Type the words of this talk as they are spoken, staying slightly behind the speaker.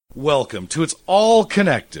Welcome to It's All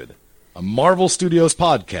Connected, a Marvel Studios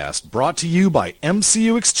podcast brought to you by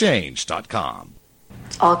MCUExchange.com.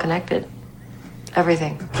 It's all connected.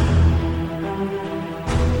 Everything.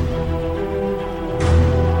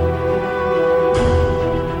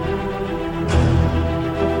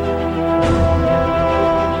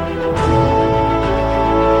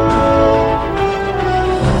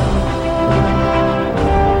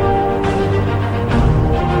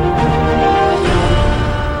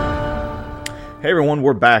 Hey everyone,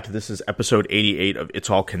 we're back. This is episode 88 of It's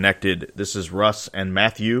All Connected. This is Russ and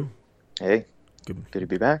Matthew. Hey, good to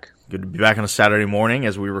be back. Good to be back on a Saturday morning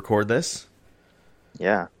as we record this.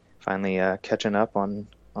 Yeah, finally catching up on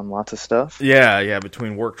lots of stuff. Yeah,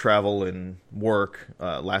 between work travel and work,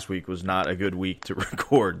 last week was not a good week to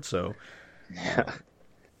record, so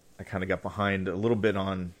I kind of got behind a little bit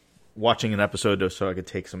on watching an episode so I could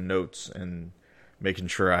take some notes and making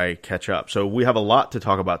sure I catch up. So we have a lot to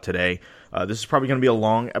talk about today. This is probably going to be a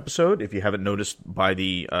long episode, if you haven't noticed by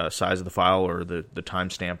the size of the file or the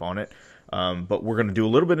timestamp on it. But we're going to do a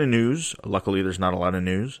little bit of news. Luckily, there's not a lot of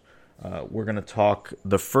news. We're going to talk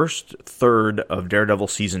the first third of Daredevil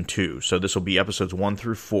Season 2. So this will be episodes 1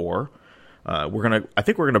 through 4. I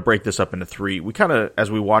think we're going to break this up into 3. We kind of,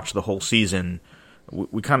 as we watch the whole season,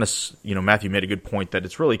 we kind of, Matthew made a good point that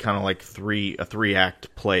it's really kind of like a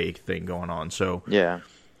 3-act play thing going on. So yeah.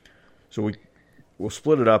 So we'll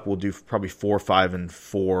split it up. We'll do probably 4, 5, and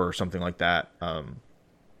 4 or something like that.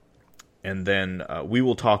 And then we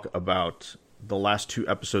will talk about the last 2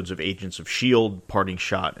 episodes of Agents of S.H.I.E.L.D., Parting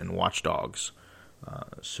Shot, and Watch Dogs.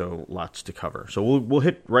 So lots to cover. So we'll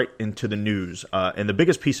hit right into the news. And the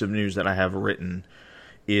biggest piece of news that I have written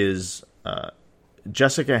is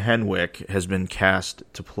Jessica Henwick has been cast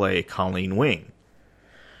to play Colleen Wing.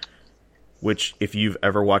 Which, if you've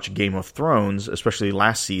ever watched Game of Thrones, especially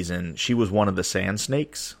last season, she was one of the Sand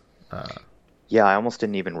Snakes. Yeah, I almost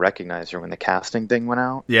didn't even recognize her when the casting thing went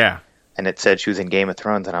out. Yeah. And it said she was in Game of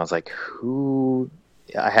Thrones, and I was like, who?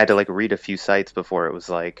 I had to read a few sites before it was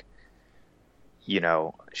like, she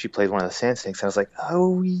played one of the Sand Snakes. And I was like,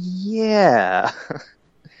 oh, yeah.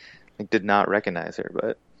 I did not recognize her,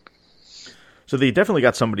 but... So they definitely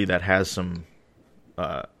got somebody that has some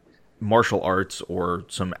martial arts or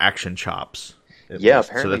some action chops. Yeah, least.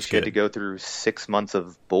 apparently so she had to go through 6 months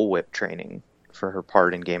of bullwhip training for her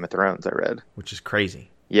part in Game of Thrones, I read. Which is crazy.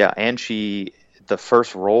 Yeah, and the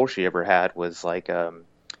first role she ever had was like a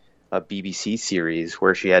BBC series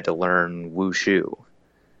where she had to learn wushu.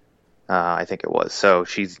 I think it was. So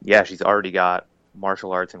she's already got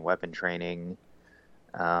martial arts and weapon training.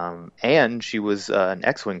 And she was an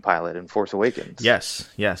X-Wing pilot in Force Awakens. Yes.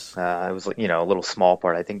 It was a little small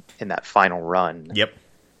part, I think, in that final run. Yep.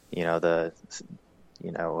 The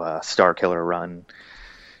Star Killer run.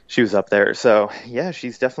 She was up there. So, yeah,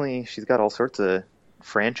 she's got all sorts of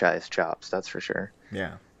franchise chops, that's for sure.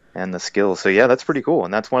 Yeah. And the skills. So, yeah, that's pretty cool.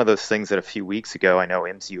 And that's one of those things that a few weeks ago, I know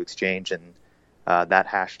MCU Exchange and that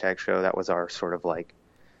hashtag show, that was our sort of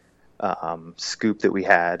scoop that we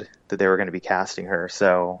had that they were going to be casting her.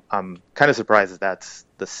 So I'm kind of surprised that that's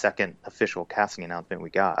the second official casting announcement we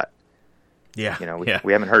got. Yeah.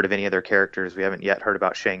 We haven't heard of any other characters. We haven't yet heard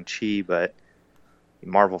about Shang-Chi, but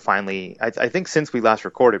Marvel finally, I think since we last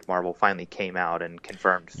recorded, Marvel finally came out and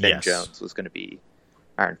confirmed Finn Jones was going to be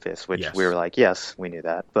Iron Fist, which we were like, yes, we knew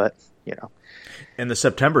that, but And the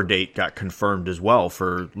September date got confirmed as well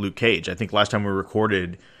for Luke Cage. I think last time we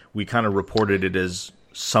recorded, we kind of reported it as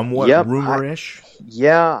somewhat rumor-ish.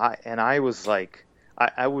 I was like,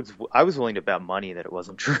 I was willing to bet money that it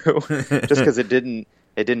wasn't true, just because it didn't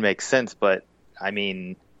make sense. But I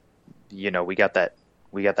mean, we got that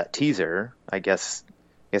teaser. I guess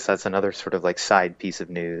that's another sort of side piece of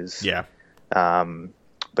news. Yeah.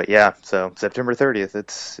 But yeah, so September 30th,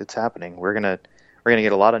 it's happening. We're gonna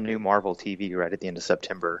get a lot of new Marvel TV right at the end of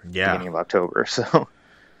September, beginning of October. So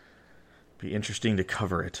be interesting to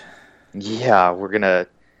cover it. Yeah,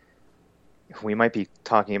 we might be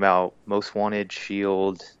talking about Most Wanted,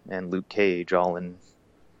 S.H.I.E.L.D., and Luke Cage all in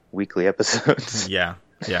weekly episodes. Yeah.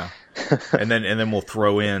 and then we'll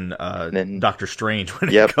throw in Doctor Strange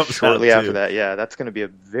when it comes shortly out after that. Yeah, that's going to be a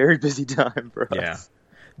very busy time for us. Yeah.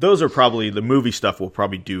 Those are probably the movie stuff we'll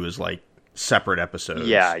probably do as separate episodes.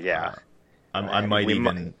 Yeah. I might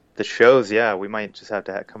even... The shows, we might just have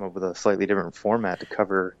to come up with a slightly different format to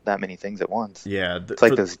cover that many things at once. Yeah. It's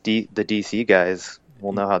like those the DC guys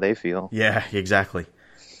will know how they feel. Yeah, exactly.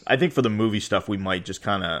 I think for the movie stuff, we might just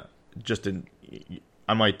kind of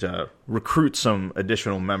I might recruit some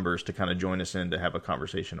additional members to kind of join us in to have a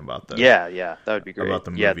conversation about that. Yeah, that would be great. About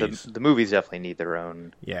the movies. The movies definitely need their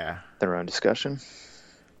own discussion.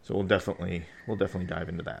 So we'll definitely dive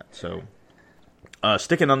into that. So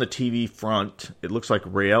sticking on the TV front, it looks like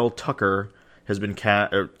Raelle Tucker has been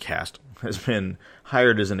has been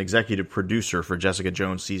hired as an executive producer for Jessica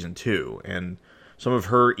Jones season 2, and some of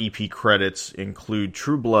her EP credits include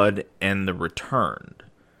True Blood and The Returned.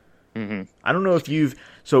 Mm-hmm. I don't know if The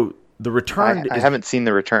Returned. I haven't seen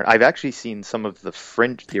The Return. I've actually seen some of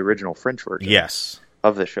the original French version. Yes.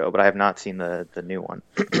 Of the show, but I have not seen the new one.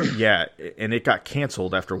 Yeah, and it got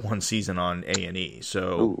canceled after one season on A&E,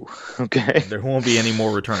 so okay, there won't be any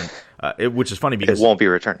more return. Which is funny because it won't be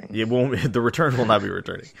returning. It won't. The return will not be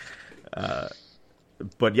returning.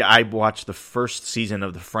 But yeah, I watched the first season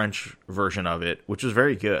of the French version of it, which was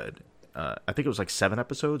very good. I think it was like 7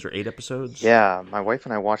 episodes or 8 episodes. Yeah, my wife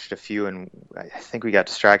and I watched a few, and I think we got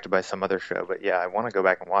distracted by some other show. But yeah, I want to go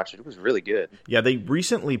back and watch it. It was really good. Yeah, they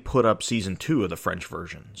recently put up season 2 of the French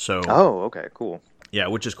version. So okay, cool. Yeah,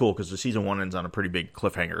 which is cool because the season 1 ends on a pretty big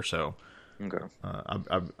cliffhanger. So okay,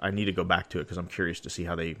 I need to go back to it because I'm curious to see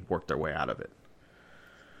how they work their way out of it.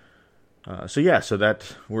 So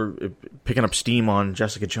that we're picking up steam on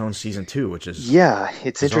Jessica Jones season 2, which is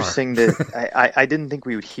it's bizarre. Interesting that I didn't think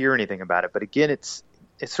we would hear anything about it, but again, it's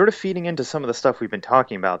sort of feeding into some of the stuff we've been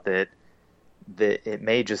talking about that it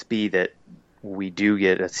may just be that we do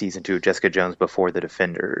get a season 2 of Jessica Jones before the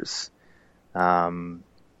Defenders,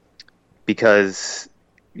 because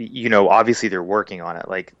obviously they're working on it,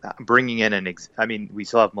 like bringing in we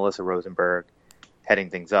still have Melissa Rosenberg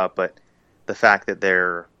heading things up, but the fact that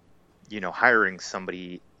they're hiring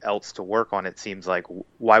somebody else to work on it seems like,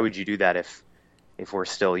 why would you do that if we're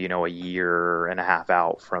still, a year and a half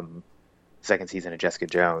out from the second season of Jessica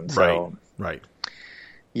Jones? So, right.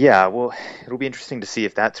 Yeah, well, it'll be interesting to see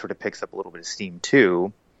if that sort of picks up a little bit of steam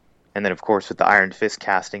too. And then, of course, with the Iron Fist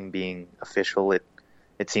casting being official, it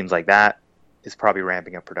seems like that is probably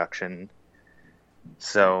ramping up production.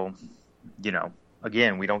 So,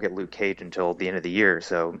 again, we don't get Luke Cage until the end of the year,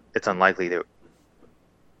 so it's unlikely that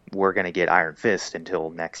we're going to get Iron Fist until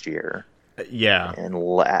next year. Yeah. And,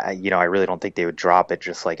 I really don't think they would drop it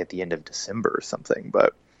just like at the end of December or something,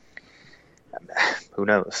 but who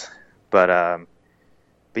knows? But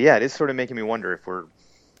yeah, it is sort of making me wonder if we're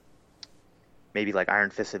maybe like Iron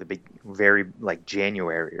Fist at the very like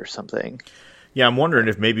January or something. Yeah, I'm wondering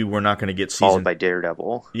if maybe we're not going to get followed by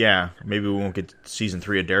Daredevil. Yeah, maybe we won't get season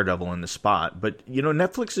 3 of Daredevil in the spot. But,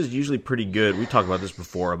 Netflix is usually pretty good. We talked about this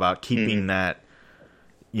before about keeping that,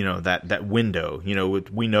 that window.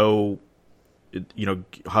 We know,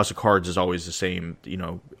 House of Cards is always the same.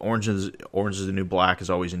 Orange is the New Black is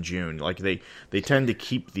always in June. Like they tend to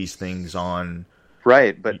keep these things on.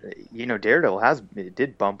 Right, but Daredevil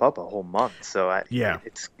did bump up a whole month, so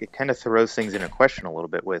it kind of throws things into question a little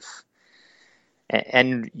bit with.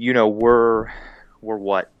 And we're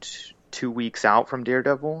what, 2 weeks out from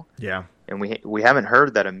Daredevil? Yeah. And we haven't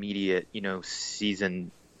heard that immediate,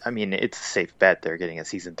 season. I mean, it's a safe bet they're getting a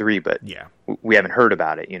season 3, but yeah, we haven't heard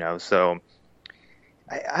about it, So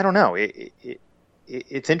I don't know.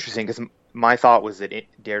 It's interesting because my thought was that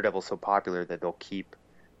Daredevil's so popular that they'll keep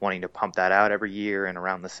wanting to pump that out every year and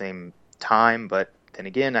around the same time. But then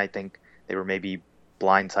again, I think they were maybe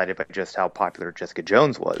blindsided by just how popular Jessica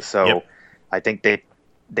Jones was. So. Yep. I think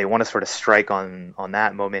they want to sort of strike on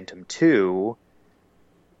that momentum too.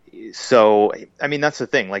 So, I mean, that's the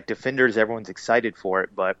thing. Like Defenders, everyone's excited for it,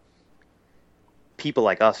 but people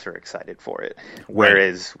like us are excited for it. Right.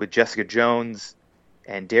 Whereas with Jessica Jones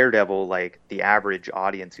and Daredevil, like the average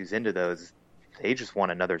audience who's into those, they just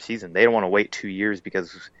want another season. They don't want to wait 2 years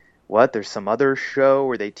because there's some other show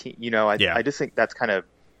where they, I just think that's kind of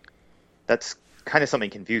something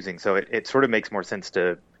confusing. So it sort of makes more sense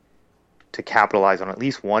to capitalize on at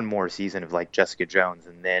least one more season of like Jessica Jones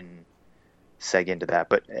and then seg into that.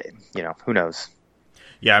 But, who knows?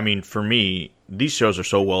 Yeah, I mean, for me, these shows are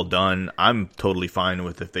so well done. I'm totally fine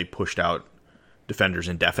with if they pushed out Defenders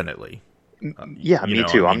indefinitely. Yeah, me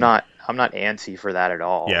too. I mean, I'm not antsy for that at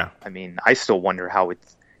all. Yeah. I mean, I still wonder how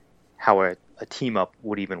a team up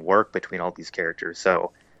would even work between all these characters.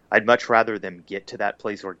 So I'd much rather them get to that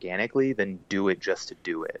place organically than do it just to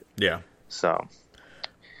do it. Yeah. So.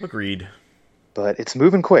 Agreed. But it's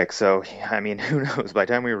moving quick, so I mean, who knows? By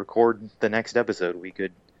the time we record the next episode, we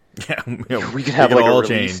could we could have like a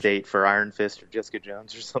release date for Iron Fist or Jessica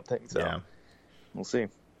Jones or something. So yeah. We'll see.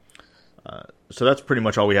 So that's pretty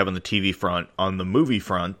much all we have on the TV front. On the movie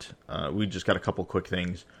front, we just got a couple quick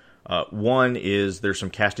things. One is there's some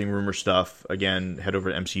casting rumor stuff. Again, head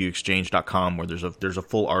over to MCUExchange.com where there's a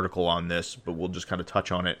full article on this, but we'll just kind of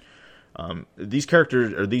touch on it. These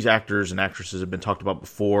characters or these actors and actresses have been talked about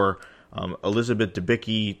before. Elizabeth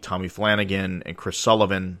Debicki, Tommy Flanagan, and Chris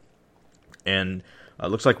Sullivan. And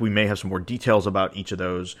Looks like we may have some more details about each of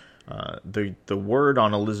those. The word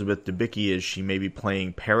on Elizabeth Debicki is she may be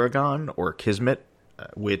playing Paragon or Kismet,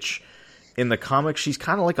 which in the comics she's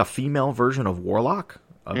kind of like a female version of Warlock,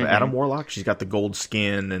 of Adam Warlock. She's got the gold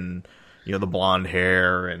skin and the blonde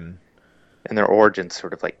hair, and their origins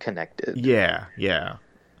sort of like connected. Yeah.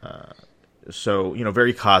 So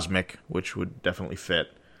very cosmic, which would definitely fit.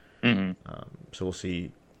 So we'll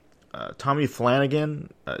see. Tommy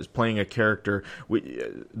Flanagan is playing a character.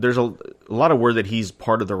 There's a lot of word that he's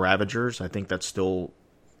part of the Ravagers. I think that's still.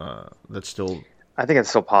 I think it's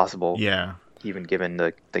still possible. Yeah. Even given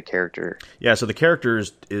the character. Yeah. So the character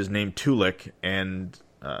is named Tulik, and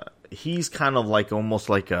he's kind of like almost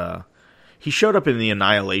like a. He showed up in the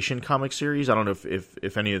Annihilation comic series. I don't know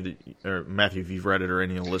if any of or Matthew, if you've read it, or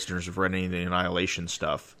any of the listeners have read any of the Annihilation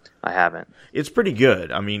stuff. I haven't. It's pretty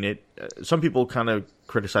good. I mean, some people kind of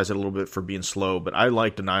criticize it a little bit for being slow, but I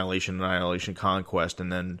liked Annihilation Conquest,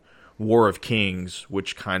 and then War of Kings,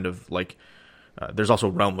 which kind of like there's also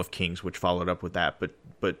Realm of Kings, which followed up with that.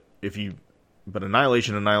 But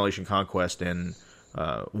Annihilation Conquest, and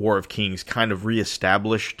War of Kings kind of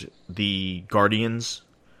reestablished the Guardians.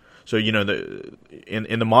 So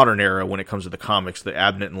in the modern era, when it comes to the comics, the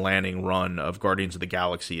Abnett and Lanning run of Guardians of the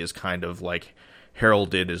Galaxy is kind of like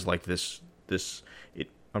heralded as like this.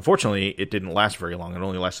 Unfortunately, it didn't last very long. It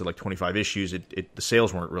only lasted like 25 issues. The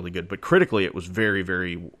sales weren't really good, but critically, it was very,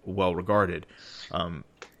 very well regarded.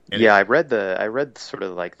 I read sort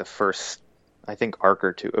of like the first, I think, arc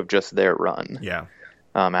or two of just their run. Yeah.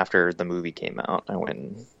 After the movie came out, I went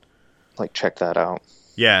and checked that out.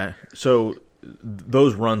 Yeah. So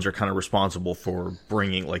those runs are kind of responsible for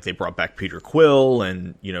bringing, like, they brought back Peter Quill,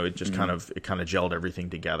 and it just kind of gelled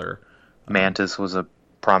everything together. Mantis was a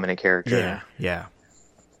prominent character. Yeah.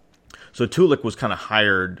 So Tulik was kind of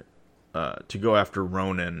hired to go after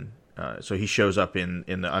Ronan. So he shows up in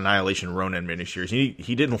the Annihilation Ronan miniseries.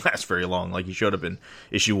 He didn't last very long. Like, he showed up in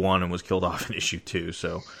issue 1 and was killed off in issue 2.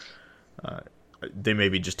 So they may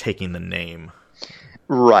be just taking the name.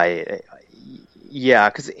 Right. Yeah,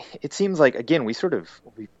 because it seems like, again, we've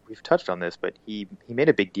touched on this, but he made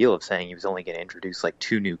a big deal of saying he was only going to introduce like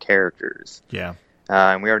 2 new characters. Yeah.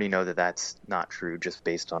 And we already know that that's not true just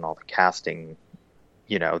based on all the casting,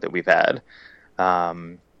 that we've had.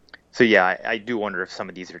 So yeah, I do wonder if some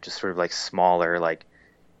of these are just sort of like smaller, like,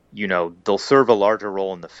 they'll serve a larger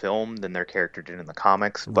role in the film than their character did in the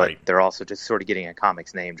comics, but right. They're also just sort of getting a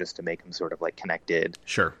comic's name just to make them sort of like connected.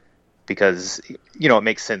 Sure. Because, it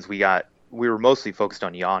makes sense. We were mostly focused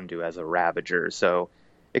on Yondu as a Ravager, so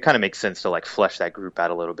it kind of makes sense to like flesh that group out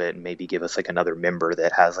a little bit and maybe give us like another member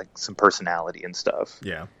that has like some personality and stuff.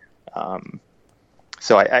 Yeah.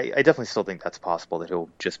 So I definitely still think that's possible, that he'll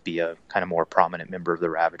just be a kind of more prominent member of the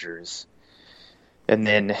Ravagers. And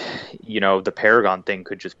then, the Paragon thing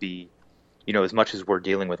could just be, as much as we're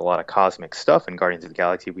dealing with a lot of cosmic stuff in Guardians of the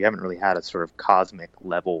Galaxy, we haven't really had a sort of cosmic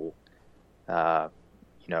level, a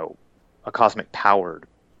cosmic powered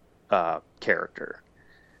character.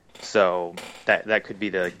 So that could be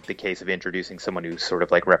the case of introducing someone who sort of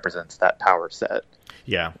like represents that power set.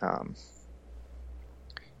 Yeah.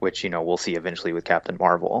 Which, we'll see eventually with Captain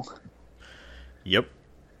Marvel. Yep.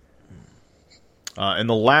 And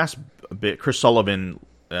the last bit, Chris Sullivan,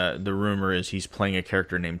 the rumor is he's playing a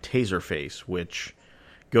character named Taserface, which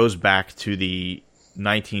goes back to the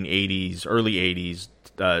 1980s, early 80s,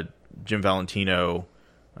 Jim Valentino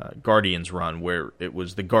Guardians run, where it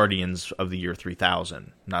was the Guardians of the year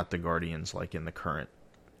 3000, not the Guardians like in the current,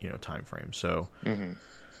 time frame. So kind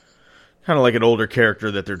of like an older character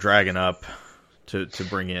that they're dragging up to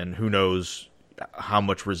bring in. Who knows how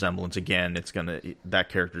much resemblance again that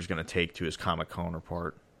character's gonna take to his comic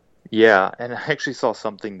counterpart. Yeah, and I actually saw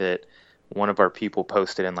something that one of our people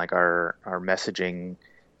posted in like our messaging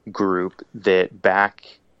group, that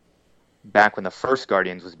back when the first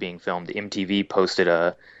Guardians was being filmed, MTV posted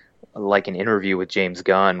an interview with James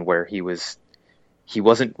Gunn where he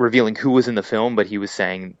wasn't revealing who was in the film, but he was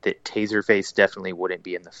saying that Taserface definitely wouldn't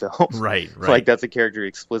be in the film. Right. Like, that's a character he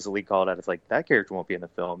explicitly called out. It's like, that character won't be in the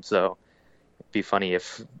film. So it'd be funny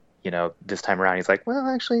if, this time around he's like, well,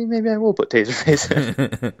 actually, maybe I will put Taserface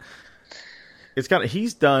in.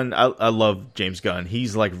 He's done, I love James Gunn.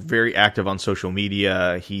 He's like very active on social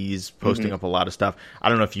media. He's posting up a lot of stuff. I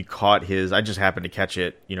don't know if you caught I just happened to catch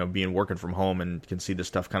it, being working from home, and can see this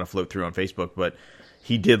stuff kind of float through on Facebook, but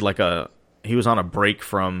he did he was on a break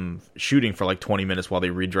from shooting for like 20 minutes while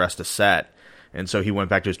they redressed a set. And so he went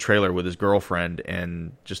back to his trailer with his girlfriend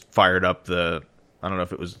and just fired up I don't know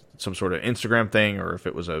if it was some sort of Instagram thing or if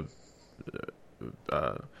it was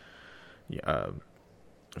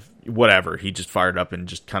whatever. He just fired up and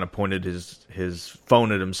just kind of pointed his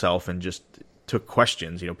phone at himself and just took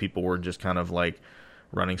questions. People were just kind of like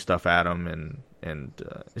running stuff at him, and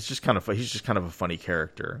it's just kind of he's just kind of a funny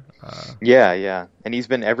character. Yeah, and he's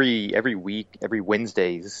been every week, every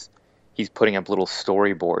Wednesdays, he's putting up little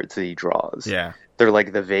storyboards that he draws. Yeah, they're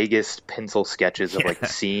like the vaguest pencil sketches of like the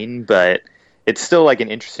scene, but it's still like an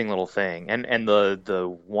interesting little thing. And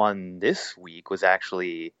the one this week was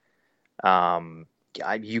actually,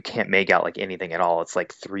 you can't make out like anything at all. It's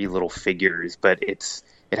like three little figures, but it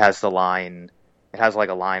has like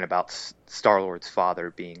a line about Star-Lord's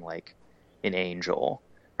father being like an angel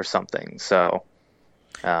or something. So,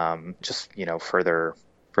 just, further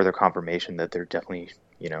confirmation that they're definitely,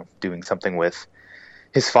 doing something with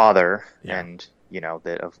his father, and,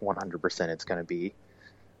 that of 100% it's going to be,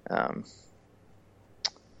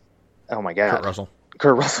 oh my God.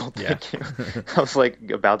 Kurt Russell, thank you. I was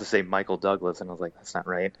like about to say Michael Douglas, and I was like, that's not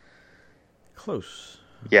right. Close.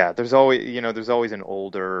 Yeah, there's always an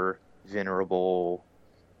older, venerable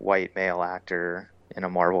white male actor in a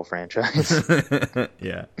Marvel franchise.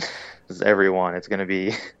 Yeah. It's everyone. It's going to be...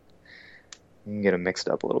 You can get them mixed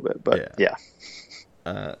up a little bit, but yeah.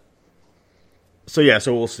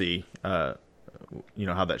 So we'll see, how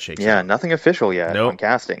that shakes out. Yeah, nothing official yet Nope. on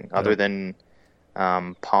casting, other than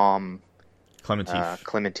Palm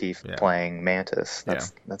Clementif playing Mantis.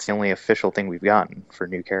 That's the only official thing we've gotten for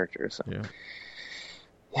new characters. So.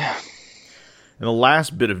 Yeah. And the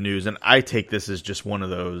last bit of news, and I take this as just one of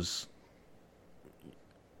those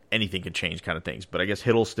anything could change kind of things, but I guess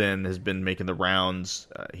Hiddleston has been making the rounds.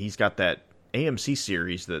 He's got that AMC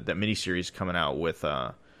series, that miniseries coming out with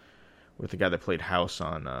the guy that played House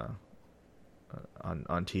on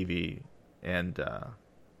TV, and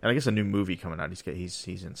I guess a new movie coming out.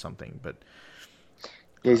 He's in something, but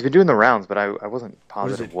yeah, he's been doing the rounds, but I wasn't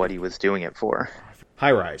positive what he was doing it for.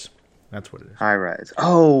 High Rise, that's what it is. High Rise.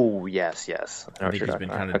 Oh yes. I think he's been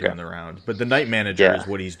kind of doing the rounds, but The Night Manager is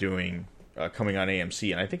what he's doing, coming on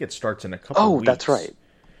AMC, and I think it starts in a couple of weeks. Oh, that's right.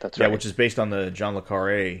 Yeah, which is based on the John le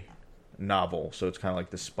Carré novel, so it's kind of like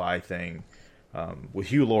the spy thing. With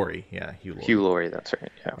Hugh Laurie. Yeah, Hugh Laurie, that's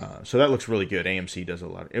right. Yeah. So that looks really good. AMC does a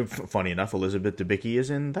lot. Funny enough, Elizabeth Debicki is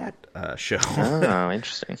in that show. Oh,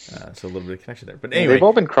 interesting. So a little bit of connection there. But anyway, they've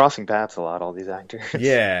all been crossing paths a lot, all these actors.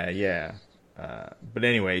 Yeah. But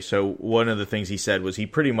anyway, so one of the things he said was he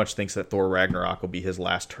pretty much thinks that Thor Ragnarok will be his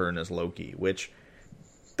last turn as Loki, which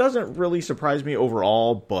doesn't really surprise me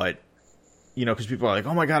overall, but because people are like,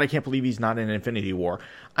 oh my God, I can't believe he's not in Infinity War.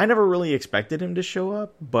 I never really expected him to show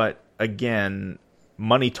up, but again,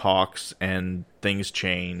 money talks and things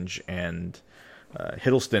change, and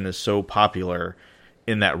Hiddleston is so popular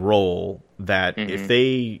in that role that if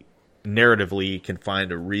they narratively can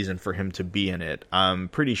find a reason for him to be in it, I'm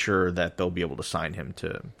pretty sure that they'll be able to sign him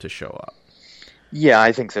to show up. Yeah,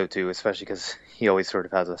 I think so too, especially because he always sort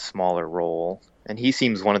of has a smaller role, and he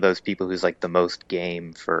seems one of those people who's like the most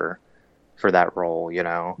game for that role,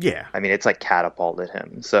 Yeah. I mean, it's like catapulted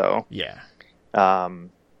him. So yeah.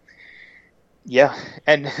 Yeah,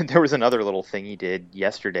 and there was another little thing he did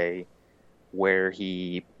yesterday where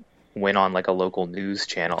he went on like a local news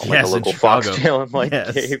channel, like a local Fox channel, and like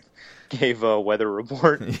gave a weather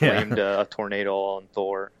report and blamed a tornado on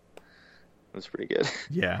Thor. It was pretty good.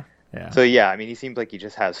 Yeah. So yeah, I mean, he seems like he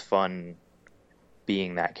just has fun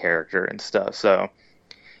being that character and stuff. So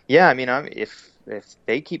yeah, I mean, if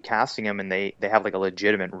they keep casting him and they have like a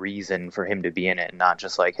legitimate reason for him to be in it, and not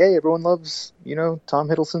just like, hey, everyone loves Tom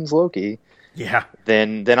Hiddleston's Loki. Yeah.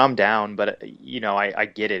 Then I'm down, but I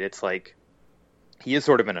get it. It's like he is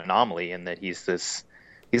sort of an anomaly in that he's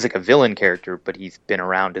like a villain character, but he's been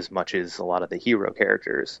around as much as a lot of the hero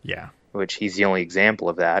characters. Yeah. Which he's the only example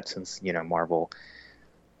of that, since Marvel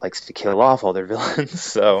likes to kill off all their villains.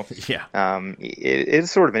 So yeah.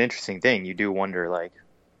 It's sort of an interesting thing. You do wonder like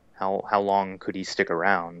how long could he stick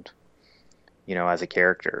around, as a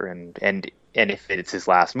character, and if it's his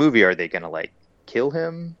last movie, are they going to like kill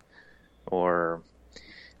him? Or,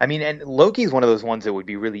 I mean, and Loki's one of those ones that would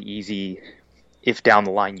be really easy if down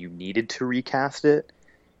the line you needed to recast it,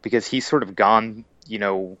 because he's sort of gone,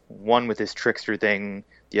 one with his trickster thing,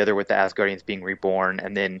 the other with the Asgardians being reborn,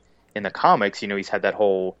 and then in the comics, he's had that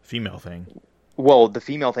whole female thing. Well, the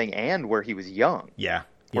female thing, and where he was young. Yeah.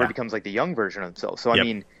 Where he becomes like the young version of himself. So, I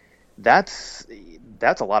mean, that's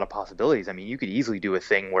a lot of possibilities. I mean, you could easily do a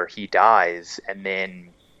thing where he dies, and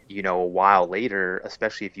then a while later,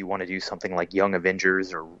 especially if you want to do something like Young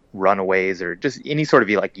Avengers or Runaways or just any sort of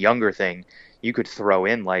like younger thing, you could throw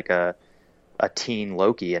in like a teen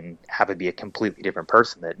Loki and have it be a completely different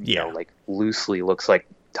person that like loosely looks like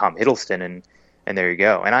Tom Hiddleston, and there you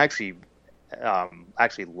go. And I actually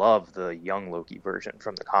actually love the young Loki version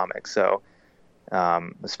from the comics. So,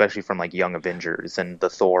 especially from like Young Avengers and the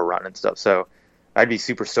Thor run and stuff. So I'd be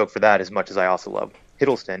super stoked for that, as much as I also love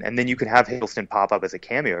Hiddleston. And then you can have Hiddleston pop up as a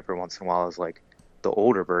cameo every once in a while as like the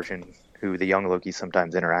older version who the young Loki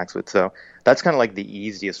sometimes interacts with. So that's kind of like the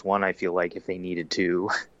easiest one, I feel like, if they needed to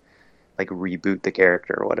like reboot the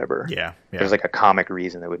character or whatever. Yeah. There's like a comic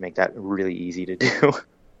reason that would make that really easy to do.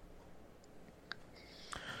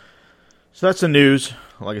 So that's the news.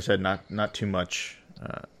 Like I said, not too much.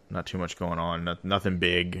 Not too much going on. Nothing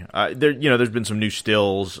big. There's been some new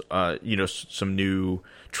stills. Some new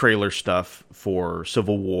trailer stuff for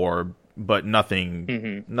Civil War, but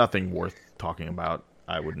nothing worth talking about.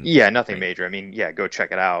 I wouldn't. Yeah, nothing major. I mean, yeah, go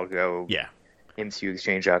check it out. Go. Yeah.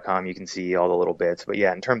 MCUexchange.com. You can see all the little bits. But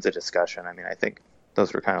yeah, in terms of discussion, I mean, I think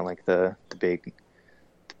those were kind of like the big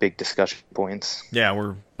discussion points. Yeah,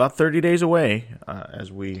 we're about 30 days away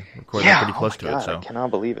as we record that pretty close to it. So I cannot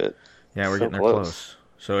believe it. Yeah, we're getting there close.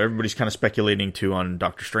 So everybody's kind of speculating too on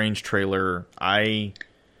Doctor Strange trailer. My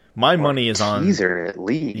money is on teaser at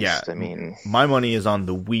least. Yeah, I mean, my money is on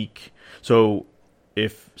the week. So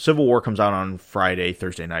if Civil War comes out on Friday,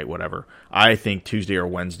 Thursday night, whatever, I think Tuesday or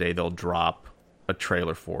Wednesday they'll drop a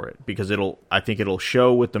trailer for it, because I think it'll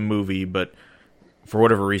show with the movie, but for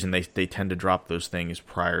whatever reason they tend to drop those things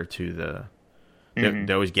prior to the.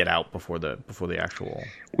 They always get out before the actual.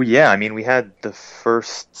 Well, yeah, I mean, we had the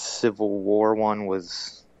first Civil War one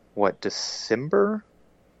was December?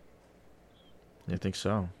 I think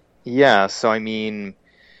so. Yeah, so I mean,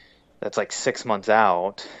 that's like 6 months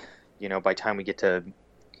out. You know, by the time we get to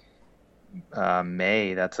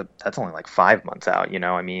May, that's only like 5 months out. You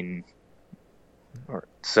know, I mean,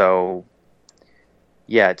 so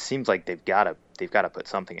yeah, it seems like they've got to put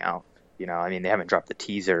something out. You know, I mean, they haven't dropped the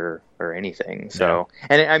teaser or anything. So,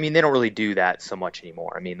 And I mean, they don't really do that so much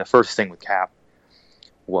anymore. I mean, the first thing with Cap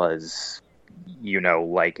was,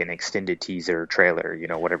 like an extended teaser trailer,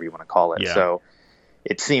 whatever you want to call it. Yeah. So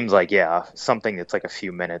it seems like, something that's like a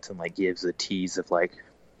few minutes and like gives a tease of like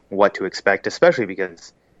what to expect, especially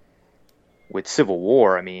because with Civil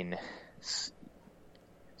War, I mean,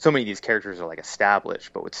 so many of these characters are like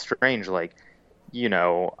established, but with Strange, like,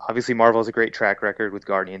 obviously Marvel has a great track record with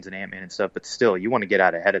Guardians and Ant-Man and stuff, but still, you want to get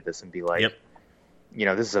out ahead of this and be like,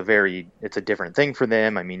 this is it's a different thing for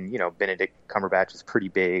them. I mean, Benedict Cumberbatch is pretty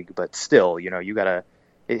big, but still,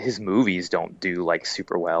 his movies don't do like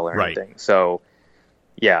super well or anything. So,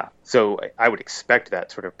 so I would expect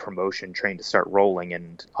that sort of promotion train to start rolling,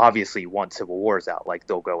 and obviously once Civil War is out, like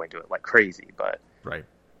they'll go into it like crazy, but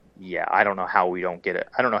I don't know how we don't get it.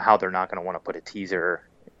 I don't know how they're not going to want to put a teaser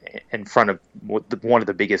in front of one of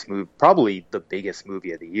the biggest probably the biggest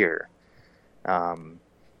movie of the year. And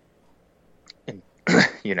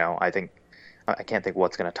I can't think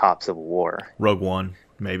what's going to top Civil War. Rogue One,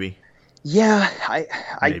 maybe. Yeah,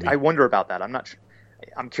 I wonder about that. I'm not sure.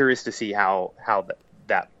 I'm curious to see how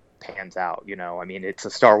that pans out. I mean, it's a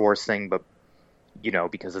Star Wars thing, but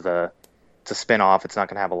because of it's a spin-off, it's not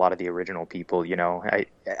going to have a lot of the original people. I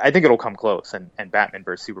think it'll come close, and Batman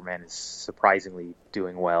vs Superman is surprisingly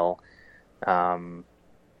doing well.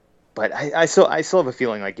 But I still have a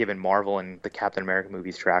feeling like, given Marvel and the Captain America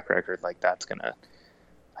movies track record, like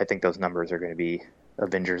I think those numbers are going to be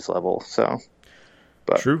Avengers level. So,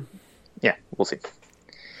 but true. Yeah, we'll see.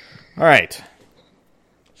 All right.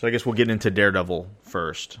 So I guess we'll get into Daredevil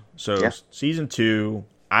first. So season 2,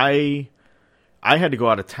 I had to go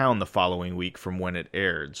out of town the following week from when it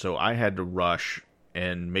aired, so I had to rush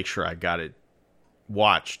and make sure I got it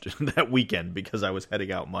watched that weekend because I was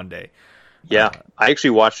heading out Monday. Yeah, I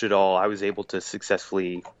actually watched it all. I was able to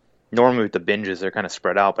successfully. Normally with the binges, they're kind of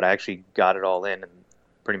spread out, but I actually got it all in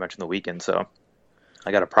pretty much in the weekend, so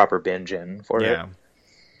I got a proper binge in for it. Yeah,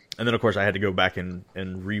 and then of course I had to go back and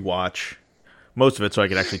rewatch most of it so I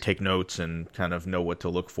could actually take notes and kind of know what to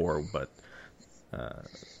look for, but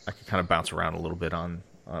I can kind of bounce around a little bit on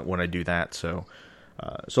when I do that. So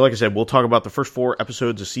like I said, we'll talk about the first 4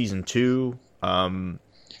 episodes of season 2.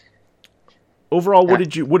 Overall, what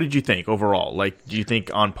did you think? Overall, like, do you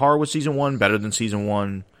think on par with season 1, better than season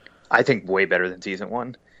 1? I think way better than season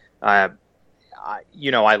 1. I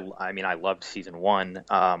loved season 1.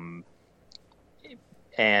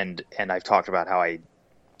 And I've talked about how I,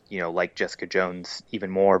 like Jessica Jones even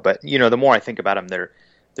more. But the more I think about them, they're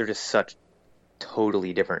just such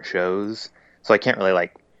totally different shows. So I can't really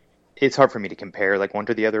it's hard for me to compare like one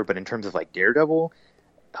to the other. But in terms of like Daredevil,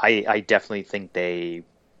 I definitely think they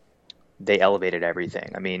elevated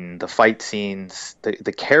everything. I mean, the fight scenes,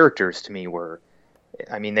 the characters to me were,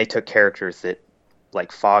 I mean, they took characters that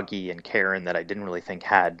like Foggy and Karen that I didn't really think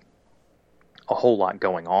had a whole lot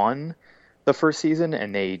going on, the first season,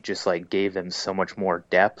 and they just like gave them so much more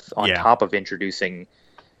depth on Yeah. top of introducing,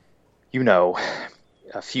 you know,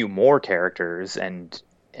 a few more characters and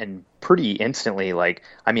pretty instantly. Like,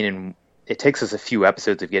 I mean, it takes us a few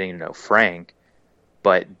episodes of getting to know Frank,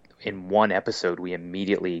 but in one episode we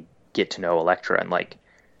immediately get to know Elektra, and like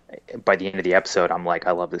by the end of the episode I'm like,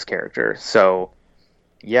 I love this character. So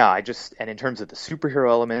yeah, and in terms of the superhero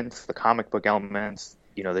elements, the comic book elements,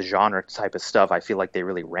 you know, the genre type of stuff, I feel like they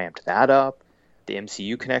really ramped that up. The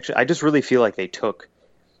MCU connection, I just really feel like they took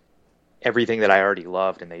everything that I already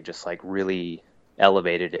loved and they just like really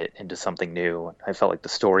elevated it into something new. I felt like the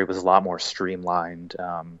story was a lot more streamlined.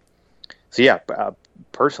 So yeah,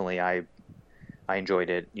 personally, I enjoyed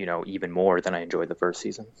it, you know, even more than I enjoyed the first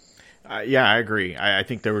season. Yeah, I agree. I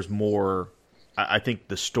think there was more. I think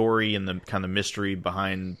the story and the kind of mystery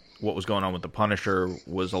behind what was going on with the Punisher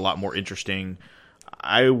was a lot more interesting.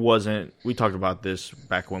 We talked about this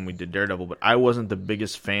back when we did Daredevil, but I wasn't the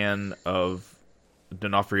biggest fan of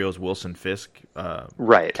D'Onofrio's Wilson Fisk.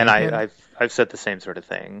 Right, and Kingpin. I've said the same sort of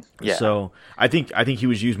thing. Yeah. So I think he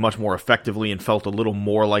was used much more effectively and felt a little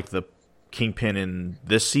more like the Kingpin in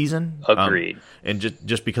this season. Agreed. And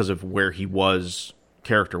just because of where he was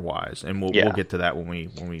character wise, and we'll get to that when we.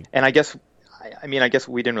 And I guess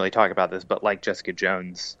we didn't really talk about this, but like Jessica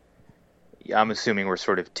Jones, I'm assuming we're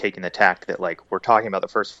sort of taking the tact that like we're talking about the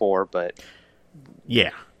first four, but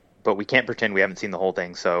we can't pretend we haven't seen the whole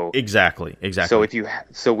thing. So exactly. So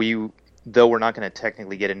though we're not going to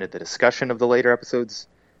technically get into the discussion of the later episodes,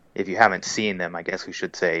 if you haven't seen them, I guess we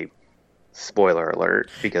should say spoiler alert,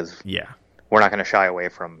 because we're not going to shy away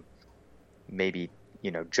from maybe, you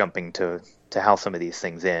know, jumping to how some of these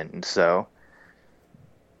things end. So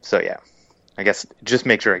yeah, I guess just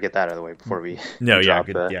make sure I get that out of the way before we drop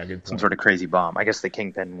good some sort of crazy bomb. I guess the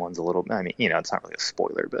Kingpin one's a little, I mean, you know, it's not really a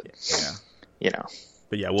spoiler, but you know.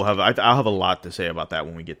 But yeah, I'll have a lot to say about that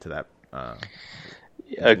when we get to that.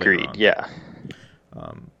 Agreed. Yeah.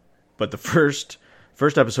 But the first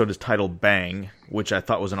episode is titled Bang, which I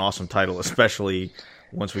thought was an awesome title, especially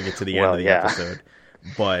once we get to the end of the episode.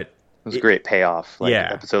 But it was a great payoff, like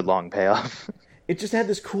episode long payoff. It just had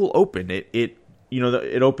this cool open. It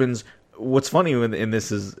opens. What's funny in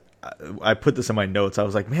this is, I put this in my notes. I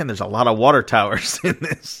was like, man, there's a lot of water towers in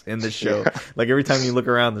this show. Yeah. Like every time you look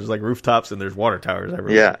around, there's like rooftops and there's water towers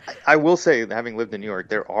everywhere. Yeah, I will say, having lived in New York,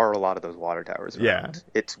 there are a lot of those water towers around.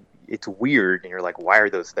 Yeah, it's weird, and you're like, why are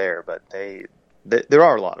those there? But there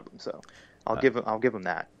are a lot of them. So I'll give them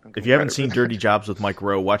that. If you haven't seen Dirty Jobs with Mike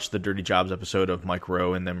Rowe, watch the Dirty Jobs episode of Mike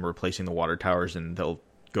Rowe and them replacing the water towers, and they'll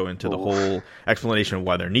go into the whole explanation of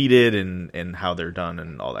why they're needed and how they're done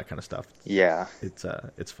and all that kind of stuff. Yeah,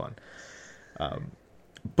 it's fun.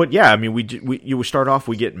 But yeah, I mean, you start off,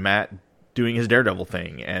 we get Matt doing his Daredevil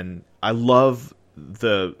thing, and I love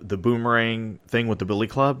the boomerang thing with the billy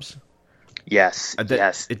clubs. Yes,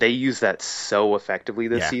 they use that so effectively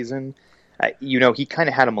this season. You know, he kind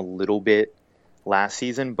of had them a little bit last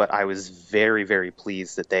season, but I was very, very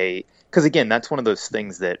pleased that because again, that's one of those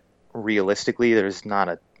things that realistically there's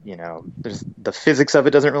not there's the physics of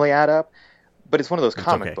it doesn't really add up, but it's one of those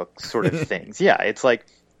comic book sort of things. Yeah, it's like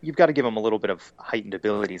you've got to give them a little bit of heightened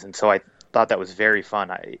abilities, and so I thought that was very fun.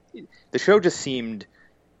 The show just seemed,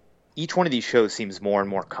 each one of these shows seems more and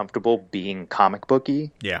more comfortable being comic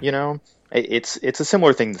booky. Yeah, you know, it's a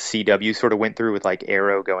similar thing the CW sort of went through with like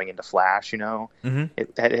Arrow going into Flash. You know,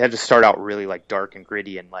 it had to start out really like dark and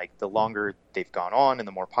gritty, and like the longer they've gone on and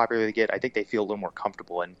the more popular they get, I think they feel a little more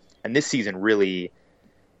comfortable. And this season really,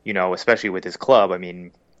 you know, especially with his club, I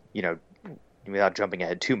mean, you know, without jumping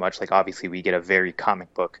ahead too much, like obviously we get a very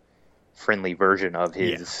comic book friendly version of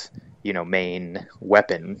his, you know, main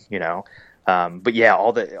weapon, you know. But yeah,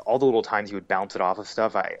 all the little times he would bounce it off of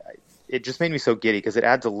stuff, it just made me so giddy because it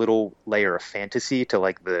adds a little layer of fantasy to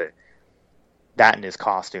like that in his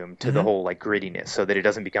costume to the whole like grittiness, so that it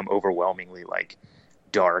doesn't become overwhelmingly like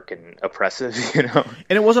dark and oppressive, you know.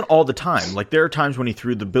 And it wasn't all the time. Like there are times when he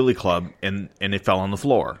threw the billy club and it fell on the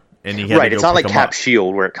floor, and he had to go it's not like Cap up.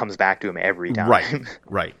 Shield where it comes back to him every time.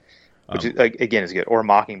 Right. Which is, again, is good. Or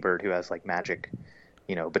Mockingbird, who has like magic,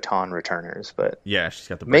 you know, baton returners. But yeah, she's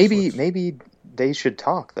got the bracelets. Maybe they should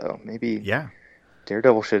talk though. Maybe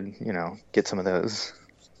Daredevil should, you know, get some of those.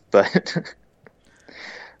 But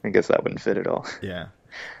I guess that wouldn't fit at all. Yeah.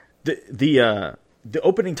 The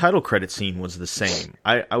opening title credit scene was the same.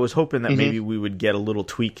 I was hoping that maybe we would get a little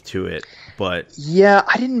tweak to it, but yeah,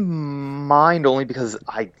 I didn't mind only because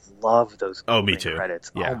I love those me too.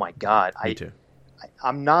 credits. Yeah. Oh my god, me too.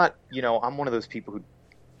 I'm not, you know, I'm one of those people who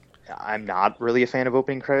I'm not really a fan of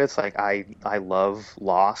opening credits. Like I love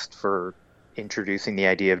Lost for introducing the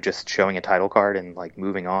idea of just showing a title card and like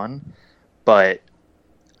moving on. but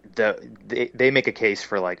they make a case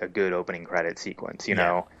for like a good opening credit sequence, you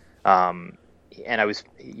know. And I was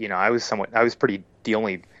pretty, the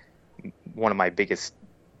only one of my biggest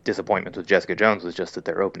disappointments with Jessica Jones was just that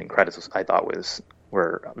their opening credits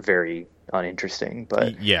were very uninteresting.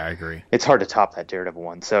 But yeah, I agree. It's hard to top that Daredevil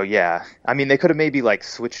one. So yeah, I mean, they could have maybe like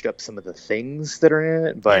switched up some of the things that are in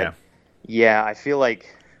it, but yeah, I feel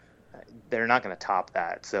like they're not going to top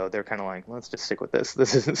that. So they're kind of like, let's just stick with this.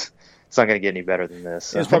 It's not going to get any better than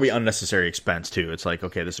this. It's probably unnecessary expense too. It's like,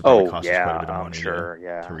 okay, this would probably cost us quite a bit of money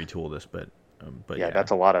to retool this, but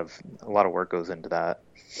that's a lot of work goes into that.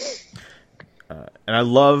 And I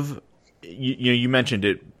love, you mentioned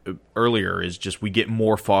it earlier, is just we get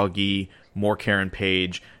more Foggy, more Karen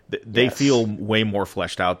Page. They feel way more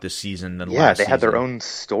fleshed out this season than last season. Yeah, they had their own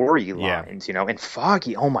storylines, you know. And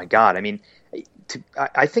Foggy, oh my God, I mean,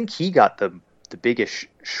 I think he got the biggest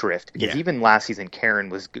shrift, because even last season Karen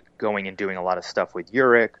was going and doing a lot of stuff with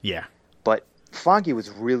Urich. Yeah. But Foggy was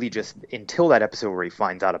really just, until that episode where he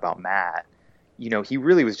finds out about Matt, you know, he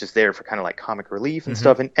really was just there for kind of like comic relief and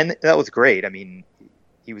stuff, and that was great. I mean,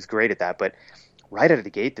 he was great at that. But right out of the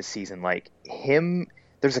gate this season, like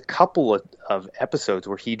there's a couple of episodes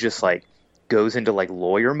where he just like goes into like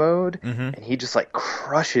lawyer mode, and he just like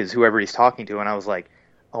crushes whoever he's talking to, and I was like,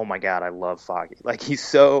 oh my God, I love Foggy. Like, he's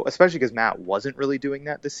so, especially because Matt wasn't really doing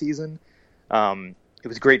that this season. It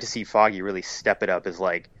was great to see Foggy really step it up as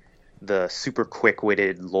like the super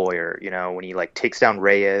quick-witted lawyer, you know, when he like takes down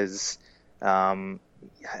Reyes. I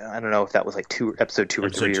don't know if that was like episode 2 or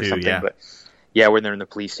 3 or something, but yeah, when they're in the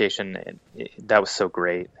police station, that was so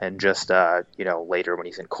great. And just, you know, later when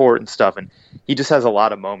he's in court and stuff, and he just has a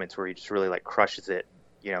lot of moments where he just really like crushes it,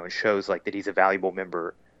 you know, and shows like that he's a valuable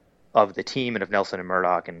member of the team and of Nelson and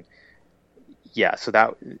Murdoch. And yeah, so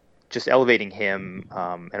that just elevating him,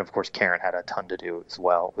 and of course Karen had a ton to do as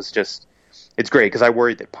well. It was just, it's great, because I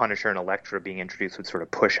worried that Punisher and Elektra being introduced would sort of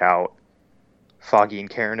push out Foggy and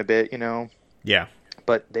Karen a bit, you know. Yeah.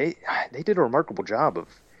 But they did a remarkable job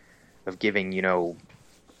of giving, you know,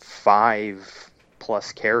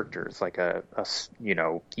 5+ characters like a you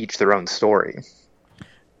know, each their own story.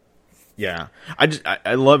 Yeah,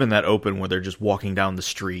 I love in that open where they're just walking down the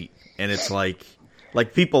street, and it's like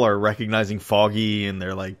people are recognizing Foggy, and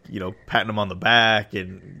they're like, you know, patting him on the back,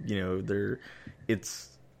 and you know, it's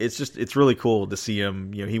really cool to see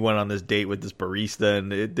him. You know, he went on this date with this barista,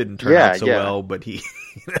 and it didn't turn out so well, but he,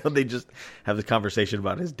 you know, they just have this conversation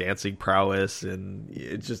about his dancing prowess, and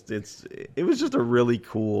it was just a really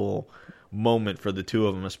cool moment for the two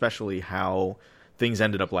of them, especially how things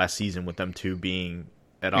ended up last season with them two being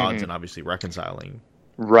at odds and obviously reconciling.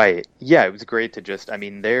 Right. Yeah, it was great to just, I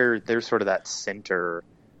mean, they're sort of that center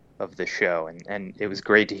of the show, and it was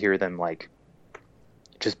great to hear them like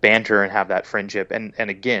just banter and have that friendship, and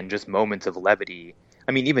again, just moments of levity.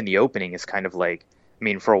 I mean, even the opening is kind of like, I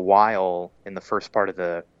mean, for a while in the first part of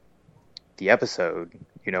the episode,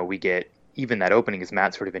 you know, we get even that opening is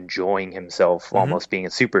Matt sort of enjoying himself, almost being a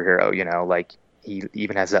superhero, you know, like he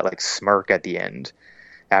even has that like smirk at the end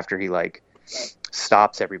after he like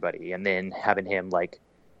stops everybody, and then having him like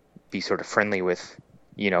be sort of friendly with,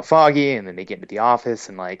 you know, Foggy, and then they get into the office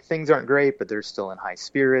and like things aren't great, but they're still in high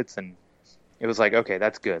spirits, and it was like, okay,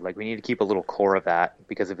 that's good. Like, we need to keep a little core of that,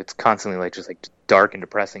 because if it's constantly like just like dark and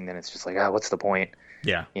depressing, then it's just like, what's the point?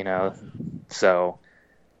 Yeah. You know? So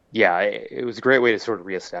yeah, it was a great way to sort of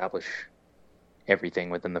reestablish everything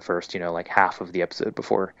within the first, you know, like half of the episode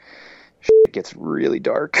before shit gets really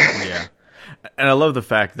dark. Yeah. And I love the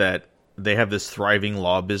fact that they have this thriving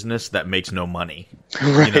law business that makes no money.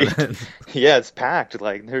 Right. You know? Yeah, it's packed.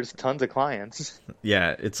 Like, there's tons of clients.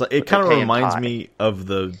 Yeah, it's like, it kind of reminds me of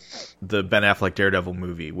the Ben Affleck Daredevil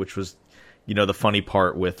movie, which was, you know, the funny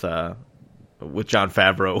part with Jon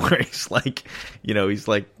Favreau, where he's like, you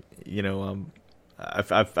know,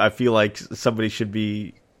 I feel like somebody should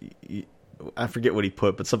be, I forget what he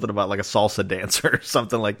put, but something about like a salsa dancer or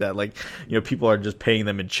something like that. Like, you know, people are just paying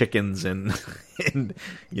them in chickens and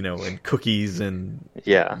you know, and cookies and,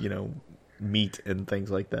 you know, meat and things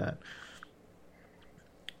like that.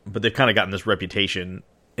 But they've kind of gotten this reputation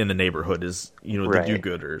in the neighborhood as, you know, the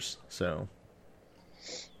do-gooders. So,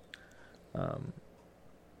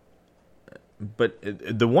 but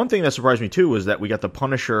the one thing that surprised me too was that we got the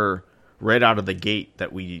Punisher right out of the gate,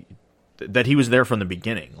 that he was there from the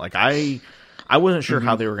beginning. Like, I wasn't sure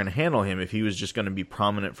how they were going to handle him, if he was just going to be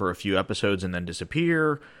prominent for a few episodes and then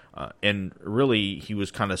disappear. And really, he was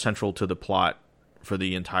kind of central to the plot for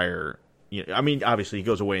the entire. You know, I mean, obviously, he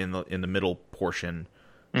goes away in the middle portion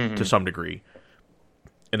to some degree,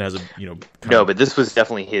 and has a, you know. But this was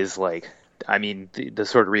definitely his, like. I mean, the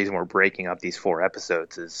sort of reason we're breaking up these 4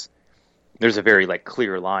 episodes is there's a very like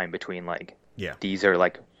clear line between like these are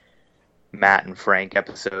like Matt and Frank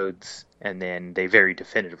episodes, and then they very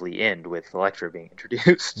definitively end with Elektra being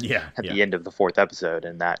introduced at the end of the 4th episode,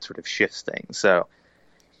 and that sort of shifts things. So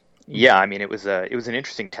yeah, I mean, it was an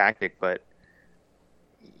interesting tactic, but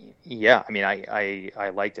yeah, I mean,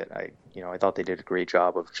 I liked it. I thought they did a great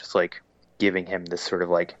job of just like giving him this sort of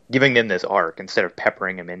like giving them this arc instead of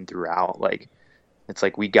peppering him in throughout. Like, it's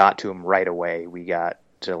like we got to him right away. We got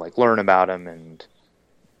to like learn about him and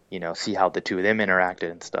see how the two of them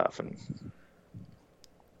interacted and stuff.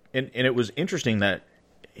 And it was interesting that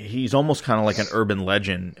he's almost kind of like an urban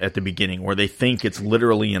legend at the beginning, where they think it's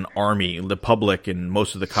literally an army. The public and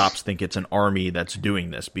most of the cops think it's an army that's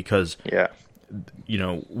doing this because,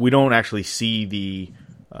 we don't actually see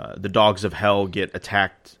the Dogs of Hell get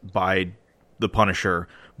attacked by the Punisher,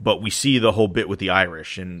 but we see the whole bit with the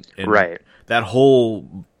Irish, and that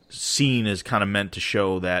whole scene is kind of meant to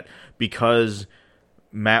show that because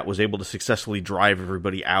Matt was able to successfully drive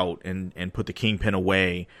everybody out and put the Kingpin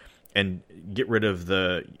away and get rid of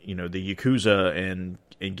the the Yakuza and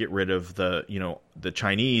get rid of the the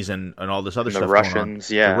Chinese and all this other stuff Russians,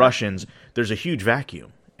 going on. The Russians, there's a huge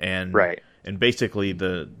vacuum, and basically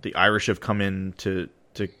the Irish have come in to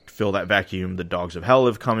fill that vacuum. The Dogs of Hell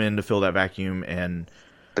have come in to fill that vacuum, and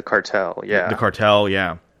the cartel,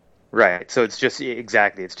 right. So it's just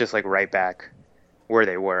it's just like right back where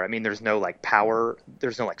they were. I mean, there's no like power,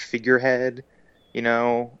 there's no like figurehead,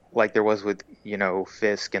 like there was with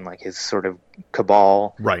Fisk and like his sort of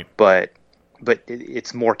cabal, right? But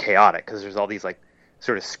it's more chaotic because there's all these like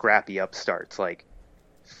sort of scrappy upstarts like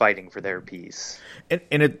fighting for their piece,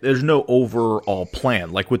 and there's no overall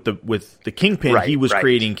plan. Like with the Kingpin, he was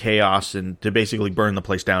creating chaos and to basically burn the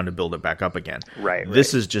place down to build it back up again.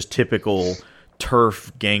 This is just typical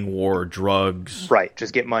turf, gang war, drugs.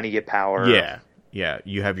 Just get money, get power. Yeah,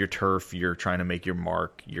 you have your turf, you're trying to make your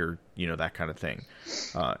mark, you're that kind of thing.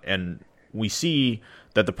 And we see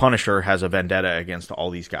that the Punisher has a vendetta against all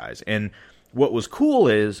these guys. And what was cool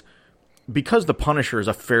is, because the Punisher is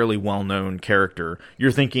a fairly well-known character,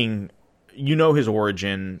 you're thinking, his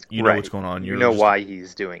origin, know what's going on. You know why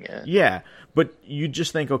he's doing it. Yeah, but you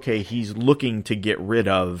just think, okay, he's looking to get rid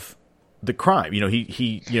of the crime.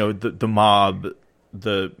 He the mob,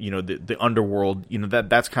 the underworld,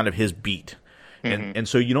 that's kind of his beat. And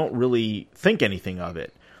so you don't really think anything of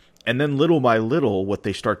it. And then little by little, what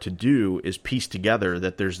they start to do is piece together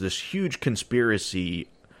that there's this huge conspiracy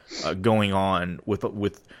going on with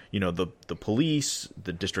the police,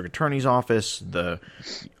 the district attorney's office, the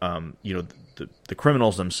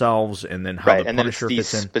criminals themselves, and then how the Punisher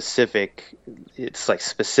fits in. It's like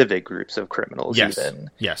specific groups of criminals.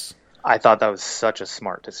 Yes. I thought that was such a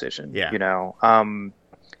smart decision. Yeah. I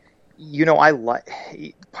like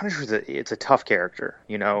Punisher's it's a tough character.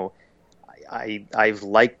 I've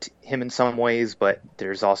liked him in some ways, but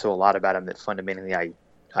there's also a lot about him that fundamentally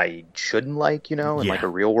I shouldn't like, in like a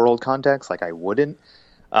real world context, like I wouldn't.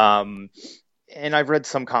 And I've read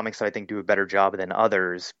some comics that I think do a better job than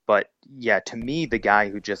others, but yeah, to me, the guy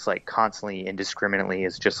who just like constantly indiscriminately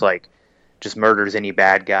is just murders any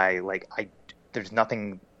bad guy. Like there's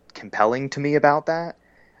nothing compelling to me about that.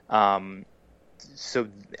 So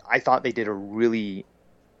I thought they did it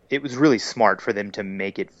was really smart for them to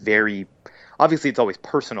make it very, obviously it's always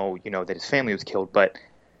personal, that his family was killed, but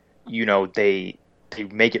they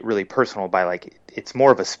make it really personal by like, it's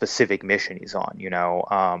more of a specific mission he's on,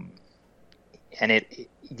 and it,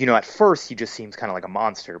 at first he just seems kind of like a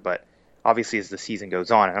monster, but obviously as the season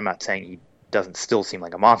goes on, and I'm not saying he doesn't still seem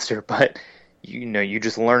like a monster, but you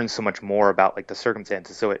just learn so much more about like the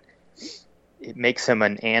circumstances. So it makes him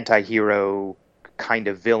an anti-hero kind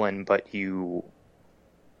of villain, but it's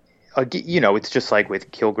just like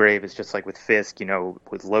with Kilgrave, it's just like with Fisk,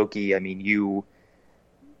 with Loki. I mean, you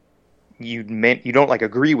don't like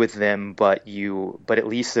agree with them, but at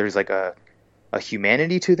least there's like a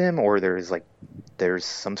humanity to them, or there's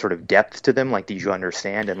some sort of depth to them, like these you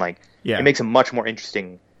understand, and like it makes them much more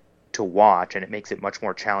interesting to watch, and it makes it much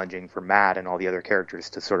more challenging for Matt and all the other characters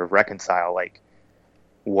to sort of reconcile like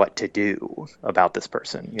what to do about this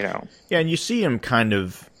person, Yeah, and you see him kind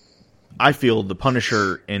of, I feel the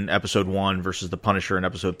Punisher in episode 1 versus the Punisher in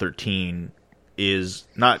episode 13 is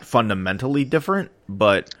not fundamentally different,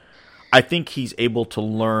 but I think he's able to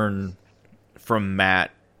learn from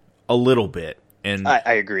Matt a little bit. And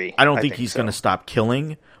I agree. I don't think he's going to stop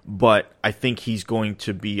killing, but I think he's going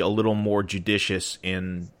to be a little more judicious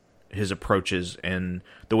in his approaches and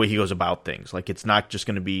the way he goes about things. Like, it's not just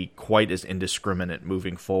going to be quite as indiscriminate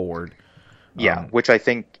moving forward. Yeah, which I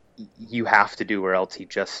think you have to do, or else he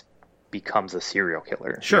just becomes a serial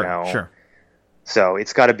killer. Sure. So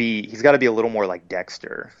he's got to be a little more like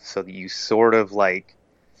Dexter, so that you sort of like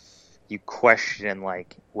you question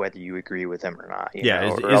like whether you agree with him or not. You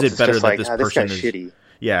know? Is it better that like, this this person guy's is shitty?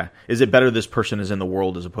 Yeah, is it better this person is in the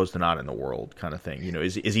world as opposed to not in the world, kind of thing? You know,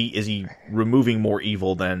 is he removing more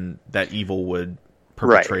evil than that evil would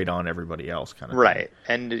perpetrate on everybody else, kind of thing? Right.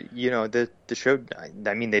 And you know, the show,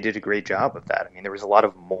 I mean, they did a great job of that. I mean, there was a lot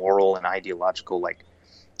of moral and ideological like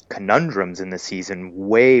conundrums in this season,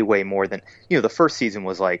 way more than, you know, the first season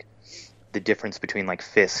was like the difference between like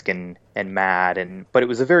Fisk and Matt, but it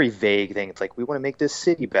was a very vague thing. It's like, we want to make this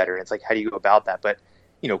city better. And it's like, how do you go about that? But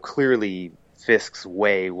you know, clearly Fisk's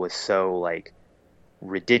way was so like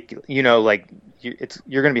ridiculous. You know, like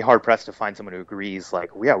you're going to be hard pressed to find someone who agrees.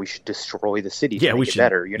 Like, well, yeah, we should destroy the city to make it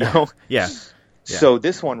better. You know, yeah. So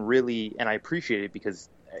this one really, and I appreciate it because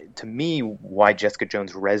to me, why Jessica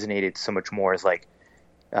Jones resonated so much more is like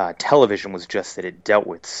television was just that it dealt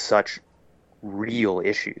with such real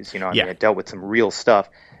issues. You know, I mean, it dealt with some real stuff,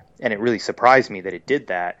 and it really surprised me that it did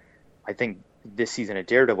that. I think this season of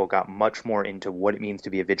Daredevil got much more into what it means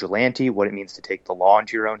to be a vigilante, what it means to take the law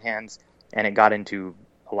into your own hands, and it got into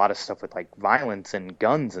a lot of stuff with like violence and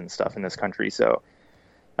guns and stuff in this country. So,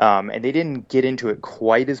 and they didn't get into it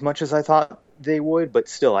quite as much as I thought they would, but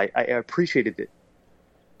still, I appreciated it,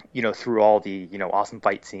 you know, through all the, you know, awesome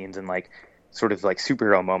fight scenes and like sort of like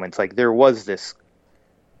superhero moments. Like there was this,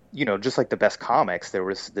 you know, just like the best comics, there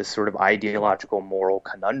was this sort of ideological moral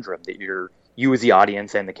conundrum that you as the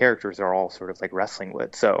audience and the characters are all sort of like wrestling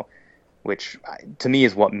with. So, which to me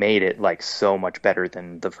is what made it like so much better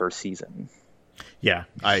than the first season. Yeah,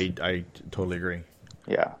 I totally agree.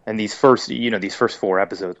 Yeah, and these first 4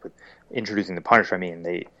 episodes with introducing the Punisher, I mean,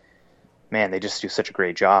 they just do such a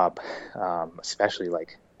great job, especially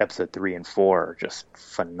like episode 3 and 4 are just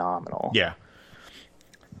phenomenal. Yeah,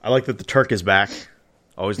 I like that the Turk is back.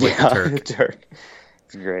 Always like the Turk. The Turk.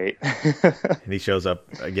 It's great. And he shows up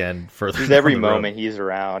again further. Just every moment he's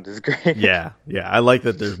around is great. Yeah. I like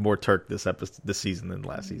that there's more Turk this season than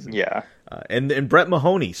last season. Yeah. And Brett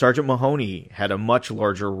Mahoney, Sergeant Mahoney, had a much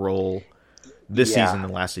larger role this season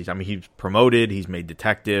than last season. I mean, he's promoted. He's made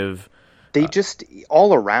detective. They just,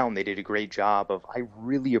 all around, they did a great job of, I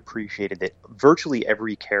really appreciated that virtually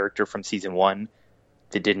every character from season 1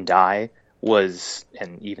 that didn't die was,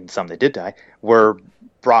 and even some that did die, were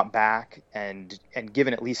brought back and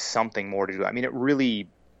given at least something more to do. I mean,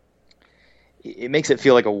 it makes it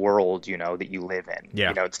feel like a world, you know, that you live in. Yeah.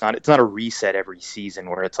 You know, it's not a reset every season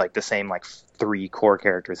where it's like the same like 3 core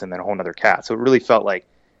characters and then a whole nother cast. So it really felt like,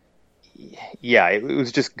 yeah, it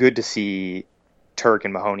was just good to see Turk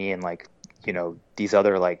and Mahoney and like, you know, these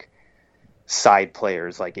other like side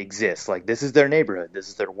players like exist. Like this is their neighborhood, this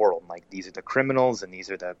is their world. Like these are the criminals and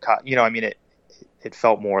these are the you know, I mean, it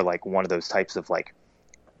felt more like one of those types of like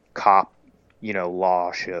cop, you know,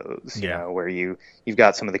 law shows, you know, where you've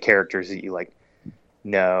got some of the characters that you like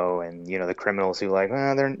know, and you know, the criminals who like,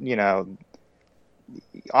 well, they're, you know,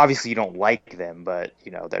 obviously you don't like them, but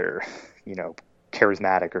you know, they're, you know,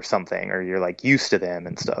 charismatic or something, or you're like used to them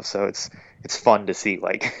and stuff. So it's fun to see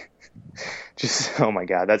like just, oh my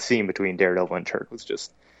god, that scene between Daredevil and Turk was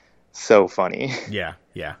just so funny. Yeah.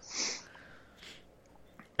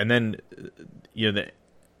 And then, you know,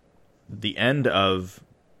 the end of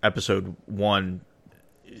episode 1,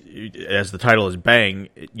 as the title is Bang,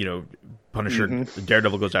 you know, Punisher,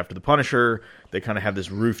 Daredevil goes after the Punisher. They kind of have this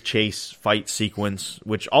roof chase fight sequence,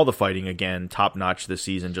 which all the fighting, again, top notch this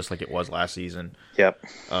season, just like it was last season. Yep.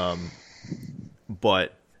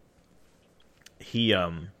 But he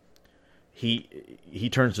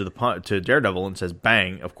turns to Daredevil and says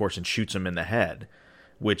bang, of course, and shoots him in the head,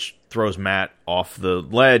 which throws Matt off the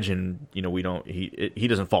ledge, and you know he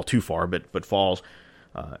doesn't fall too far, but falls.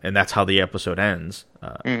 And that's how the episode ends,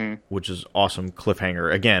 which is awesome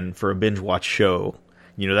cliffhanger. Again, for a binge watch show,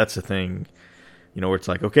 you know, that's the thing, you know, where it's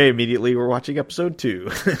like, okay, immediately we're watching episode 2.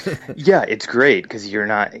 Yeah, it's great because you're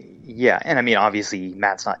not, and I mean, obviously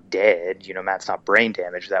Matt's not dead, you know, Matt's not brain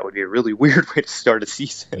damaged. That would be a really weird way to start a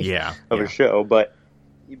season of a show, but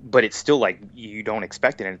it's still like, you don't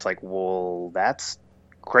expect it, and it's like, well, that's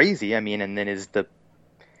crazy. I mean, and then is the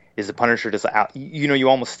Punisher just out? You know, you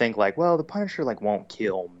almost think like, well, the Punisher like won't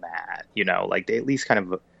kill Matt. You know, like they at least kind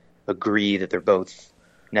of agree that they're both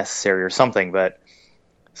necessary or something. But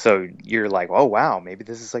so you're like, oh wow, maybe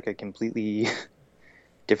this is like a completely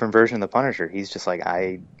different version of the Punisher. He's just like,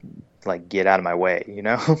 I like get out of my way, you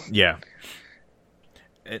know? Yeah.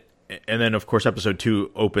 And then of course episode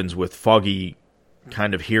 2 opens with Foggy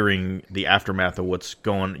kind of hearing the aftermath of what's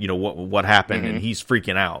going, you know, what happened, and he's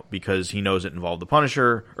freaking out because he knows it involved the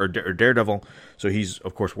Punisher or Daredevil. So he's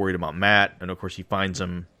of course worried about Matt, and of course he finds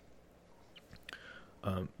him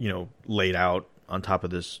laid out on top of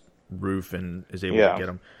this roof and is able Yeah. to get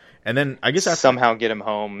him. And then I guess Somehow get him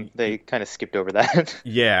home. They kind of skipped over that.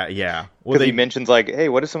 yeah. Well, Because he mentions like, hey,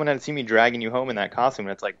 what if someone had seen me dragging you home in that costume?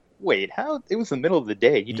 And it's like, wait, how? It was the middle of the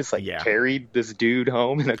day. He just Yeah. carried this dude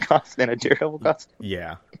home in a costume, in a Daredevil costume.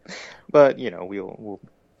 yeah. But we'll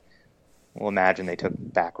imagine they took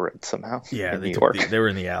back roads somehow. Yeah, in New York. they were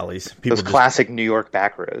in the alleys. People Those classic New York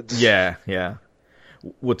back roads. Yeah.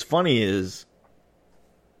 What's funny is,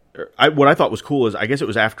 what I thought was cool is, I guess it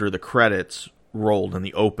was after the credits rolled in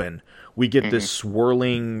the open, we get this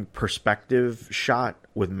swirling perspective shot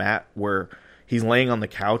with Matt where he's laying on the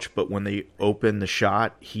couch, but when they open the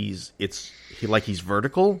shot, he's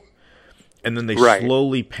vertical, and then they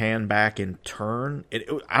slowly pan back and turn.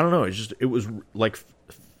 I don't know. It was like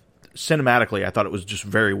cinematically, I thought it was just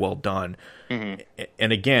very well done. And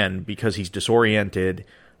again, because he's disoriented,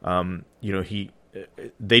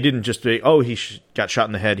 they didn't just say, "Oh, he got shot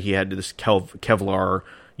in the head. He had this Kevlar,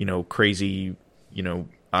 crazy,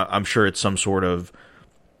 I'm sure it's some sort of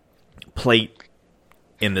plate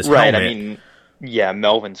in this helmet." I mean, yeah,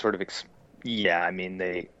 Melvin sort of.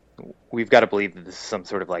 We've got to believe that this is some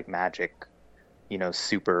sort of like magic,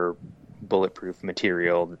 super bulletproof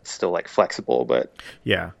material that's still like flexible, but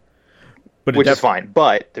yeah. But which is fine.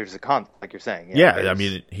 But there's a like you're saying. Yeah, I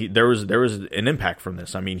mean, there was an impact from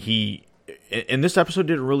this. I mean, he in this episode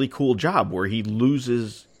did a really cool job where he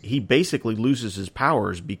basically loses his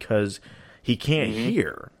powers because he can't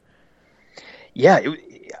hear. Yeah,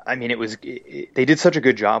 they did such a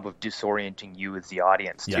good job of disorienting you as the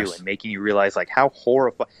audience too, and making you realize like how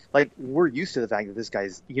horrifying. Like we're used to the fact that this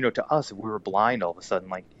guy's, to us, if we were blind all of a sudden,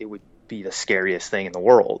 like it would be the scariest thing in the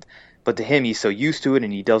world. But to him, he's so used to it,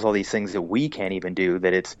 and he does all these things that we can't even do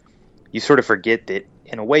that you sort of forget that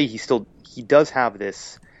in a way he does have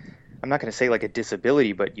this. I'm not going to say like a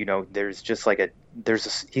disability, but there's just like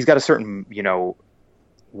he's got a certain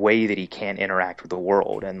way that he can't interact with the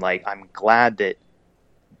world, and like I'm glad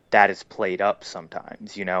that is played up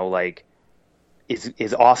sometimes. Like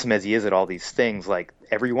as awesome as he is at all these things, like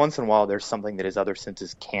every once in a while there's something that his other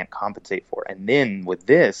senses can't compensate for, and then with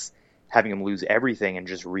this, having him lose everything and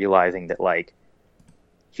just realizing that like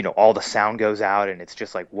all the sound goes out, and it's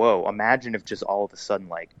just like, whoa, imagine if just all of a sudden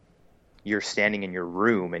like you're standing in your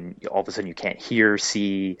room and all of a sudden you can't hear,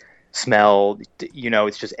 see, smell,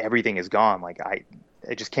 it's just everything is gone. Like I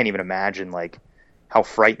just can't even imagine like how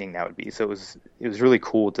frightening that would be. So it was really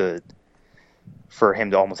cool for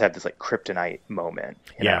him to almost have this like kryptonite moment,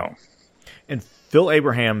 you know. And Phil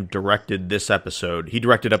Abraham directed this episode. He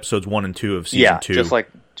directed episodes 1 and 2 of season 2. just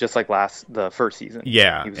like the first season.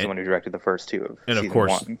 Yeah, he was the one who directed the first 2 of and season of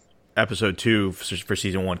course 1. Episode 2 for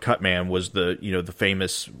season 1, Cutman, was the the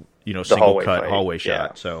famous single cut hallway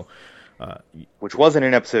shot. So, which wasn't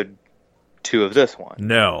in episode 2 of this one.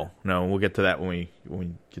 No, we'll get to that when we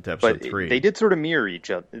get to episode 3. They did sort of mirror each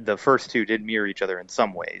other. The first 2 did mirror each other in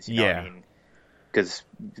some ways. You know what I mean? Because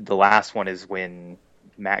the last one is when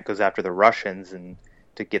Matt goes after the Russians and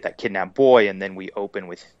to get that kidnapped boy, and then we open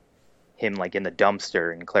with him like in the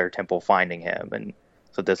dumpster and Claire Temple finding him, and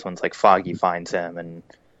so this one's like Foggy finds him and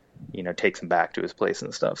takes him back to his place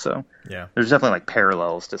and stuff. So there's definitely like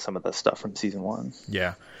parallels to some of the stuff from season 1.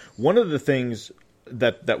 Yeah, one of the things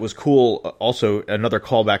that was cool, also another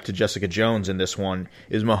callback to Jessica Jones in this one,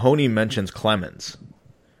 is Mahoney mentions Clemens.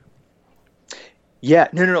 Yeah,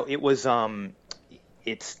 no, it was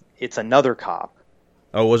it's another cop.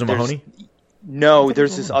 Oh, it wasn't Mahoney? No,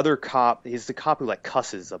 there's this other cop. He's the cop who like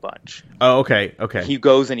cusses a bunch. Oh, okay. He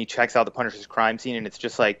goes and he checks out the Punisher's crime scene, and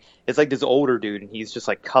it's like this older dude, and he's just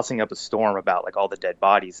like cussing up a storm about like all the dead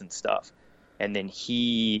bodies and stuff. And then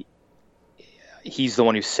he's the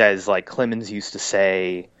one who says like Clemens used to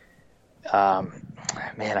say, man,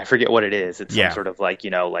 I forget what it is. It's some sort of like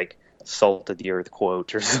like salt of the earth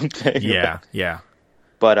quote or something. Yeah.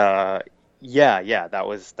 But that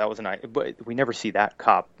was a nice. But we never see that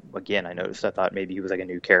cop again. I noticed. I thought maybe he was like a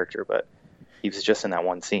new character, but he was just in that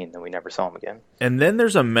one scene, and we never saw him again. And then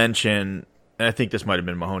there's a mention, and I think this might have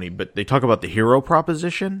been Mahoney, but they talk about the hero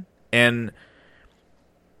proposition, and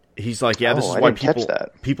he's like, "Yeah, this is why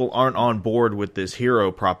people aren't on board with this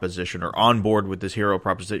hero proposition, or on board with this hero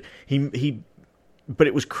proposition." But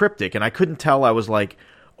it was cryptic, and I couldn't tell. I was like,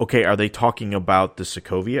 "Okay, are they talking about the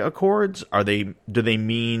Sokovia Accords? Do they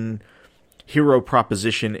mean hero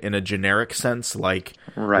proposition in a generic sense, like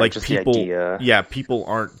just people, the idea. People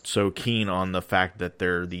aren't so keen on the fact that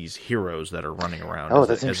they're these heroes that are running around." Oh,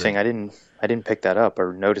 that's interesting. I didn't pick that up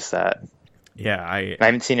or notice that. Yeah, I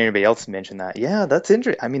haven't seen anybody else mention that. Yeah, that's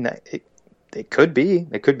interesting. I mean, it could be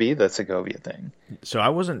the Segovia thing. So I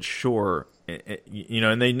wasn't sure,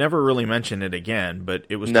 and they never really mentioned it again, but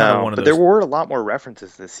it was kind of one of those. But there were a lot more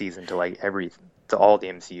references this season to to all the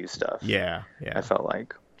MCU stuff. Yeah. I felt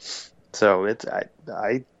like. So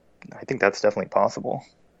I think that's definitely possible.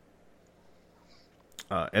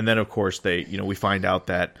 And then of course we find out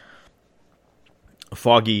that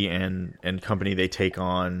Foggy and company, they take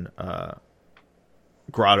on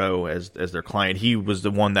Grotto as their client. He was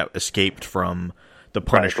the one that escaped from the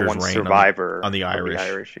Punisher's reign survivor on the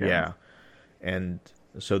Irish. Yeah. And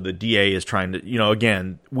so the DA is trying to,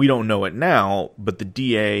 again, we don't know it now, but the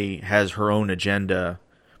DA has her own agenda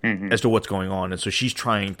as to what's going on. And so she's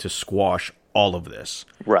trying to squash all of this.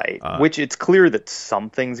 Right. Which it's clear that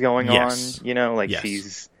something's going on,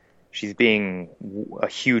 Yes. she's being a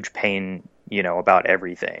huge pain, about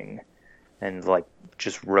everything and like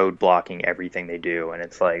just roadblocking everything they do. And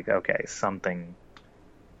it's like, okay, something's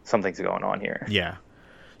going on here. Yeah.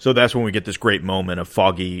 So that's when we get this great moment of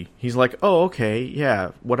Foggy. He's like, oh, okay,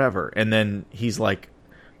 yeah, whatever. And then he's like,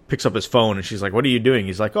 picks up his phone and she's like, what are you doing?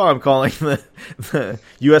 He's like, oh, I'm calling the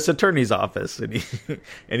U.S. Attorney's Office. And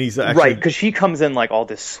he's actually... Right, because she comes in like all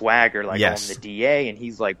this swagger, like, yes. I'm the DA. And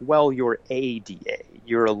he's like, well, you're a DA.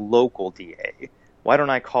 You're a local DA. Why don't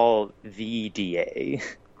I call the DA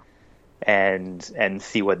and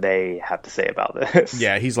see what they have to say about this?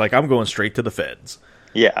 Yeah, he's like, I'm going straight to the feds.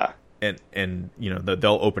 Yeah. And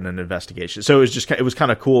they'll open an investigation. So it was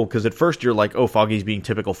kind of cool because at first you're like, oh, Foggy's being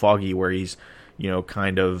typical Foggy, where he's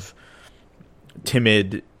kind of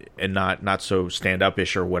timid and not so stand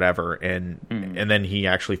up-ish or whatever, and then he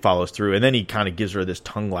actually follows through, and then he kind of gives her this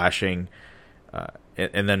tongue lashing,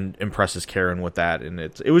 and then impresses Karen with that, and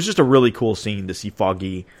it was just a really cool scene to see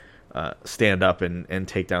Foggy stand up and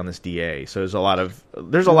take down this DA. So there's a lot of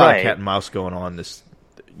cat and mouse going on this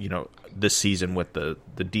season with the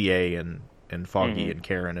DA and Foggy and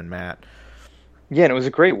Karen and Matt. Yeah, and it was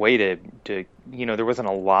a great way to there wasn't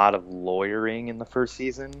a lot of lawyering in the first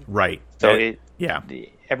season. Right. So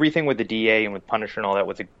everything with the DA and with Punisher and all that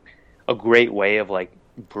was a great way of like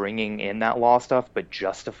bringing in that law stuff, but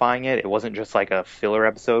justifying it. It wasn't just like a filler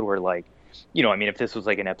episode where like, if this was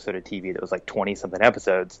like an episode of TV that was like 20 something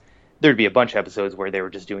episodes, there'd be a bunch of episodes where they were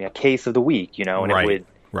just doing a case of the week, and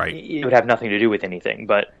right. It would have nothing to do with anything,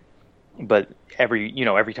 but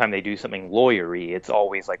every time they do something lawyery, it's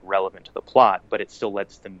always like relevant to the plot, but it still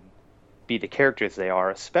lets them be the characters they are,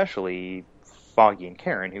 especially Foggy and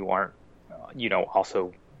Karen, who aren't,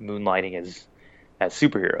 also moonlighting as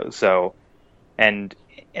superheroes. So,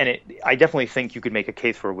 I definitely think you could make a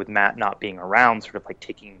case for, with Matt not being around, sort of like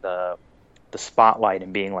taking the spotlight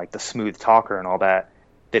and being like the smooth talker and all that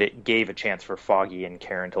it gave a chance for Foggy and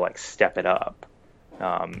Karen to like step it up.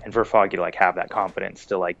 And for Foggy to like have that confidence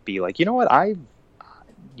to like be like, what, I've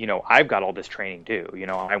got all this training too.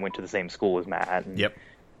 I went to the same school as Matt. And, yep.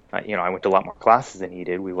 I went to a lot more classes than he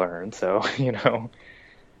did. We learned. So,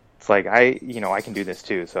 it's like, I can do this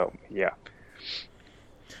too. So, yeah.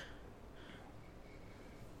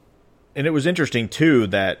 And it was interesting too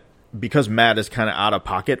that because Matt is kind of out of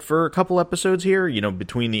pocket for a couple episodes here,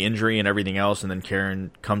 between the injury and everything else, and then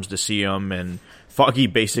Karen comes to see him, and Foggy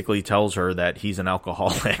basically tells her that he's an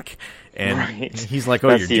alcoholic, and right. He's like, "Oh,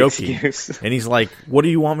 That's you're joking," and he's like, "What do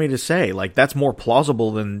you want me to say? Like, that's more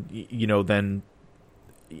plausible than than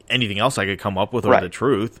anything else I could come up with, or right. the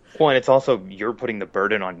truth." Well, and it's also, you're putting the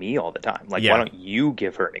burden on me all the time. Like, yeah. Why don't you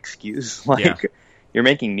give her an excuse? Like, you're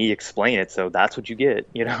making me explain it, so that's what you get.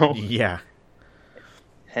 Yeah.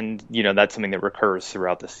 And, that's something that recurs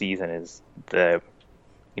throughout the season is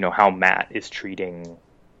how Matt is treating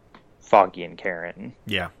Foggy and Karen.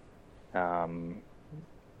 Yeah. And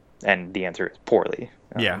the answer is poorly.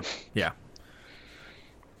 Yeah.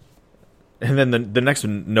 And then the next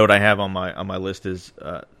note I have on my list is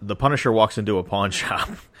the Punisher walks into a pawn shop.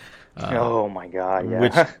 Oh my God! Yeah.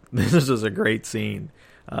 Which this is a great scene,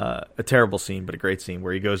 a terrible scene, but a great scene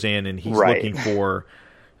where he goes in and he's right. looking for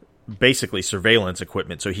basically surveillance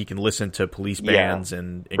equipment so he can listen to police bands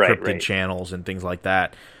and encrypted channels and things like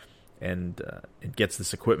that. And it gets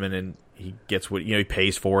this equipment, and he gets what he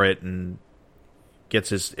pays for it and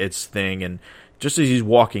gets its thing. And just as he's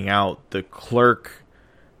walking out, the clerk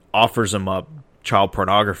offers him up child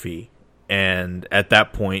pornography, and at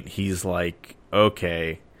that point he's like,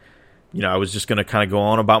 okay, I was just going to kind of go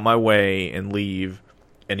on about my way and leave.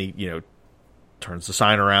 And he turns the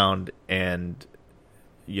sign around, and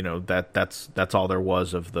that's all there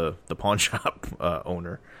was of the pawn shop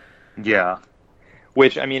owner. Yeah.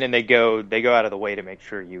 Which, and they go out of the way to make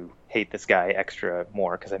sure you hate this guy extra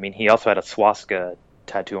more, because he also had a swastika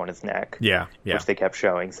tattoo on his neck. Yeah. Which they kept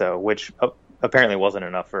showing, which apparently wasn't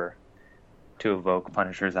enough to evoke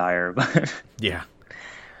Punisher's ire, but yeah.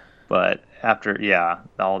 But after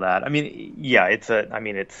all that. I mean, yeah,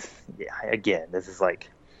 again, this is like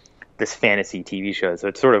this fantasy TV show, so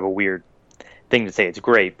it's sort of a weird thing to say it's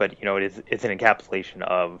great, but it's an encapsulation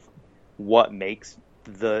of what makes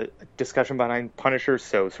the discussion behind Punisher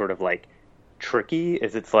so sort of like tricky.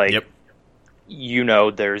 Is it's like Yep.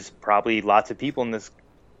 There's probably lots of people in this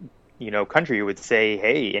country who would say,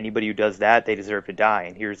 hey, anybody who does that, they deserve to die,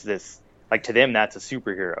 and here's this, like, to them that's a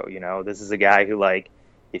superhero. This is a guy who, like,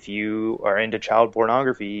 if you are into child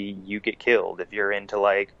pornography, you get killed. If you're into,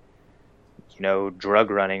 like,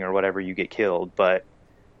 drug running or whatever, you get killed. But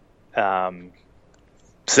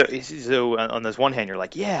so on this one hand, you're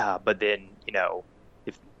like, yeah, but then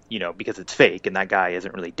if because it's fake and that guy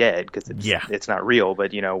isn't really dead because it's not real.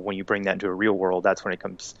 But when you bring that into a real world, that's when it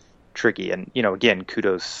becomes tricky. And again,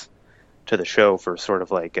 kudos to the show for sort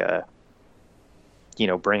of like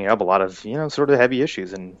bringing up a lot of sort of heavy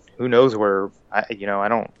issues. And who knows where I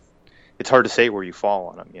don't. It's hard to say where you fall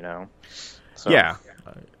on them. So. Yeah.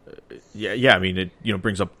 I mean, it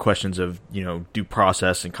brings up questions of due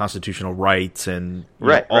process and constitutional rights and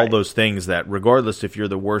all those things that, regardless if you're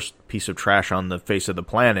the worst piece of trash on the face of the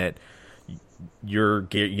planet, you're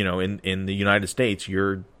in the United States,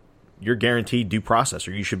 you're guaranteed due process,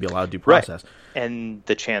 or you should be allowed due process, and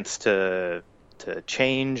the chance to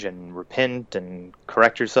change and repent and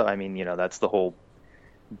correct yourself. I mean, that's the whole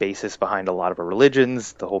basis behind a lot of our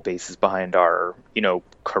religions, the whole basis behind our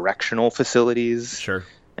correctional facilities. Sure.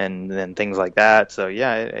 And then things like that. So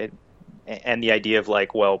yeah, and the idea of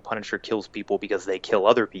like, well, Punisher kills people because they kill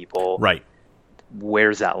other people. Right.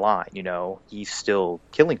 Where's that line? He's still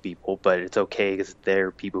killing people, but it's okay because they're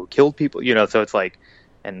people who killed people. So it's like,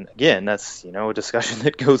 and again, that's a discussion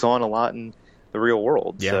that goes on a lot in the real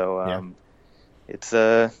world. Yeah. So it's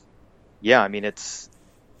I mean, it's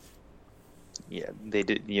they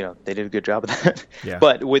did a good job of that. Yeah.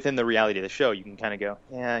 But within the reality of the show, you can kind of go,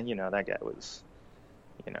 that guy was.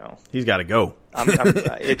 He's got to go.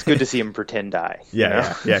 It's good to see him pretend die.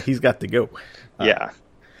 Yeah, he's got to go. Yeah.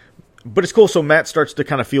 But it's cool. So Matt starts to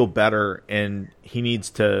kind of feel better, and he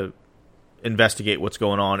needs to investigate what's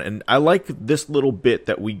going on. And I like this little bit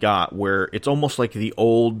that we got where it's almost like the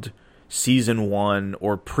old season 1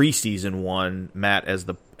 or pre-season 1 Matt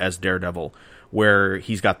as Daredevil, where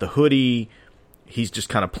he's got the hoodie, he's just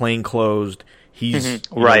kind of plain clothed, he's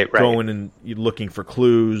going and looking for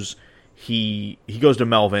clues. He goes to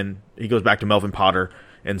Melvin. He goes back to Melvin Potter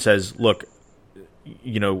and says, "Look,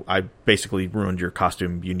 I basically ruined your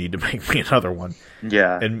costume. You need to make me another one."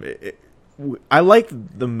 Yeah. And I like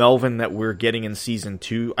the Melvin that we're getting in season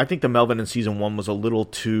 2. I think the Melvin in season 1 was a little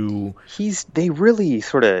too. They really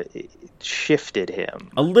sort of shifted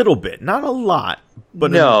him a little bit, not a lot,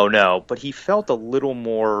 but but he felt a little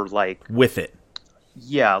more like with it.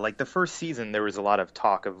 Yeah, like the first season, there was a lot of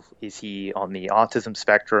talk of, is he on the autism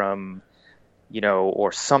spectrum,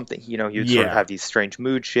 or something. He would sort of have these strange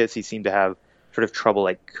mood shifts. He seemed to have sort of trouble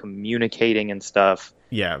like communicating and stuff.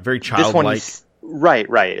 Yeah, very childlike.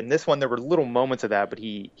 Right. And this one, there were little moments of that, but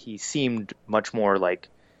he seemed much more like,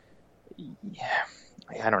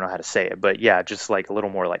 I don't know how to say it, but just like a little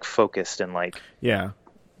more like focused and like. Yeah.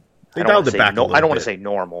 They dialed it back a little bit. I don't want to say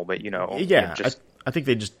normal, but I think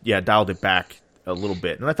they just dialed it back a little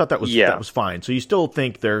bit, and I thought that was fine. So you still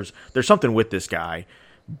think there's something with this guy,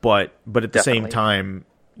 but at the same time,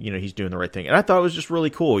 he's doing the right thing. And I thought it was just really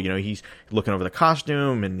cool. He's looking over the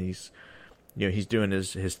costume, and he's doing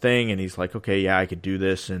his thing, and he's like, okay, yeah, I could do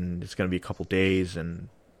this, and it's going to be a couple days, and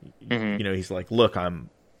he's like, look, I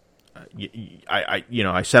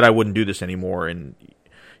said I wouldn't do this anymore, and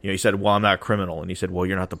he said, well, I'm not a criminal, and he said, well,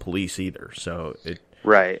 you're not the police either. So it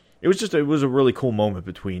was a really cool moment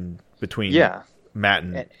between Matt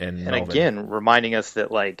and Melvin. And again, reminding us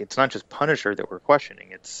that like it's not just Punisher that we're questioning;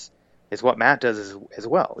 it's what Matt does as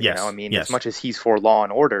well. Yes. As much as he's for law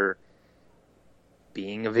and order,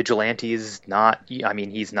 being a vigilante is not. I mean,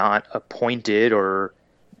 he's not appointed, or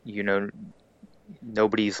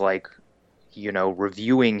nobody's like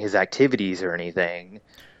reviewing his activities or anything.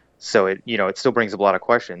 So it still brings up a lot of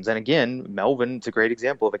questions. And again, Melvin's a great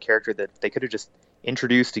example of a character that they could have just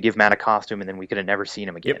introduced to give Matt a costume, and then we could have never seen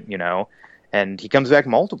him again. And he comes back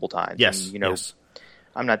multiple times. Yes. And,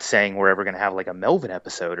 I'm not saying we're ever going to have like a Melvin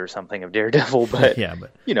episode or something of Daredevil, but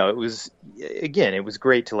it was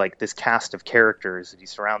great to like this cast of characters that he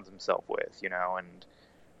surrounds himself with,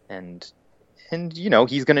 and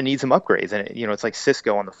he's going to need some upgrades, and it's like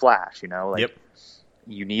Cisco on the Flash,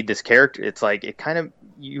 you need this character. It's like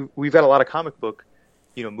we've got a lot of comic book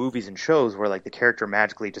movies and shows where like the character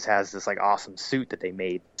magically just has this like awesome suit that they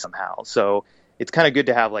made somehow. So it's kind of good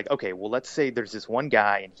to have like, okay, well, let's say there's this one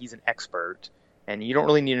guy and he's an expert and you don't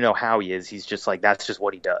really need to know how he is. He's just like, that's just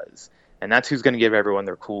what he does. And that's who's going to give everyone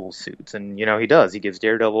their cool suits. And, he does. He gives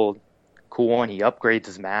Daredevil a cool one. He upgrades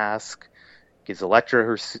his mask, gives Elektra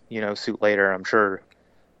her, suit later. I'm sure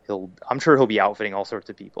he'll be outfitting all sorts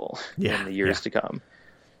of people in the years to come.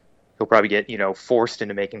 He'll probably get, forced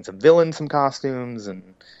into making some villains some costumes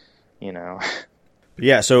and,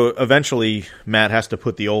 Yeah, so eventually Matt has to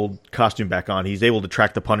put the old costume back on. He's able to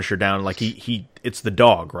track the Punisher down. Like it's the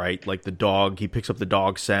dog, right? Like the dog, he picks up the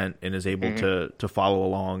dog scent and is able to follow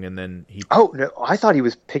along, and then he... Oh, no, I thought he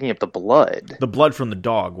was picking up the blood. The blood from the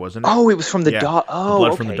dog, wasn't it? Oh, it was from the dog. Oh, the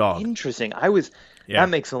blood from the dog. Interesting. That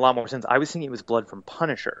makes a lot more sense. I was thinking it was blood from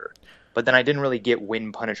Punisher, but then I didn't really get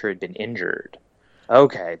when Punisher had been injured.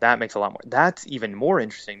 Okay, that makes a lot more... That's even more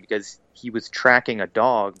interesting because he was tracking a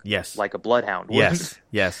dog like a bloodhound. Yes.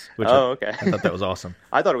 Okay. I thought that was awesome.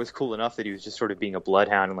 I thought it was cool enough that he was just sort of being a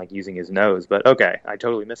bloodhound and like using his nose, but okay, I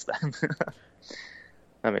totally missed that.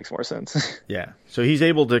 That makes more sense. Yeah, so he's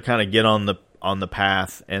able to kind of get on the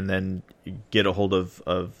path and then get a hold of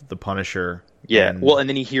the Punisher. Yeah, and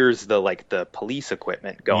then he hears the police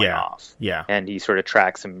equipment going off. Yeah. And he sort of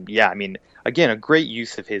tracks him. Yeah, I mean, again, a great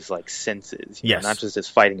use of his senses. You know, not just his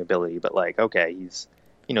fighting ability, but okay, he's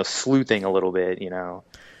sleuthing a little bit.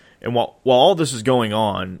 And while all this is going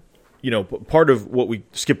on, part of what we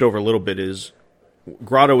skipped over a little bit is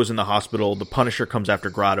Grotto is in the hospital. The Punisher comes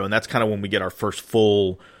after Grotto, and that's kind of when we get our first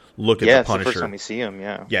full look at the Punisher. Yeah, it's the first time we see him.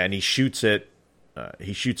 Yeah. Yeah, and he shoots at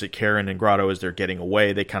Karen and Grotto as they're getting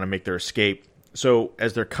away. They kind of make their escape. So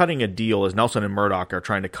as they're cutting a deal, as Nelson and Murdoch are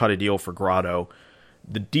trying to cut a deal for Grotto,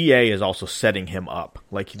 the DA is also setting him up.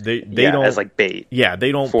 Like they don't as bait. Yeah,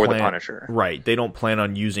 they don't for the Punisher. Right. They don't plan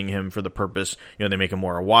on using him for the purpose. They make him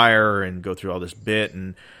wear a wire and go through all this bit.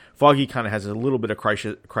 And Foggy kind of has a little bit of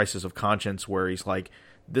crisis of conscience where he's like,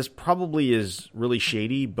 this probably is really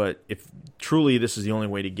shady, but if truly this is the only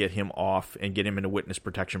way to get him off and get him in a witness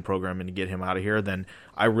protection program and to get him out of here, then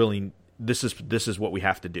this is what we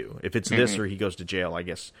have to do. If it's this or he goes to jail, I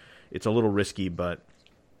guess it's a little risky, but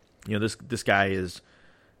this guy is,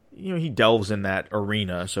 he delves in that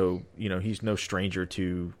arena, so he's no stranger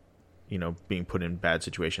to being put in bad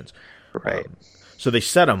situations. Right. So they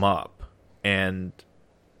set him up, and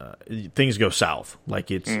things go south.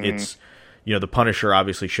 Like it's the Punisher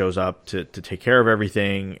obviously shows up to take care of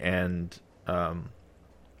everything, and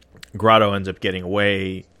Grotto ends up getting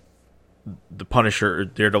away. The Punisher,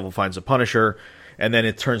 Daredevil finds the Punisher, and then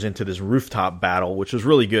it turns into this rooftop battle, which was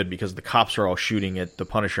really good because the cops are all shooting at the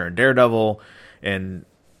Punisher and Daredevil, and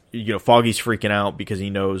Foggy's freaking out because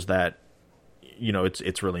he knows that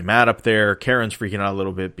it's really mad up there. Karen's freaking out a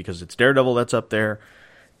little bit because it's Daredevil that's up there,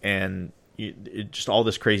 and just all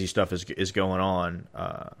this crazy stuff is going on.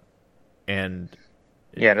 And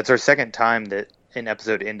it's our second time that an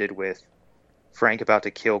episode ended with Frank about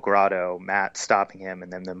to kill Grotto, Matt stopping him,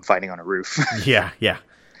 and then them fighting on a roof. Yeah.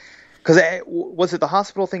 Because was it the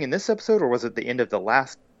hospital thing in this episode, or was it the end of the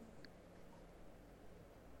last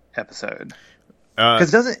episode?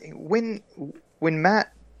 Because when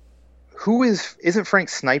Matt, isn't Frank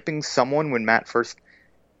sniping someone when Matt first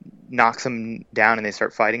knocks him down and they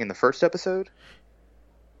start fighting in the first episode?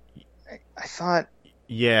 I thought.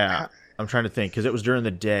 Yeah, I'm trying to think because it was during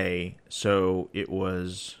the day, so it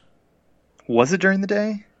was. Was it during the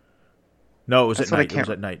day? No, it was at night. It was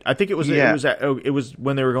at night. I think it was. Yeah. It was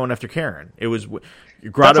when they were going after Karen. It was Grotto.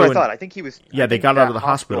 That's what I thought. I think he was. Yeah, they got out of the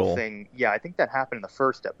hospital thing. Yeah, I think that happened in the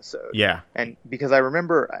first episode. Yeah, and because I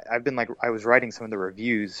remember, I was writing some of the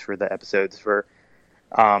reviews for the episodes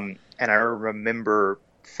and I remember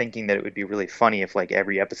thinking that it would be really funny if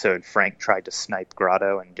every episode Frank tried to snipe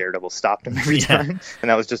Grotto and Daredevil stopped him every time, and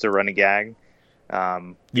that was just a running gag.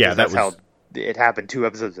 That's how it happened 2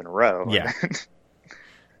 episodes in a row. Yeah.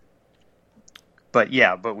 But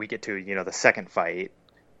we get to, the second fight,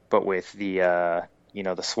 but with the,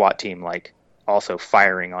 the SWAT team, also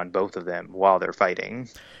firing on both of them while they're fighting.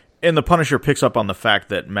 And the Punisher picks up on the fact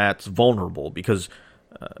that Matt's vulnerable because,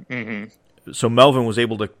 so Melvin was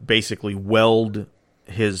able to basically weld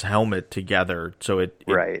his helmet together so it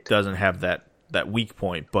doesn't have that weak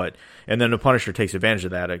point. And then the Punisher takes advantage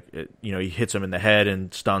of that. He hits him in the head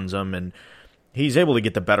and stuns him, and he's able to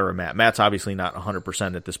get the better of Matt. Matt's obviously not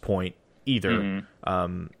 100% at this point either.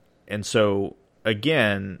 And so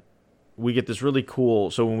again, we get this really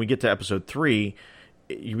cool. So when we get to episode 3,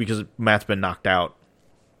 because Matt's been knocked out,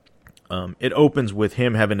 it opens with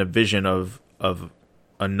him having a vision of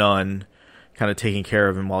a nun kind of taking care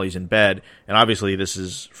of him while he's in bed. And obviously this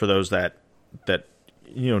is for those that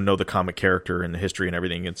know the comic character and the history and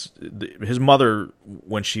everything. It's his mother,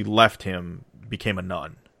 when she left him, became a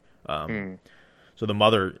nun. So the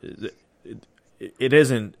mother, it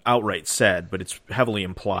isn't outright said, but it's heavily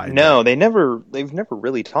implied. No, they've never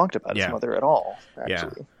really talked about his mother at all,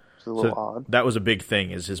 actually. Yeah. It's a little odd. That was a big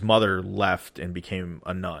thing, is his mother left and became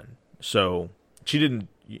a nun. So she didn't,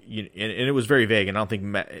 and it was very vague, and I don't think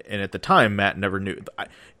Matt, and at the time, Matt never knew.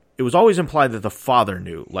 It was always implied that the father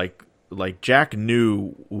knew, like Jack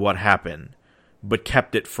knew what happened, but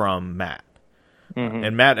kept it from Matt. Mm-hmm.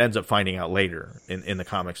 And Matt ends up finding out later in the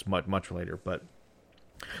comics, much later. But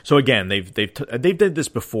so again, they've did this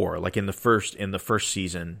before, like in the first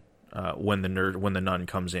season, when the nun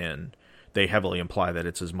comes in, they heavily imply that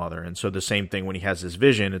it's his mother, and so the same thing when he has his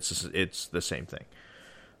vision, it's the same thing.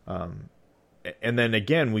 And then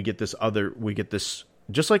again, we get this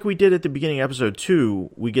just like we did at the beginning of episode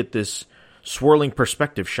 2, we get this swirling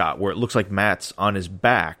perspective shot where it looks like Matt's on his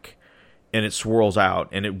back, and it swirls out,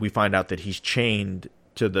 and we find out that he's chained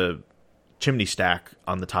to the chimney stack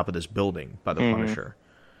on the top of this building by the Punisher,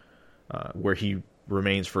 where he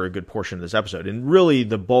remains for a good portion of this episode. And really,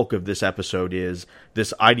 the bulk of this episode is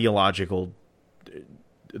this ideological.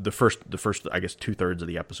 The first, I guess, 2/3 of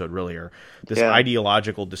the episode really are this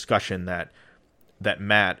ideological discussion that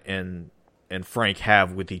Matt and Frank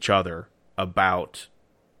have with each other about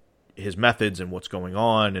his methods and what's going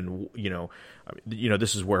on, and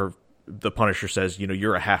this is where the Punisher says,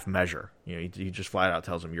 you're a half measure. He just flat out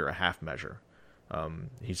tells him you're a half measure.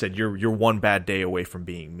 He said you're one bad day away from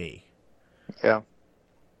being me. Yeah.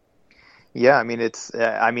 Yeah, I mean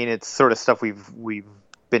it's sort of stuff we've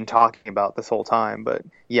been talking about this whole time, but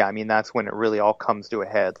yeah, I mean that's when it really all comes to a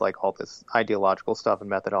head, like all this ideological stuff and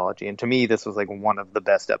methodology. And to me, this was like one of the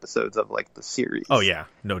best episodes of like the series. Oh yeah,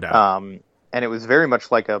 no doubt. And it was very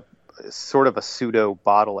much like a sort of a pseudo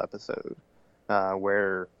bottle episode,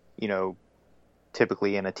 where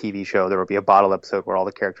typically in a TV show there will be a bottle episode where all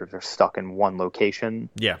the characters are stuck in one location.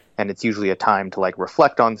 Yeah, and it's usually a time to like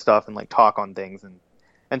reflect on stuff and like talk on things.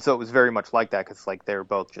 And so it was very much like that, because like they're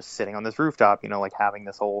both just sitting on this rooftop, like having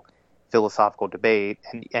this whole philosophical debate,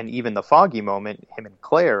 and even the Foggy moment, him and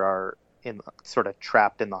Claire are sort of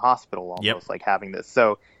trapped in the hospital almost, like having this.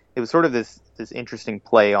 So it was sort of this interesting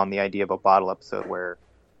play on the idea of a bottle episode where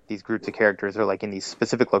these groups of characters are like in these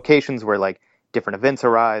specific locations where like different events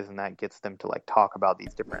arise, and that gets them to like talk about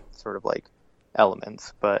these different sort of like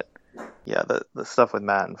elements. But yeah, the stuff with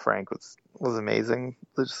Matt and Frank was amazing.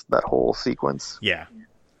 Just that whole sequence. Yeah.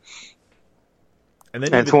 And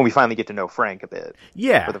it's when we finally get to know Frank a bit.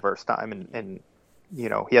 Yeah. For the first time. And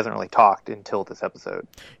he hasn't really talked until this episode.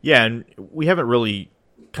 Yeah, and we haven't really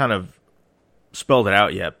kind of spelled it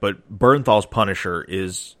out yet, but Bernthal's Punisher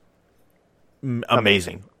is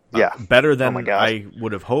amazing. Yeah. Better than I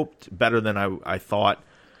would have hoped, better than I thought.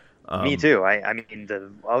 Me too. I mean, the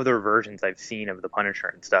other versions I've seen of the Punisher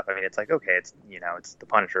and stuff, I mean, it's like, okay, it's it's the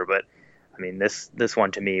Punisher, but I mean, this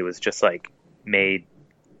one to me was just like made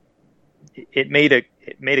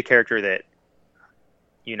a character that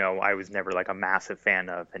I was never like a massive fan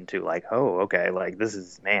of, into like, oh, okay, like this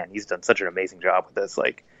is, man, he's done such an amazing job with this,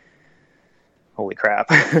 like holy crap.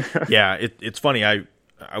 Yeah, it's funny, I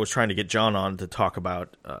was trying to get John on to talk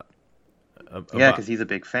about because he's a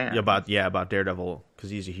big fan about Daredevil, because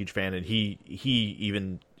he's a huge fan, and he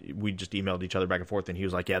even, we just emailed each other back and forth, and he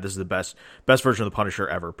was like, yeah, this is the best version of the Punisher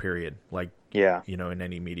ever, period, like, yeah, in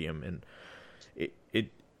any medium. And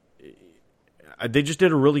they just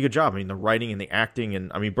did a really good job. I mean, the writing and the acting,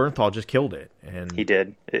 and I mean, Bernthal just killed it. And he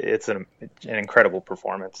did. It's an incredible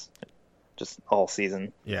performance, just all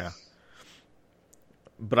season. Yeah.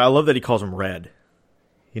 But I love that he calls him Red.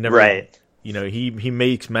 He never, right. He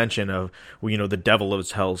makes mention of, the devil of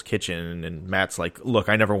Hell's Kitchen, and Matt's like, look,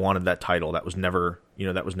 I never wanted that title. That was never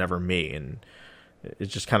me. And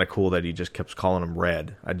it's just kind of cool that he just kept calling him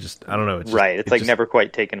Red. I don't know. It's right. It's like just never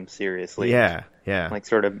quite taking him seriously. Yeah. Yeah. Like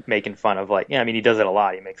sort of making fun of like, I mean, he does it a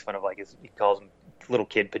lot. He makes fun of like he calls them little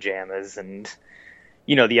kid pajamas, and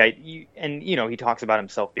he talks about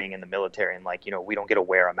himself being in the military, and like, we don't get to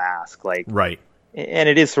wear a mask, like, right. And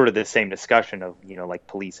it is sort of the same discussion of, like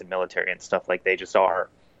police and military and stuff, like they just are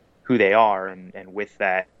who they are. And with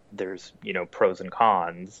that, there's, pros and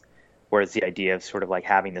cons. Whereas the idea of sort of like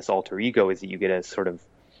having this alter ego is that you get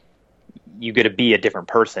to be a different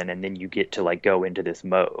person, and then you get to like go into this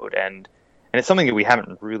mode. And it's something that we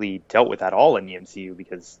haven't really dealt with at all in the MCU,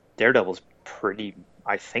 because Daredevil's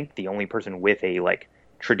I think the only person with a like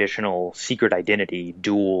traditional secret identity,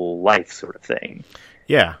 dual life sort of thing.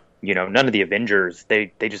 Yeah. None of the Avengers,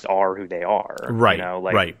 they just are who they are. Right.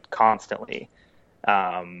 Right. Constantly.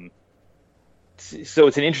 So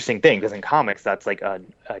it's an interesting thing, because in comics, that's like a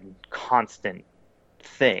constant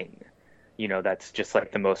thing. That's just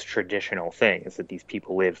like the most traditional thing, is that these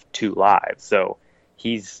people live two lives. So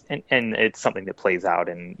and it's something that plays out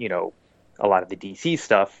in, a lot of the DC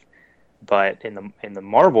stuff, but in the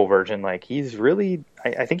Marvel version, like he's really,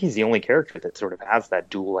 I think he's the only character that sort of has that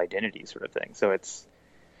dual identity sort of thing. So it's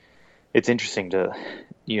interesting to,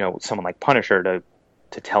 someone like Punisher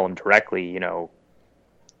to tell him directly,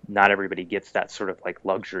 not everybody gets that sort of like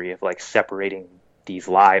luxury of like separating these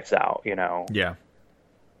lives out, Yeah.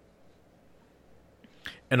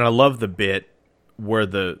 And I love the bit where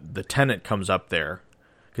the Tenant comes up there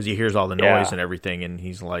because he hears all the noise and everything, and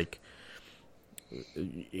he's like,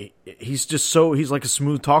 he's like a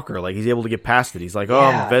smooth talker. Like he's able to get past it. He's like,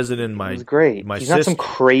 I'm visiting my, he's great. My he's sister. not some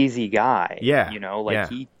crazy guy. Yeah.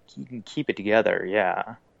 He can keep it together.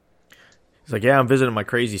 Yeah. He's like, I'm visiting my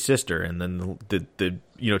crazy sister. And then the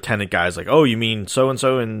Tenant guy's like, oh, you mean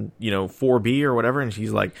so-and-so in, 4B or whatever? And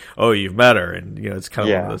she's like, oh, you've met her. And, it's kind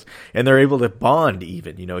of one of those. And they're able to bond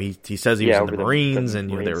even. He says he was in the Marines and,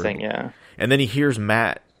 they were. Thing, And then he hears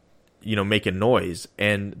Matt, making noise.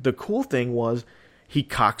 And the cool thing was he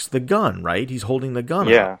cocks the gun, right? He's holding the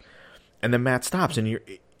gun up. And then Matt stops. And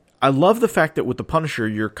I love the fact that with the Punisher,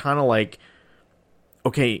 you're kind of like,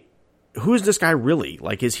 okay, who is this guy really?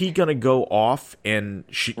 Like, is he going to go off and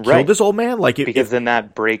kill this old man? Like, because then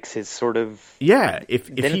that breaks his sort of... Yeah.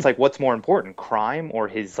 It's like, what's more important, crime or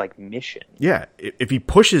his, like, mission? Yeah. If he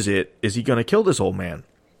pushes it, is he going to kill this old man?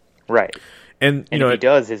 Right. And if he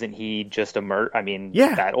does, isn't he just a murder? I mean,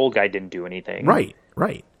 that old guy didn't do anything. Right.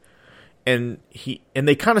 And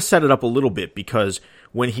they kind of set it up a little bit because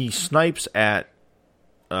when he snipes at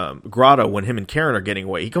Grotto, when him and Karen are getting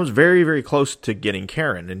away, he comes very, very close to getting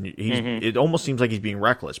Karen, and it almost seems like he's being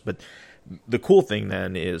reckless. But the cool thing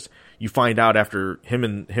then is you find out after him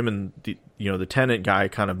and the the Tenant guy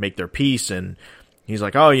kind of make their peace, and he's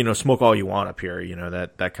like, oh, smoke all you want up here,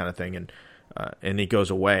 that kind of thing, and he goes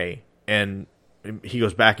away, and he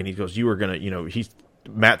goes back and he goes, you were gonna,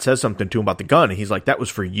 Matt says something to him about the gun, and he's like, that was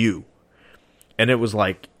for you. And it was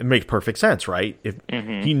like, it makes perfect sense, right? If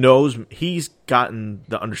he knows, he's gotten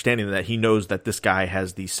the understanding that he knows that this guy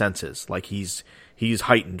has these senses. Like he's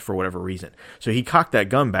heightened for whatever reason. So he cocked that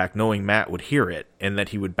gun back knowing Matt would hear it and that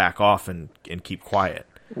he would back off and keep quiet.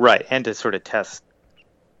 Right. And to sort of test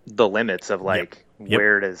the limits of like,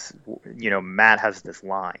 where does, Matt has this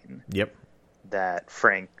line. Yep. That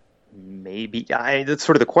Frank maybe, that's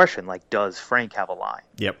sort of the question. Like, does Frank have a line?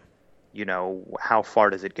 Yep. How far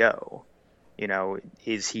does it go?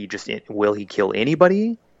 Is he will he kill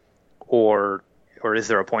anybody, or is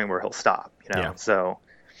there a point where he'll stop? So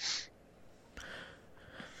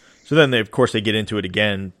then of course they get into it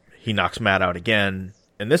again. He knocks Matt out again,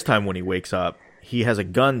 and this time when he wakes up, he has a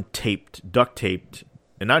gun duct taped,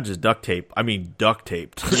 and not just duct tape. I mean duct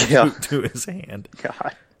taped to his hand.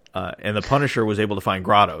 God. And the Punisher was able to find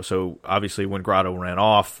Grotto. So obviously, when Grotto ran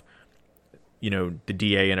off, the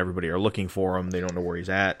DA and everybody are looking for him. They don't know where he's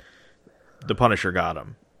at. The Punisher got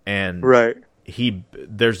him, and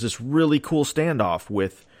there's this really cool standoff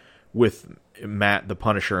with Matt, the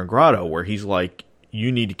Punisher, and Grotto, where he's like,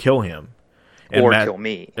 "You need to kill him, and Matt, kill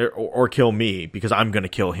me, or kill me because I'm going to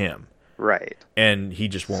kill him." Right, and he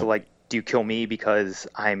just won't. So, like, do you kill me because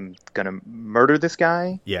I'm going to murder this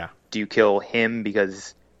guy? Yeah. Do you kill him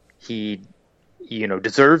because he,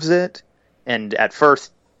 deserves it? And at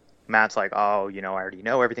first, Matt's like, "Oh, I already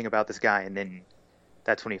know everything about this guy," and then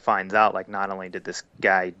that's when he finds out, like, not only did this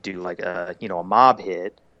guy do like a mob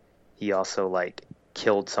hit, he also like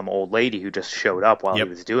killed some old lady who just showed up while he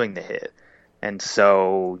was doing the hit. And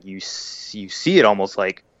so you see it almost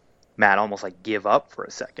like Matt almost like give up for a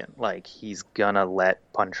second, like he's gonna let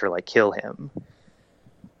Punisher like kill him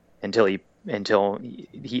until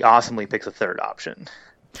he awesomely picks a third option.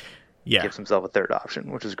 Yeah, gives himself a third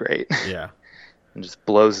option, which is great. Yeah, and just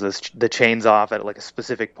blows the chains off at like a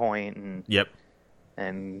specific point, and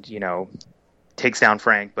and takes down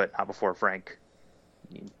Frank, but not before Frank,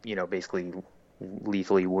 basically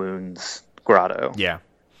lethally wounds Grotto. Yeah.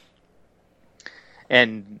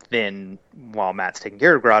 And then while Matt's taking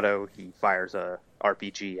care of Grotto, he fires a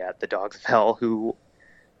RPG at the Dogs of Hell, who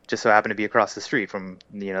just so happened to be across the street from,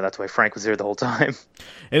 that's why Frank was there the whole time.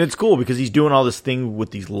 And it's cool because he's doing all this thing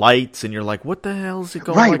with these lights, and you're like, what the hell is it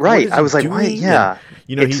going on? Right. I was like, why? Yeah.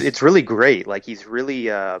 And, it's really great. Like, he's really,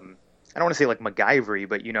 I don't want to say like MacGyver,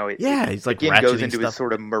 but he's like again goes into his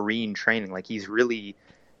sort of Marine training. Like he's really,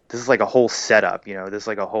 this is like a whole setup, this is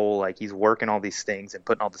like a whole, like he's working all these things and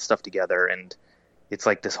putting all this stuff together, and it's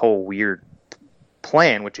like this whole weird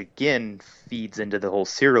plan, which again feeds into the whole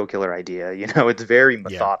serial killer idea. It's very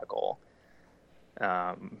methodical.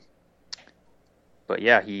 But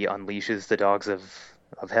yeah, he unleashes the Dogs of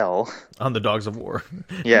Hell on the Dogs of War.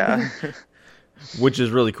 Yeah. Which is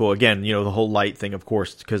really cool. Again, the whole light thing, of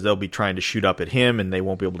course, because they'll be trying to shoot up at him, and they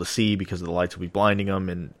won't be able to see because the lights will be blinding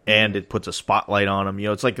them, and it puts a spotlight on him.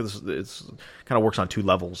 It's like it's kind of works on two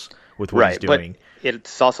levels with what he's doing. But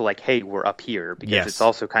it's also like, hey, we're up here, because it's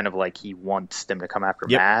also kind of like he wants them to come after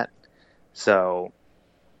Matt. So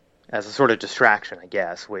as a sort of distraction, I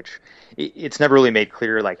guess, which it's never really made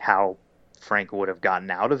clear like how Frank would have gotten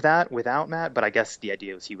out of that without Matt, but I guess the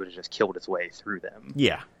idea was he would have just killed his way through them.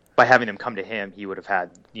 Yeah. By having them come to him, he would have had,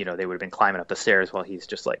 they would have been climbing up the stairs while he's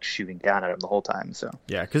just like shooting down at him the whole time. So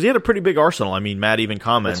yeah, because he had a pretty big arsenal. I mean, Matt even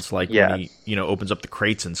comments when he opens up the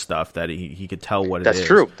crates and stuff that he could tell what it is.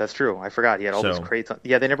 That's true. I forgot he had all those crates.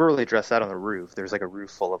 Yeah, they never really addressed that on the roof. There's like a roof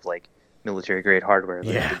full of like military grade hardware.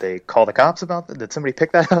 Like, did they call the cops about that? Did somebody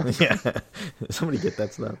pick that up? Yeah, somebody get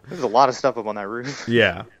that stuff. There's a lot of stuff up on that roof.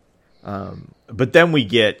 Yeah. But then we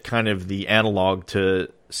get kind of the analog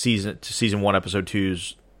to season 1, episode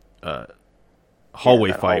 2's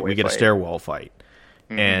hallway fight. We get a stairwell fight.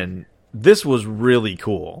 Mm-hmm. And this was really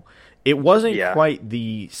cool. It wasn't quite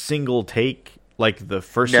the single take like the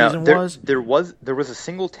first season was. There was a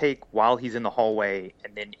single take while he's in the hallway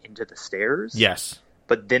and then into the stairs. Yes.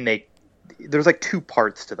 But then there's like two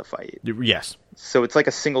parts to the fight. Yes. So it's like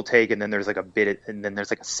a single take, and then there's like a bit, and then there's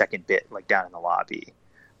like a second bit like down in the lobby.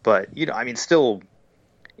 But, still,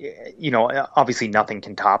 obviously nothing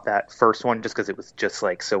can top that first one just because it was just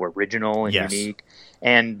like so original and unique.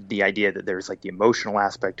 And the idea that there's like the emotional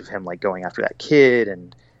aspect of him like going after that kid,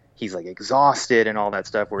 and he's like exhausted and all that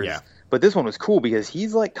stuff. But this one was cool because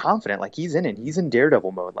he's like confident, like he's in it. He's in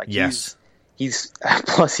Daredevil mode. Like he's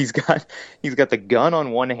plus he's got the gun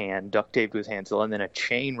on one hand, duct taped to his hand still, and then a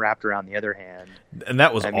chain wrapped around the other hand. And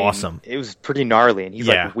that was awesome. It was pretty gnarly, and he's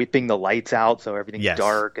like whipping the lights out so everything's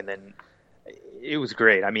dark, and then it was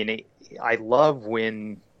great. I mean, I love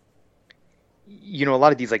when a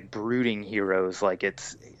lot of these like brooding heroes, like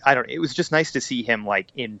it was just nice to see him like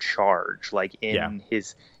in charge, like in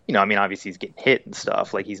his, obviously he's getting hit and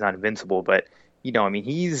stuff, like he's not invincible, but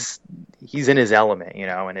he's in his element,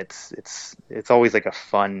 and it's always like a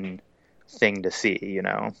fun thing to see,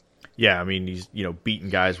 Yeah, I mean, he's beating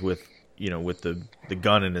guys with the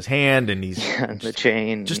gun in his hand, and he's the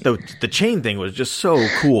chain. Just the chain thing was just so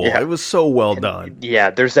cool. Yeah. It was so well done. Yeah,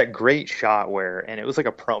 there's that great shot and it was like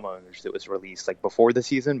a promo that was released like before the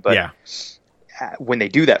season, but when they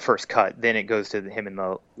do that first cut, then it goes to him in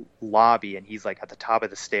the lobby, and he's like at the top of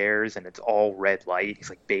the stairs, and it's all red light. He's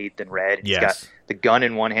like bathed in red. And he's got the gun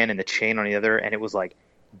in one hand and the chain on the other, and it was like,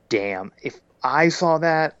 damn, if I saw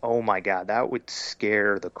that, oh my god, that would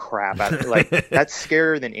scare the crap out of me. Like that's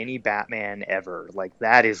scarier than any Batman ever. Like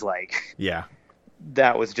that is like,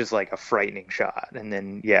 that was just like a frightening shot. And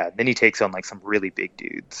then then he takes on like some really big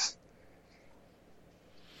dudes.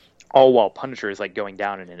 All while Punisher is like going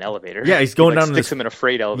down in an elevator. Yeah, he's going down. Sticks him in a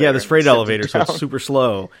freight elevator. Yeah, this freight elevator, so it's super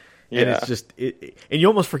slow. And it's just, and you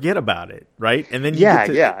almost forget about it, right? And then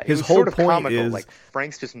his whole point comical. Is like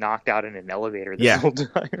Frank's just knocked out in an elevator this whole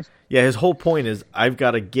time. Yeah, his whole point is I've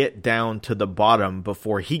got to get down to the bottom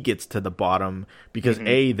before he gets to the bottom because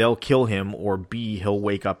A, they'll kill him, or B, he'll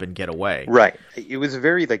wake up and get away. Right. It was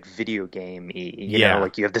very like video game-y. You know,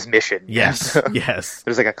 like you have this mission. Yes. Yes.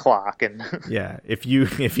 There's like a clock and if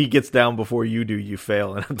he gets down before you do, you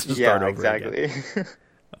fail and have to start over again.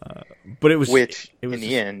 But it was in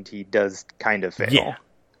the end he does kind of fail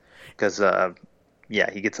because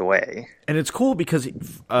he gets away, and it's cool because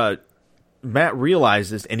Matt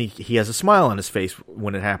realizes, and he has a smile on his face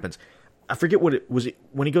when it happens. I forget what it was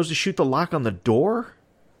when he goes to shoot the lock on the door,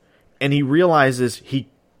 and he realizes he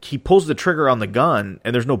pulls the trigger on the gun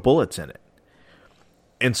and there's no bullets in it,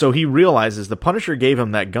 and so he realizes the Punisher gave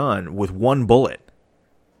him that gun with one bullet.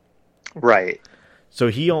 Right. So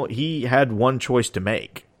he had one choice to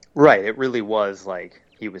make. Right, it really was like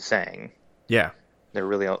he was saying. Yeah. There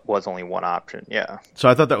really was only one option, yeah. So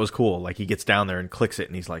I thought that was cool. Like, he gets down there and clicks it,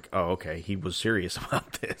 and he's like, oh, okay, he was serious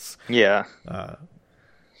about this. Yeah.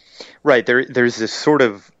 Right, there's this sort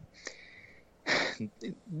of...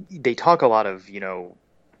 They talk a lot of,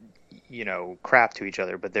 crap to each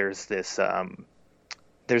other, but there's this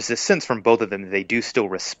sense from both of them that they do still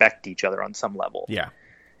respect each other on some level. Yeah.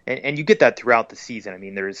 And you get that throughout the season. I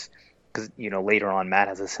mean, because later on Matt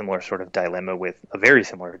has a very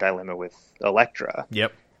similar dilemma with Elektra.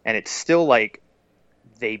 Yep. And it's still like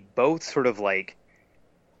they both sort of like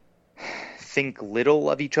think little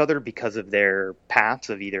of each other because of their paths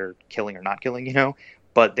of either killing or not killing,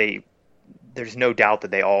 but there's no doubt that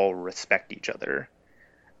they all respect each other.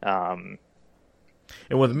 And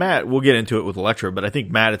with Matt, we'll get into it with Elektra, but I think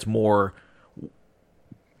Matt, it's more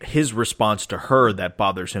his response to her that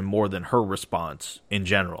bothers him more than her response in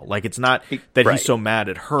general. Like, it's not that Right. he's so mad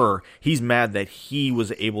at her. He's mad that he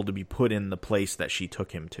was able to be put in the place that she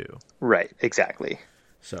took him to. Right, exactly.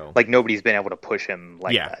 So, Like, nobody's been able to push him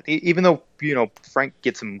like Yeah. that. Even though, Frank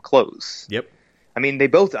gets him close. yep. I mean,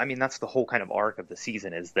 that's the whole kind of arc of the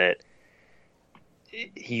season, is that,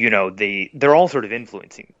 they're all sort of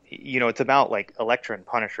influencing. It's about, like, Elektra and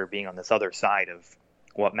Punisher being on this other side of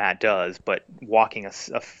what Matt does, but walking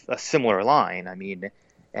a similar line. I mean,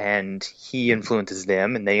 and he influences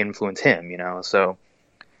them, and they influence him. So,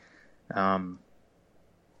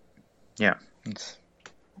 yeah, it's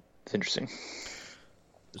interesting.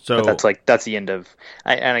 So But that's the end of.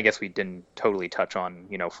 And I guess we didn't totally touch on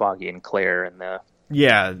Foggy and Claire and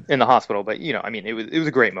in the hospital, but it was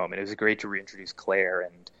a great moment. It was great to reintroduce Claire,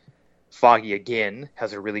 and Foggy again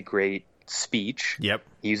has a really great speech. Yep.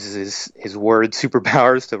 He uses his word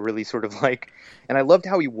superpowers to really sort of and I loved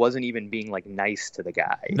how he wasn't even being nice to the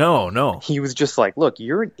guy. No. He was just like, look,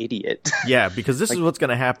 you're an idiot. Yeah, because this is what's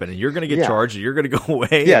going to happen, and you're going to get Yeah. charged, and you're going to go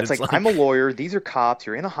away. Yeah, and it's like, I'm a lawyer. These are cops.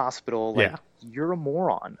 You're in a hospital. Yeah. You're a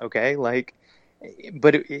moron. Okay.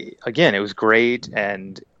 But again, it was great.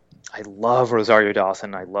 And I love Rosario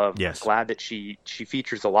Dawson. Yes. Glad that she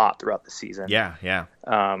features a lot throughout the season. Yeah.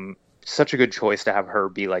 Such a good choice to have her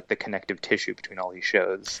be the connective tissue between all these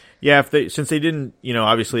shows. Yeah, since they didn't,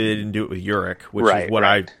 obviously they didn't do it with Urich, which Right, is what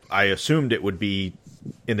right. I assumed it would be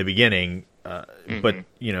in the beginning. But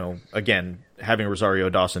again, having Rosario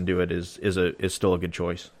Dawson do it is still a good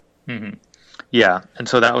choice. Yeah. And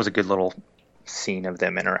so that was a good little scene of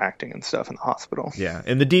them interacting and stuff in the hospital. Yeah,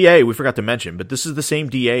 and the DA we forgot to mention, but this is the same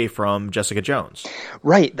DA from Jessica Jones.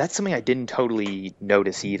 Right. That's something I didn't totally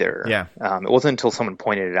notice either. Yeah. It wasn't until someone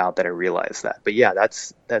pointed it out that I realized that. But yeah,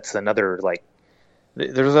 that's another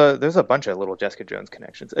there's a bunch of little Jessica Jones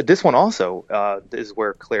connections. This one also is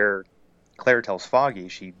where Claire tells Foggy,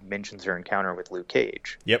 she mentions her encounter with Luke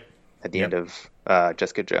Cage. Yep. At the end of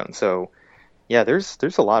Jessica Jones. So yeah, there's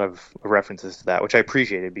a lot of references to that, which I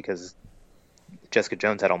appreciated, because Jessica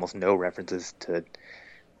Jones had almost no references to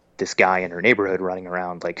this guy in her neighborhood running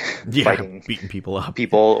around fighting beating people up,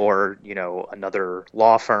 or another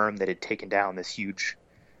law firm that had taken down this huge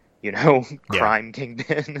crime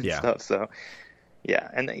kingpin and stuff. So yeah,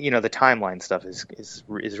 and the timeline stuff is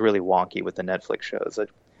really wonky with the Netflix shows. I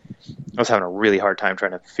was having a really hard time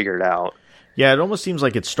trying to figure it out. Yeah, it almost seems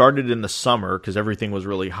like it started in the summer because everything was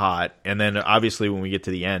really hot, and then obviously when we get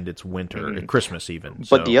to the end, it's winter, Christmas even.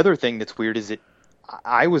 But the other thing that's weird is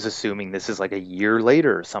I was assuming this is a year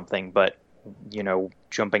later or something, but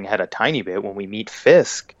jumping ahead a tiny bit, when we meet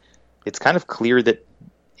Fisk, it's kind of clear that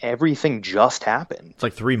everything just happened.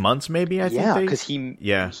 It's 3 months, maybe. I think. Yeah, because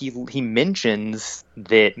he mentions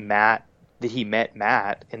that he met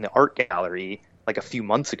Matt in the art gallery a few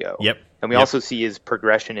months ago. Yep. And we also see his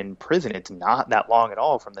progression in prison. It's not that long at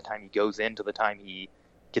all from the time he goes in to the time he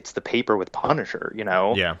gets the paper with Punisher.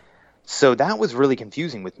 Yeah. So that was really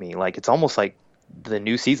confusing with me. It's almost like the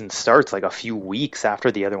new season starts a few weeks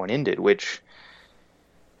after the other one ended, which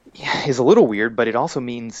is a little weird, but it also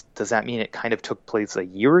means, does that mean it kind of took place a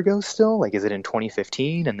year ago still? Is it in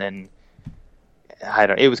 2015? And then,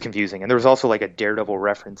 it was confusing. And there was also a Daredevil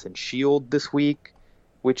reference in S.H.I.E.L.D. this week,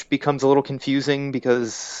 which becomes a little confusing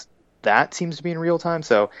because that seems to be in real time.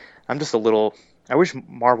 So I'm just I wish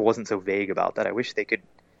Marvel wasn't so vague about that. I wish they could,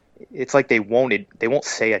 it's they won't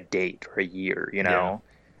say a date or a year,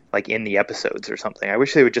 in the episodes or something. I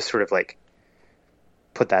wish they would just sort of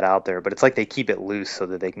put that out there, but it's they keep it loose so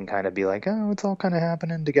that they can kind of be oh, it's all kind of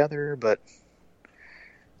happening together. But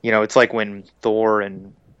it's when Thor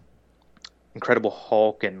and Incredible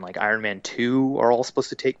Hulk and Iron Man 2 are all supposed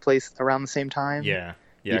to take place around the same time. Yeah.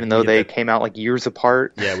 Even though they came out years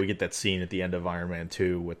apart. Yeah, we get that scene at the end of Iron Man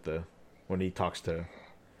 2 with when he talks to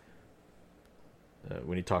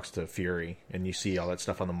Fury, and you see all that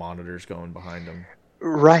stuff on the monitors going behind him.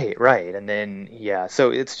 Right. And then,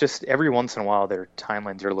 so it's just every once in a while their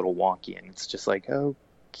timelines are a little wonky, and it's just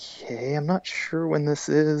okay, I'm not sure when this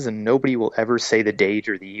is, and nobody will ever say the date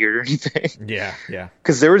or the year or anything. Yeah.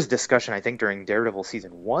 Because there was discussion, I think, during Daredevil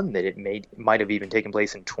season 1 that it might have even taken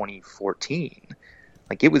place in 2014.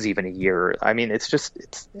 It was even a year. I mean, it's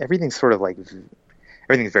everything's sort of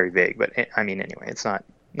everything's very vague. But I mean, anyway, it's not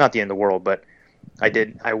the end of the world. But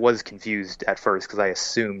I was confused at first because I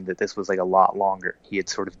assumed that this was a lot longer. He had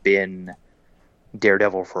sort of been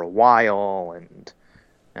Daredevil for a while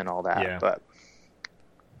and all that. Yeah. But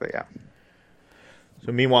yeah.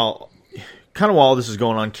 So meanwhile, kind of while this is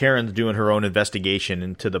going on, Karen's doing her own investigation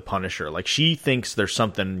into the Punisher. She thinks there's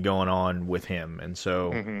something going on with him, and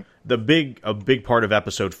so a big part of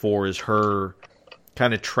episode 4 is her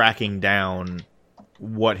kind of tracking down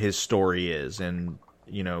what his story is. And,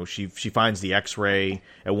 you know, she finds the X-ray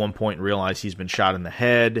at one point and realizes he's been shot in the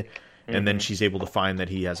head. And then she's able to find that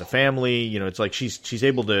he has a family. You know, it's like she's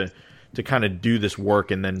able to kind of do this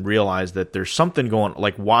work and then realize that there's something going.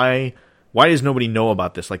 Like, why does nobody know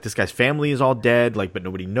about this? Like, this guy's family is all dead, like, but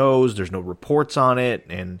nobody knows. There's no reports on it.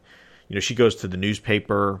 And, you know, she goes to the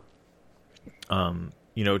newspaper,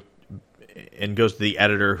 you know, and goes to the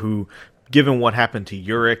editor who, given what happened to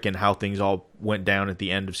Uric and how things all went down at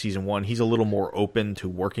the end of season 1, he's a little more open to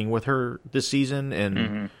working with her this season.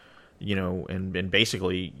 And, you know, and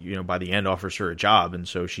basically, you know, by the end offers her a job. And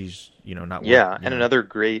so she's, you know, not. Yeah.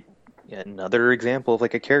 Working, and another example of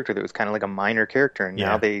like a character that was kind of like a minor character. And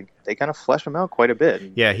now they kind of flesh him out quite a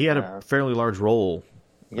bit. Yeah. He had a fairly large role.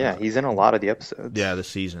 Yeah. He's in a lot of the episodes. Yeah. This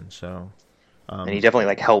season. So. And he definitely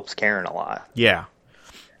like helps Karen a lot. Yeah.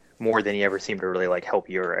 More than he ever seemed to really like help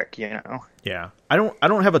Uric, you know? Yeah. I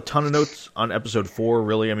don't have a ton of notes on episode 4,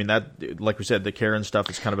 really. I mean, that, like we said, the Karen stuff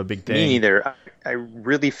is kind of a big thing. Me neither. I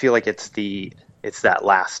really feel like it's that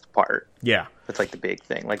last part. Yeah. That's like the big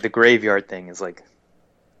thing. Like the graveyard thing is like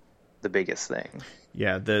the biggest thing.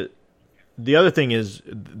 Yeah. The other thing is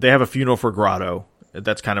they have a funeral for Grotto.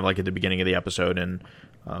 That's kind of like at the beginning of the episode.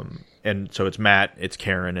 And so it's Matt, it's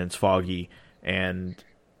Karen, and it's Foggy. And,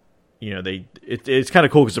 you know, it's kind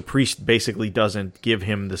of cool because the priest basically doesn't give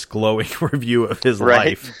him this glowing review of his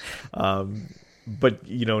life. But,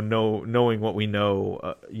 you know, knowing what we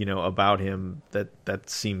know, you know, about him, that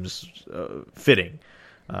seems fitting.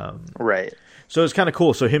 Right. So it's kind of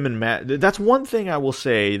cool. So him and Matt, that's one thing I will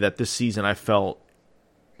say that this season I felt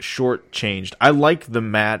shortchanged. I like the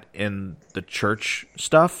Matt and the church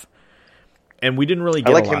stuff. And we didn't really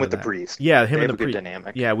get I like a lot him with of the that. priest. Yeah, him they and have the a good priest.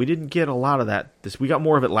 dynamic. Yeah, we didn't get a lot of that. We got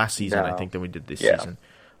more of it last season, I think, than we did this season.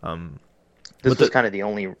 This was kind of the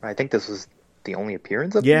only. I think this was the only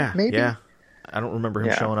appearance of him, maybe. Yeah. I don't remember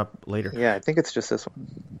him showing up later. Yeah, I think it's just this one.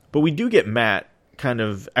 But we do get Matt kind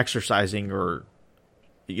of exercising, or,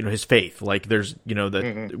 you know, his faith. Like there's, you know,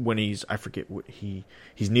 that when he's, I forget what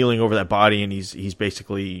he's kneeling over that body, and he's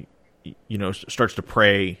basically, you know, starts to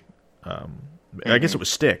pray. I guess it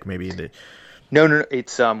was Stick, maybe. No,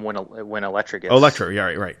 it's when Elektra gets. Oh, Elektra,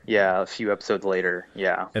 yeah, right. Yeah, a few episodes later,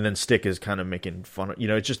 yeah. And then Stick is kind of making fun of, you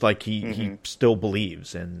know, it's just like he still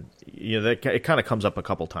believes, and you know that it kind of comes up a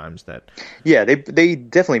couple times that. Yeah, they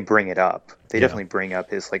definitely bring it up. They definitely bring up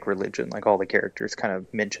his like religion, like all the characters kind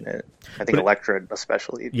of mention it. I think Elektra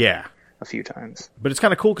especially. Yeah. A few times. But it's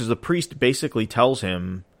kind of cool because the priest basically tells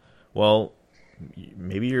him, well,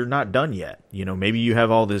 maybe you're not done yet. You know, maybe you have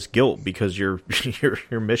all this guilt because your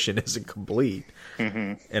mission isn't complete.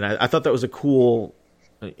 And I thought that was a cool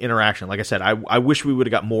interaction. Like I said, I wish we would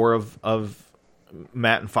have got more of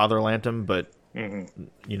Matt and Father Lantom, but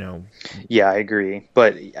you know. Yeah, I agree.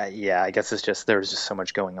 But yeah, I guess it's just there was just so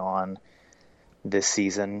much going on this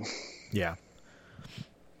season. Yeah.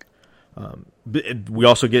 We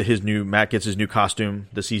also get Matt gets his new costume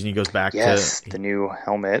this season. He goes back to the new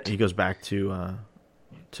helmet. He goes back to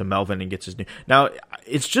Melvin and gets his new. Now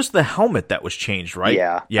it's just the helmet that was changed, right?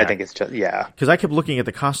 Yeah. I think it's just because I kept looking at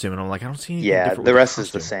the costume and I'm like, I don't see anything different. Yeah, the rest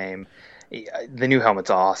is the same. The new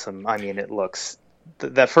helmet's awesome. I mean, it looks.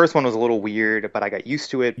 That first one was a little weird, but I got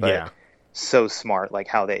used to it. But so smart, like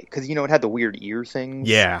how because you know it had the weird ear things.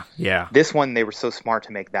 Yeah. This one they were so smart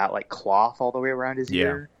to make that like cloth all the way around his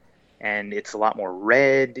ear. And it's a lot more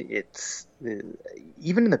red. It's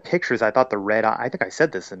even in the pictures. I thought the red. I think I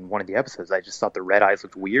said this in one of the episodes. I just thought the red eyes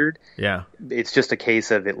looked weird. Yeah, it's just a case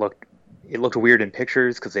of it looked weird in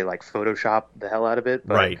pictures because they like Photoshop the hell out of it.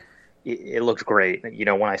 But it looked great. You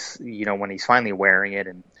know when he's finally wearing it,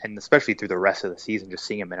 and especially through the rest of the season, just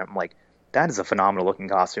seeing him in it, I'm like, that is a phenomenal looking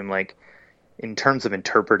costume. Like in terms of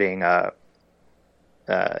interpreting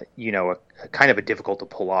you know, a kind of a difficult to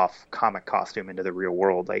pull off comic costume into the real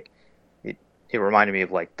world, like. It reminded me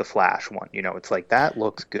of like the Flash one, you know, it's like that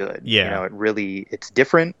looks good. Yeah. You know, it's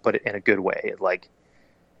different, but in a good way. Like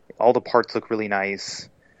all the parts look really nice.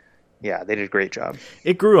 Yeah, they did a great job.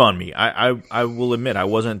 It grew on me. I will admit I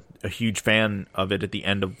wasn't a huge fan of it at the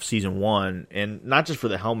end of season 1, and not just for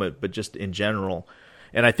the helmet, but just in general.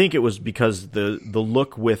 And I think it was because the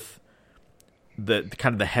look with the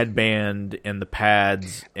kind of the headband and the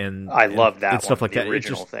pads and I love that and stuff like the that.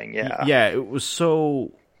 Original thing, yeah. Yeah, it was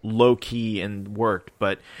so low key and worked,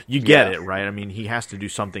 but you get it, right? I mean, he has to do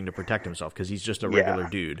something to protect himself because he's just a regular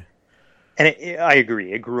dude. And I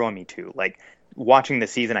agree, it grew on me too. Like watching the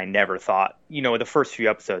season, I never thought, you know, the first few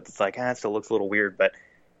episodes, it's like, it still looks a little weird, but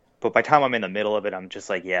by the time I'm in the middle of it, I'm just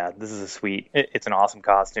like, yeah, this is it's an awesome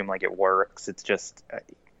costume. Like it works. It's just,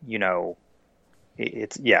 you know,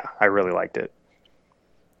 I really liked it.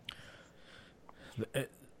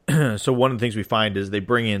 So one of the things we find is they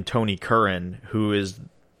bring in Tony Curran, who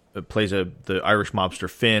plays the Irish mobster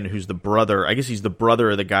Finn, who's the brother. I guess he's the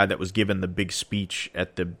brother of the guy that was given the big speech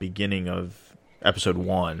at the beginning of episode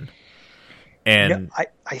 1. And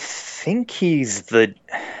I think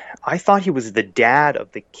I thought he was the dad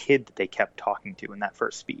of the kid that they kept talking to in that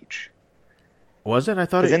first speech. Was it? I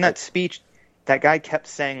thought in that speech, that guy kept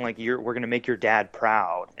saying like, we're going to make your dad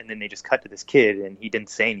proud, and then they just cut to this kid and he didn't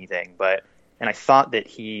say anything. And I thought that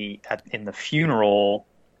in the funeral.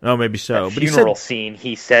 Oh, maybe so. But funeral scene,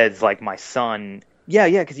 he says like, my son. Yeah,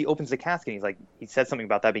 because he opens the casket. And he said something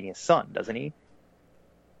about that being his son, doesn't he?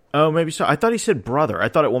 Oh, maybe so. I thought he said brother. I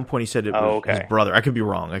thought at one point he said it was his brother. I could be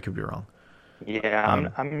wrong.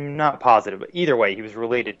 Yeah, I'm not positive, but either way, he was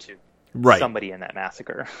related to somebody in that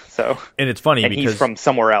massacre. So, and it's funny because he's from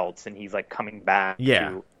somewhere else, and he's like coming back.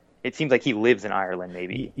 Yeah. It seems like he lives in Ireland,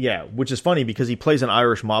 maybe. Yeah, which is funny because he plays an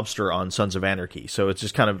Irish mobster on Sons of Anarchy. So it's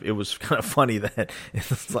just it was kind of funny that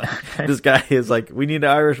it's like this guy is like, we need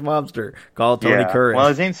an Irish mobster. Call Tony Curran. Well,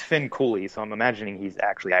 his name's Finn Cooley, so I'm imagining he's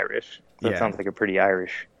actually Irish. So it sounds like a pretty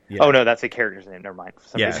Irish. Yeah. Oh no, that's the character's name. Never mind. For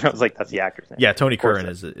some reason, I was like, that's the actor's name. Yeah, Tony Curran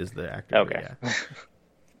is the actor. Okay. Yeah.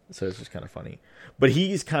 So it's just kind of funny, but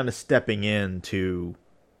he's kind of stepping in to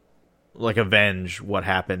like avenge what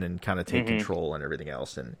happened and kind of take control and everything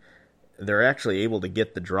else, and they're actually able to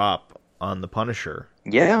get the drop on the Punisher.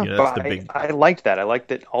 Yeah, but I liked that. I liked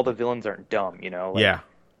that all the villains aren't dumb.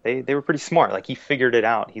 They were pretty smart. Like he figured it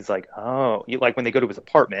out. He's like, oh, like when they go to his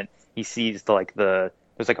apartment, he sees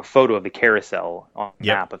there's like a photo of the carousel on the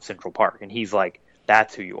map of Central Park, and he's like,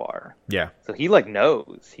 that's who you are. Yeah. So he like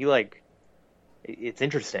knows. It's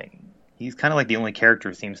interesting. He's kind of like the only character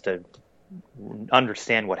who seems to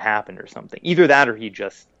understand what happened or something. Either that or he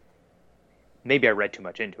just, maybe I read too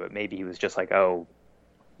much into it. Maybe he was just like, oh,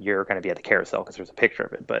 you're going to be at the carousel because there's a picture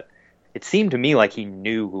of it. But it seemed to me like he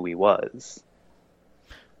knew who he was.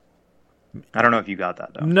 I don't know if you got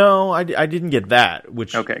that, though. No, I didn't get that.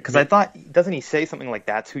 Okay, because I thought, doesn't he say something like,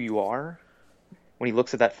 that's who you are? When he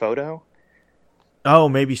looks at that photo? Oh,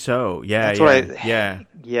 maybe so. Yeah,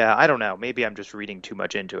 Yeah, I don't know. Maybe I'm just reading too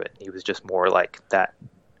much into it. He was just more like that.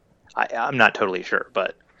 I'm not totally sure,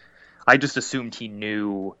 but I just assumed he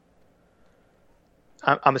knew.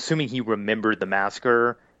 I'm assuming he remembered the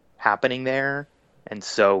massacre happening there, and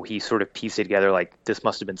so he sort of pieced it together like this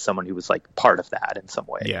must have been someone who was like part of that in some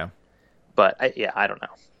way. Yeah. But I don't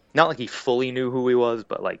know. Not like he fully knew who he was,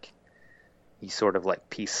 but like he sort of like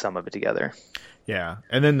pieced some of it together. Yeah,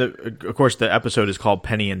 and then of course the episode is called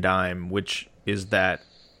Penny and Dime, which is that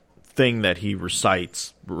thing that he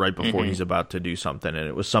recites right before he's about to do something, and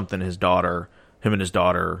it was something him and his daughter. It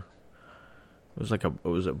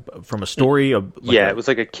was from a story. It was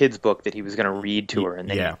like a kid's book that he was going to read to her, and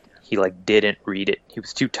then he like didn't read it. He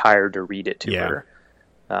was too tired to read it to her,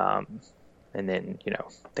 and then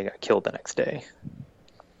they got killed the next day.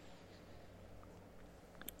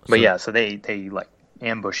 But so they like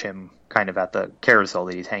ambush him kind of at the carousel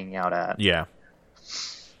that he's hanging out at. Yeah.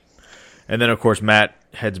 And then of course Matt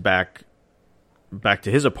heads back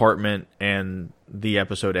to his apartment, and the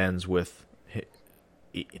episode ends with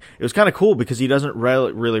it was kind of cool because he doesn't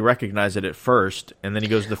really recognize it at first, and then he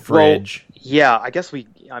goes to the fridge. Well, yeah, I guess we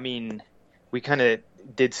kind of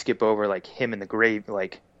did skip over like him in the grave.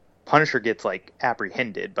 Like Punisher gets like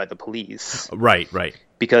apprehended by the police. Right.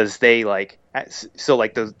 Because they like, so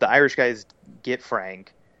like the Irish guys get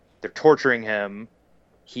Frank, they're torturing him.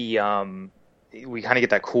 We kind of get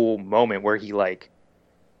that cool moment where he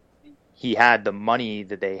had the money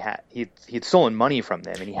that they had. He had stolen money from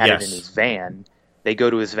them, and he had it in his van. They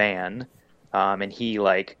go to his van, and he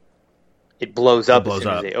it blows up as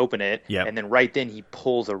soon as they open it. Yep. And then right then he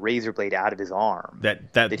pulls a razor blade out of his arm that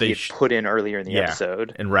he had put in earlier in the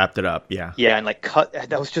episode and wrapped it up. Yeah, and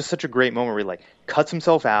that was just such a great moment where he cuts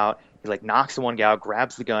himself out. He knocks the one guy out,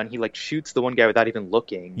 grabs the gun. He shoots the one guy without even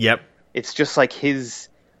looking. Yep. It's just like his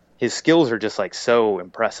skills are just so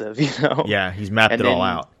impressive, Yeah, he's mapped it all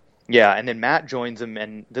out. Yeah, and then Matt joins him,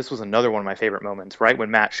 and this was another one of my favorite moments. Right when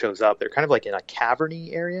Matt shows up, they're kind of in a cavern-y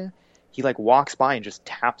area. He walks by and just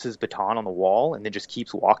taps his baton on the wall, and then just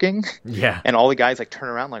keeps walking. Yeah, and all the guys turn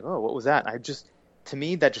around oh, what was that? And to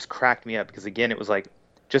me, that just cracked me up because again, it was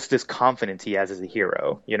just this confidence he has as a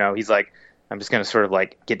hero. He's I'm just going to sort of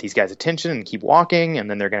get these guys' attention and keep walking, and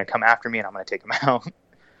then they're going to come after me, and I'm going to take them out.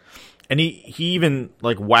 And he even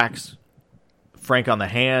whacks Frank on the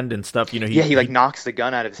hand and stuff. He knocks the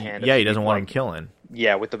gun out of his hand. Yeah, he doesn't want him killing.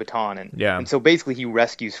 Yeah, with the baton, and so basically he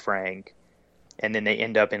rescues Frank, and then they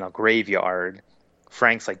end up in a graveyard.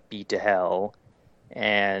 Frank's beat to hell,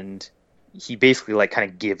 and he basically kind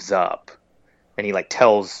of gives up, and he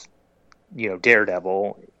tells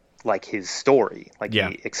Daredevil, like his story, like Yeah.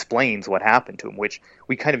 he explains what happened to him, which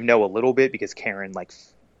we kind of know a little bit because Karen like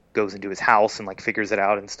goes into his house and like figures it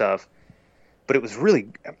out and stuff. But it was really,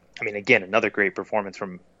 I mean, again, another great performance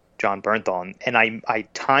from John Bernthal. And I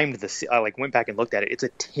timed I like went back and looked at it. It's a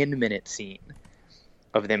 10-minute scene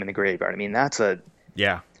of them in the graveyard. I mean,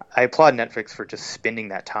 Yeah. I applaud Netflix for just spending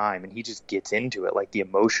that time, and he just gets into it, like the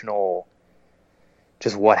emotional,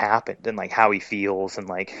 just what happened and like how he feels, and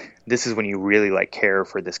like this is when you really like care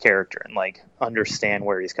for this character and like understand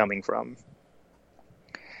where he's coming from.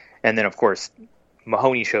 And then of course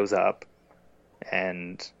Mahoney shows up,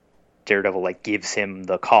 and Daredevil like gives him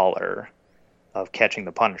the collar of catching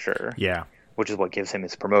the Punisher. Yeah. Which is what gives him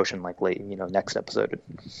his promotion like late, next episode,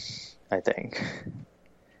 I think.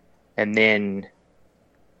 And then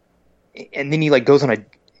he like goes on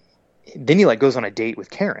a date with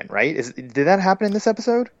Karen, right? Did that happen in this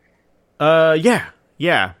episode? Yeah.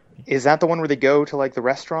 Is that the one where they go to like the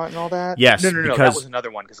restaurant and all that? Yes. No. Because... That was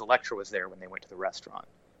another one because Elektra was there when they went to the restaurant.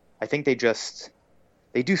 I think they do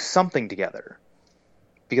something together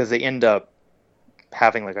because they end up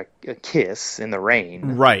having like a kiss in the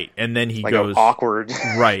rain. Right. And then he like goes awkward.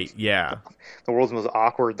 Right. Yeah. The world's most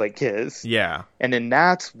awkward like kiss. Yeah. And then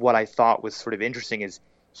that's what I thought was sort of interesting is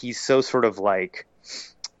he's so sort of like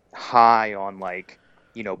high on like,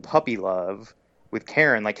 puppy love with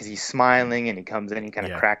Karen, like, cause he's smiling and he comes in, he kind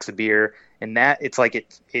of cracks a beer, and that it's like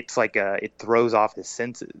it throws off his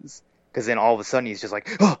senses. Cause then all of a sudden he's just like,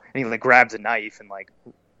 oh, and he like grabs a knife and like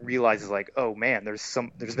realizes like, oh man, there's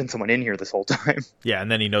been someone in here this whole time. Yeah.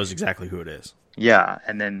 And then he knows exactly who it is. Yeah.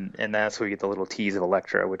 And that's where we get the little tease of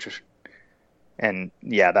Elektra,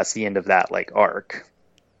 that's the end of that like arc.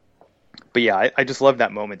 But yeah, I just love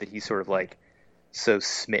that moment that he's sort of like so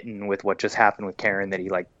smitten with what just happened with Karen that he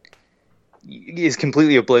like is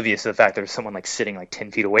completely oblivious to the fact there's someone like sitting like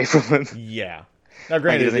 10 feet away from him. Yeah. Now, Like,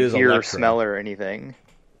 granted, he it doesn't is hear or Elektra. smell or anything.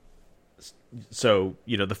 So,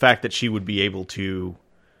 the fact that she would be able to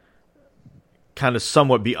kind of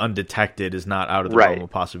somewhat be undetected is not out of the realm of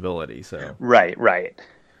possibility. So, Right.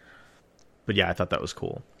 but yeah, I thought that was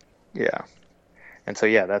cool. Yeah. And so,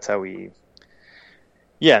 yeah, that's how and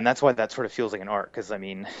that's why that sort of feels like an arc. Cause I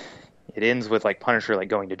mean, it ends with like Punisher, like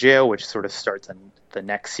going to jail, which sort of starts on the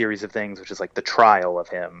next series of things, which is like the trial of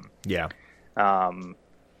him. Yeah. And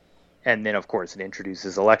then of course it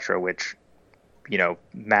introduces Elektra, which,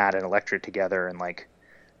 Matt and Elektra together. And like,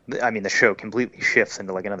 I mean, the show completely shifts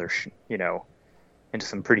into like another, into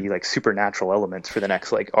some pretty like supernatural elements for the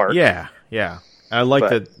next like arc. Yeah. Yeah. I like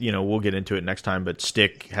that, we'll get into it next time, but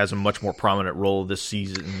Stick has a much more prominent role this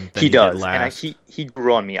season than he does. did last. And he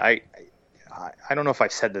grew on me. I don't know if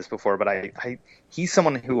I've said this before, but he's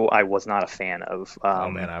someone who I was not a fan of. Oh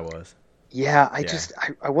man, I was. Yeah,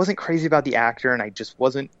 I wasn't crazy about the actor, and I just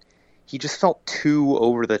wasn't. He just felt too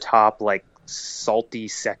over the top, like salty,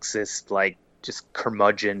 sexist, like just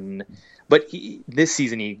curmudgeon. But this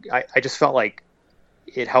season, I just felt like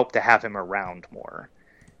it helped to have him around more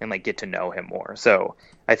and like get to know him more. So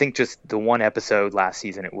I think just the one episode last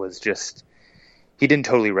season, it was just he didn't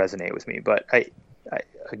totally resonate with me. But I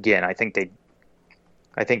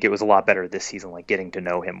think it was a lot better this season, like getting to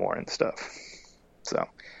know him more and stuff. So,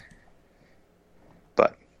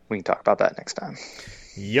 but we can talk about that next time.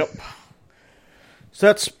 Yep. So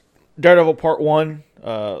that's Daredevil Part 1.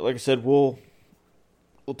 Like I said, we'll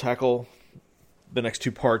tackle the next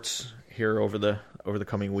two parts here over the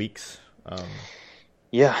coming weeks.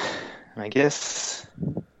 Yeah, I guess.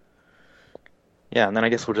 Yeah, and then I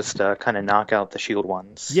guess we'll just kind of knock out the S.H.I.E.L.D.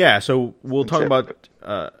 ones. Yeah, so we'll talk about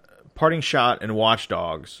Parting Shot and Watch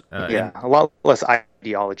Dogs. A lot less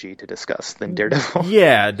ideology to discuss than Daredevil.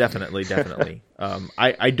 Yeah, definitely.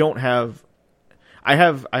 I don't have. I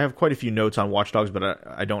have quite a few notes on Watch Dogs, but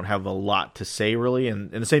I don't have a lot to say really.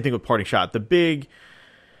 And the same thing with Parting Shot. The big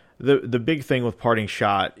thing with Parting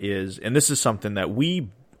Shot is, and this is something that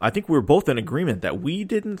I think we were both in agreement that we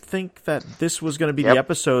didn't think that this was going to be the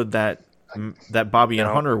episode that Bobby and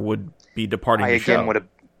Hunter would be departing the show.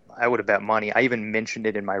 I would have bet money. I even mentioned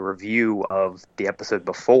it in my review of the episode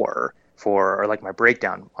before or like my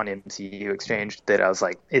breakdown on MCU Exchange that I was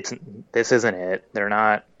like, this isn't it. They're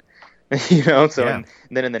not, So and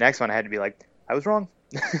then in the next one, I had to be like, I was wrong.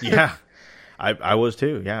 Yeah, I was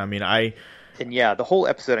too. Yeah, I mean, the whole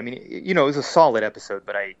episode. I mean, it was a solid episode,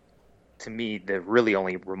 but to me, the really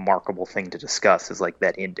only remarkable thing to discuss is like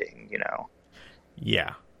that ending.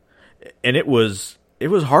 Yeah, and it was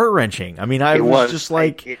heart-wrenching. I mean, it was just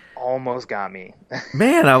like it almost got me.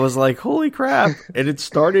 Man, I was like, holy crap. And it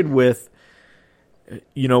started with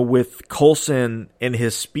with Coulson and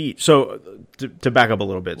his speech. So to back up a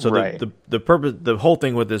little bit. So right. the purpose, the whole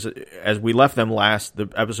thing with this, as we left them the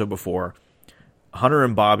episode before, Hunter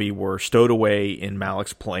and Bobby were stowed away in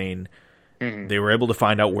Malik's plane. Mm-hmm. They were able to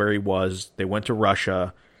find out where he was. They went to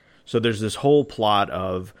Russia. So there's this whole plot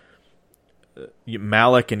of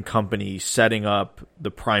Malik and company setting up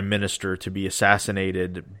the prime minister to be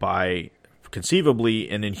assassinated by conceivably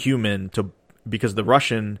an Inhuman because the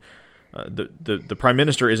Russian the prime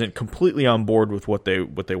minister isn't completely on board with what they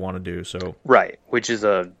want to do. So right, which is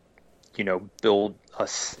build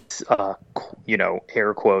a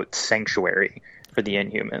air quote sanctuary for the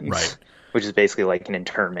Inhumans, right? Which is basically like an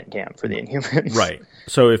internment camp for the Inhumans, right?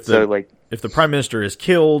 So if the prime minister is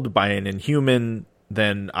killed by an Inhuman,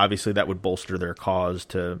 then obviously that would bolster their cause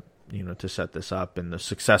to set this up, and the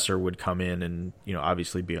successor would come in and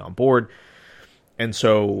obviously be on board. And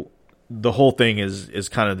so the whole thing is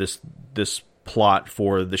kind of this plot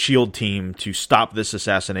for the SHIELD team to stop this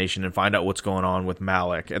assassination and find out what's going on with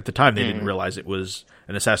Malik. At the time, they didn't realize it was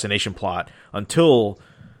an assassination plot until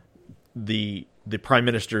the prime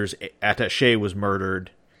minister's attaché was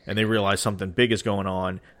murdered, and they realize something big is going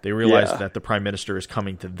on. They realize that the prime minister is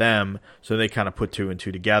coming to them, so they kind of put two and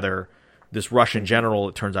two together. This Russian general,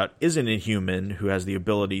 it turns out, is an Inhuman who has the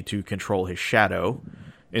ability to control his shadow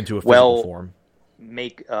into a physical form.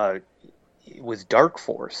 It was Dark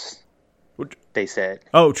Force, they said.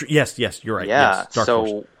 Oh, yes, you're right. Yeah, yes, Dark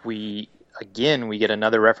Force. we get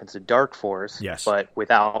another reference to Dark Force, yes, but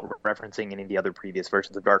without referencing any of the other previous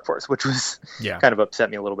versions of Dark Force, which was kind of upset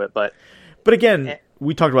me a little bit. But again,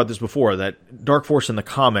 we talked about this before, that Dark Force in the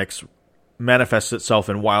comics manifests itself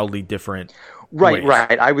in wildly different ways.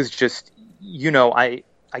 Right. I was just, I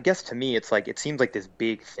guess to me, it's like, it seems like this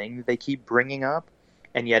big thing that they keep bringing up,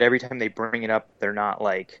 and yet every time they bring it up, they're not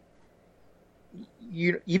like,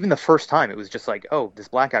 even the first time, it was just like, oh, this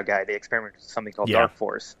Blackout guy, they experimented with something called Dark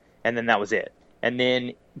Force, and then that was it. And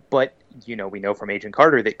then, but, we know from Agent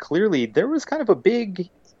Carter that clearly there was kind of a big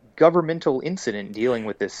governmental incident dealing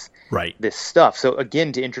with this stuff. So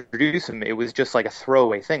again, to introduce him, it was just like a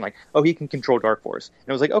throwaway thing, like, oh, he can control Dark Force. And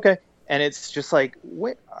it was like, okay. And it's just like,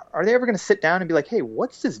 what, are they ever going to sit down and be like, hey,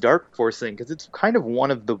 what's this Dark Force thing? Because it's kind of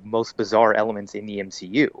one of the most bizarre elements in the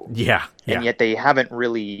MCU. Yeah. And yet they haven't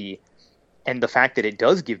really... And the fact that it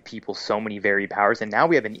does give people so many varied powers, and now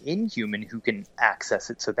we have an Inhuman who can access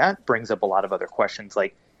it. So that brings up a lot of other questions.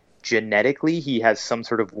 Like, genetically, he has some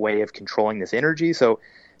sort of way of controlling this energy. So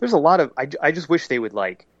there's a lot of... I just wish they would,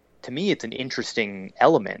 like... To me, it's an interesting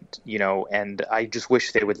element, and I just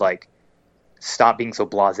wish they would, like, stop being so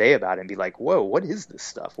blasé about it and be like, whoa, what is this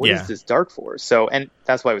stuff? What is this Dark Force? So, and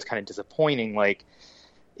that's why it was kind of disappointing. Like,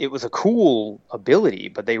 it was a cool ability,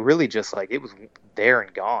 but they really just, like, it was there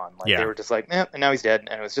and gone. Like, they were just like, and now he's dead.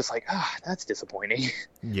 And it was just like, that's disappointing.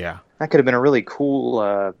 Yeah. That could have been a really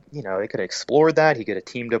cool, they could have explored that. He could have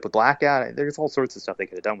teamed up with Blackout. There's all sorts of stuff they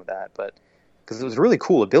could have done with that. But, because it was a really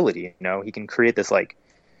cool ability, he can create this, like,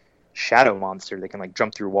 shadow monster that can, like,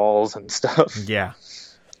 jump through walls and stuff. Yeah.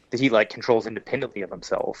 That he, like, controls independently of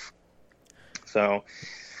himself. So,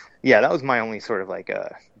 yeah, that was my only sort of, like,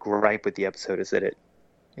 gripe with the episode, is that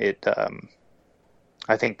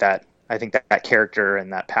I think that character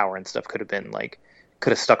and that power and stuff could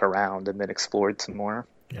have stuck around and been explored some more.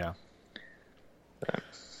 Yeah.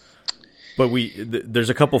 But there's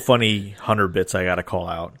a couple funny Hunter bits I got to call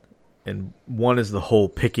out. And one is the whole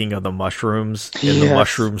picking of the mushrooms in the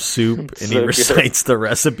mushroom soup, and he recites the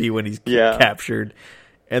recipe when he's captured.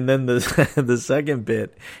 And then the second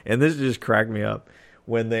bit, and this just cracked me up,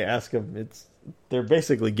 when they ask him, they're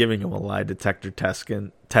basically giving him a lie detector test,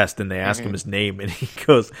 and they ask him his name, and he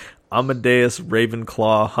goes, Amadeus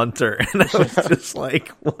Ravenclaw Hunter. And I was just like,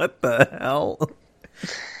 what the hell?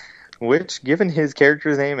 Which, given his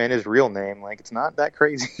character's name and his real name, like, it's not that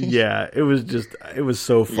crazy. Yeah, it was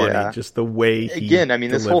so funny, just the way he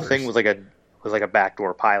delivers. This whole thing was like a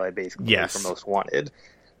backdoor pilot, basically, for Most Wanted.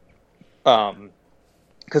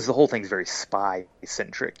 Because the whole thing's very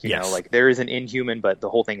spy-centric, you know? Like, there is an Inhuman, but the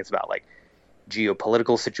whole thing is about, like,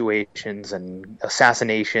 geopolitical situations and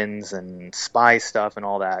assassinations and spy stuff and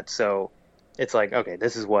all that. So it's like, okay,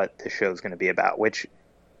 this is what this show's going to be about, which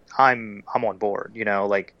I'm on board,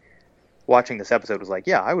 like, watching this episode was like,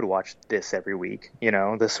 yeah, I would watch this every week,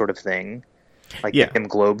 this sort of thing. Like, them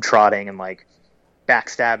globe-trotting and, like,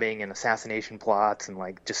 backstabbing and assassination plots and,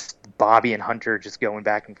 like, just Bobby and Hunter just going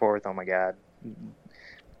back and forth. Oh my god.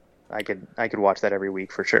 I could watch that every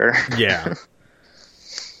week for sure. Yeah.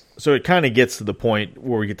 So it kind of gets to the point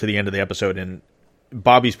where we get to the end of the episode, and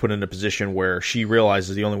Bobby's put in a position where she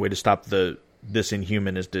realizes the only way to stop this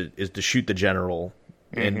Inhuman is to shoot the general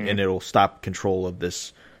and it'll stop control of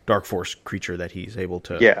this Dark Force creature that he's able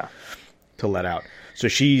to let out. So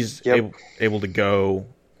she's able to go.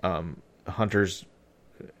 Hunter's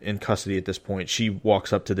in custody at this point. She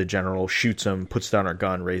walks up to the general, shoots him, puts down her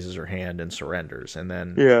gun, raises her hand, and surrenders. And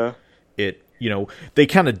then they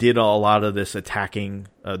kind of did a lot of this attacking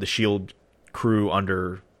the SHIELD crew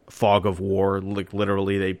under fog of war. Like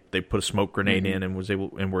literally, they put a smoke grenade in and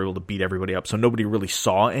were able to beat everybody up. So nobody really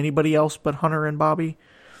saw anybody else but Hunter and Bobby.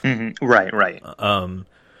 Right.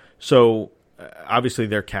 So obviously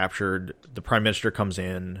they're captured. The Prime Minister comes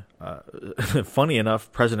in. Funny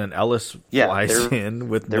enough, President Ellis flies in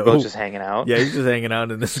with they're both just hanging out. Yeah, he's just hanging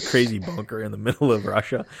out in this crazy bunker in the middle of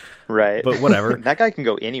Russia. Right. But whatever. That guy can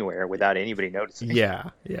go anywhere without anybody noticing.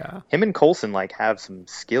 Yeah. Him and Coulson have some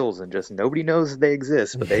skills and just nobody knows they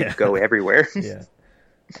exist, but they go everywhere. Yeah.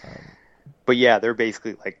 But yeah, they're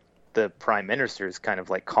basically the Prime Minister is kind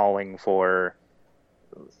of calling for,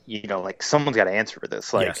 someone's got to answer for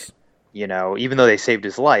this. Yes. Even though they saved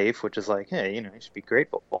his life, which is hey, you should be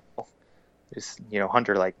grateful. Just,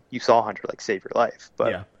 Hunter, you saw Hunter, save your life.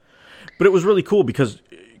 But yeah. But it was really cool because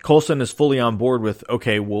Coulson is fully on board with,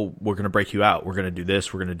 okay, well, we're going to break you out. We're going to do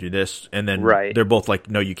this. We're going to do this. And then they're both like,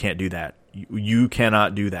 no, you can't do that. You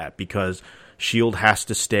cannot do that because SHIELD has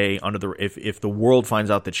to stay under the... If the world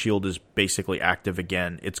finds out that SHIELD is basically active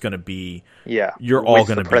again, it's going to be... Yeah. You're all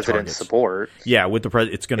going to be president's targets. Support. Yeah, with the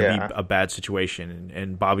president, it's going to be a bad situation.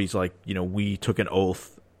 And Bobby's like, we took an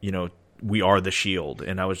oath, we are the SHIELD.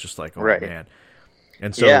 And I was just like, oh, man.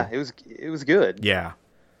 And so... Yeah, it was good. Yeah.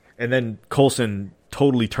 And then Coulson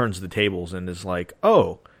totally turns the tables and is like,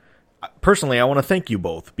 oh, personally, I want to thank you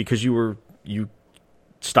both because you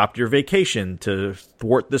stopped your vacation to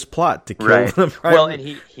thwart this plot to kill the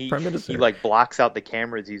Prime Minister. He blocks out the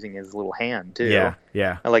cameras using his little hand too.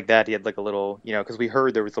 Yeah. I like that. He had a little, because we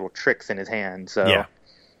heard there was little tricks in his hand. So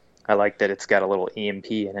I like that it's got a little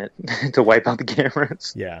EMP in it to wipe out the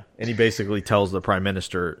cameras. Yeah. And he basically tells the Prime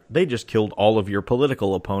Minister, they just killed all of your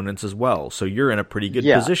political opponents as well. So you're in a pretty good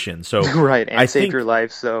position. So and saved your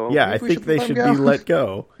life. So I think they should be let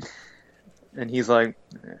go. And he's like,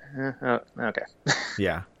 okay.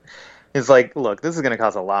 Yeah. It's look, this is going to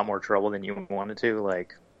cause a lot more trouble than you wanted to. I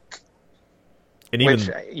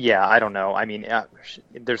don't know. I mean,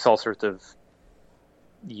 there's all sorts of,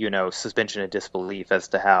 suspension of disbelief as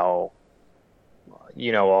to how,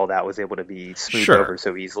 all that was able to be smoothed over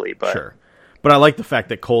so easily. But But I like the fact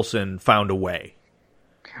that Coulson found a way.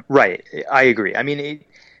 Right. I agree. I mean,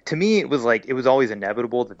 to me, it was always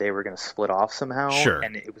inevitable that they were going to split off somehow. Sure.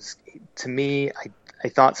 And it was, to me, I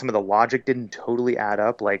thought some of the logic didn't totally add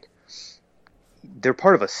up. They're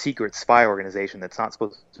part of a secret spy organization that's not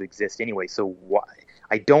supposed to exist anyway. So why?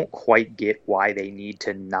 I don't quite get why they need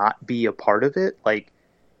to not be a part of it.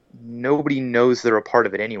 Nobody knows they're a part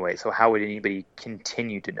of it anyway. So how would anybody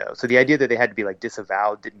continue to know? So the idea that they had to be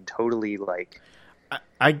disavowed didn't totally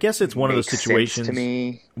I guess it's one of those situations to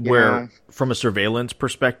me, where, from a surveillance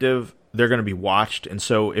perspective, they're going to be watched, and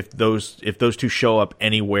so if those two show up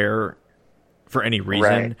anywhere for any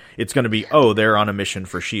reason, it's going to be they're on a mission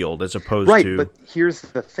for SHIELD, as opposed to Right, but here's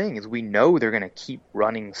the thing: is we know they're going to keep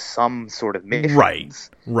running some sort of missions,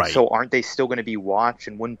 right. So aren't they still going to be watched?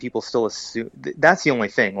 And wouldn't people still assume? That's the only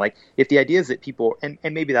thing. If the idea is that people, and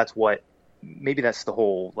maybe that's the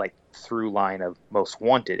whole through line of Most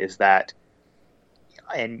Wanted is that.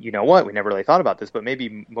 And you know what? We never really thought about this, but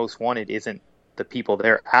maybe Most Wanted isn't the people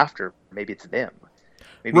they're after. Maybe it's them.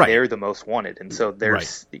 Maybe they're the most wanted. And so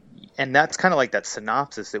there's, and that's kind of that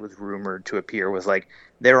synopsis that was rumored to appear was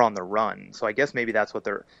they're on the run. So I guess maybe that's what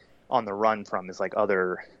they're on the run from is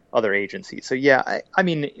other agencies. So yeah, I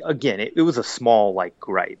mean, again, it was a small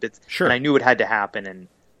gripe. And I knew it had to happen. And,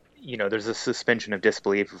 there's a suspension of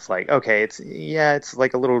disbelief. It's okay, it's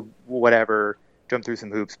a little whatever, jump through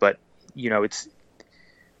some hoops, but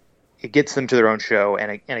it gets them to their own show,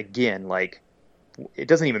 and again, it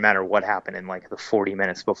doesn't even matter what happened in the 40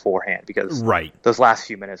 minutes beforehand because those last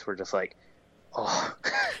few minutes were just oh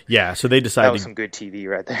yeah. So they decided that was some good TV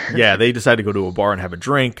right there. Yeah, they decided to go to a bar and have a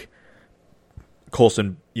drink.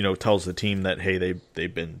 Coulson, tells the team that hey,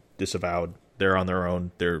 they've been disavowed. They're on their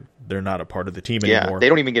own. They're not a part of the team anymore. They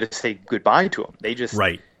don't even get to say goodbye to them. They just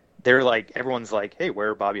They're everyone's hey, where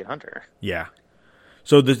are Bobby and Hunter? Yeah.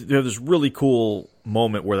 So there's this really cool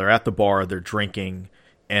moment where they're at the bar, they're drinking,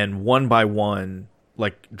 and one by one,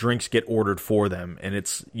 drinks get ordered for them. And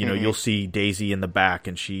it's, you'll see Daisy in the back,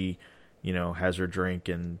 and she, has her drink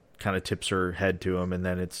and kind of tips her head to him. And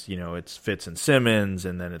then it's, it's Fitz and Simmons,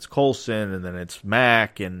 and then it's Coulson, and then it's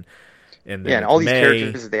Mac, and then all these May.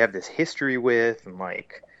 characters that they have this history with, and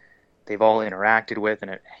they've all interacted with, and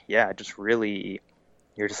it just really...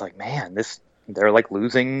 you're just like, man, they're like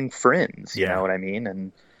losing friends, you know what I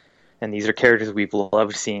mean? And these are characters we've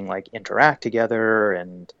loved seeing like interact together,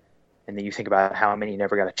 and then you think about how many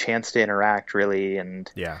never got a chance to interact really,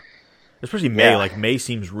 and especially May. Like May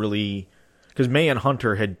seems really, because May and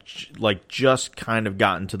Hunter had like just kind of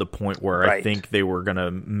gotten to the point where I think they were gonna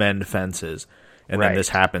mend fences, and then this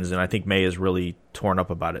happens, and I think May is really torn up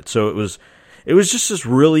about it. So it was just this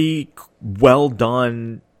really well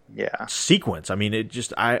done sequence. I mean, it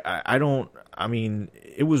just it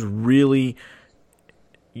was really.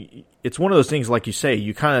 It's one of those things, like you say,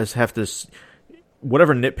 you kind of have to,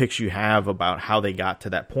 whatever nitpicks you have about how they got to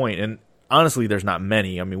that point, and honestly, there's not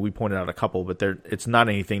many. I mean, we pointed out a couple, but it's not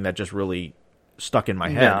anything that just really stuck in my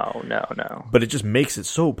head. No. But it just makes it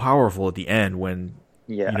so powerful at the end when,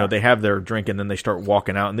 they have their drink and then they start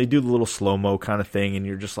walking out and they do the little slow-mo kind of thing, and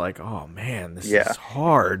you're just like, oh man, this is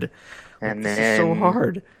hard. And this then, is so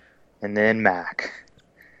hard. And then Mac.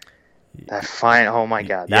 Oh my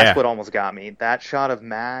god, that's what almost got me. That shot of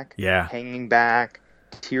Mac hanging back,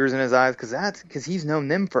 tears in his eyes, because he's known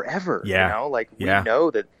them forever. We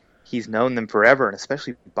know that he's known them forever, and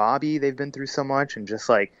especially Bobby, they've been through so much, and just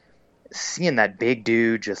like seeing that big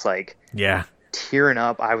dude just like tearing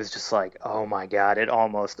up, I was just like, oh my god, I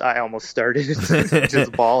almost started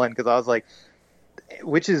just bawling, because I was like,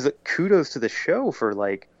 which is kudos to the show for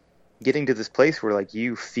like getting to this place where like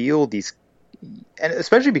you feel these. And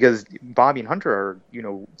especially because Bobby and Hunter are,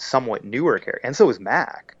 somewhat newer characters, and so is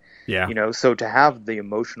Mac. Yeah. So to have the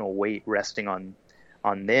emotional weight resting on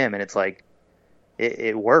them, and it's like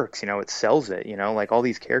it works. It sells it. Like all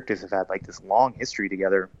these characters have had like this long history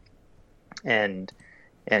together, and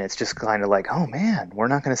it's just kind of like, oh man, we're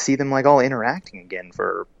not going to see them like all interacting again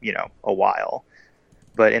for a while.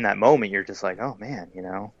 But in that moment, you're just like, oh man,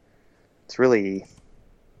 it's really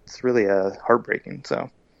heartbreaking.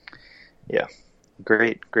 So. Yeah,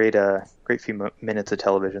 great few minutes of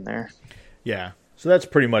television there. Yeah, so that's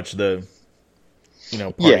pretty much the,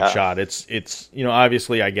 parting shot. It's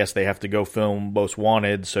obviously I guess they have to go film Most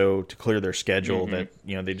Wanted, so to clear their schedule that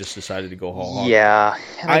they just decided to go whole hog. Yeah,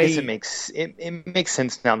 and I guess it makes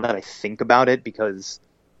sense now that I think about it, because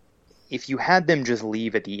if you had them just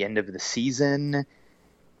leave at the end of the season,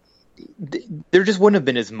 there just wouldn't have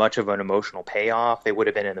been as much of an emotional payoff. They would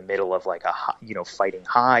have been in the middle of like fighting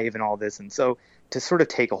Hive and all this. And so to sort of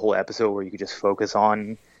take a whole episode where you could just focus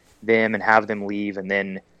on them and have them leave, and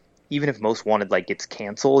then even if Most Wanted like gets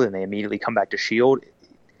canceled and they immediately come back to S.H.I.E.L.D.,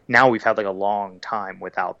 now we've had like a long time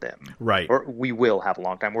without them. Right. Or we will have a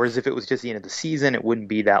long time. Whereas if it was just the end of the season, it wouldn't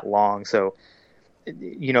be that long. So,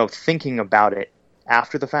 thinking about it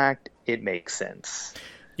after the fact, it makes sense.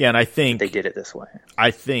 Yeah, and I think they did it this way.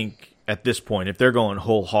 I think at this point, if they're going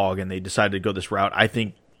whole hog and they decided to go this route, I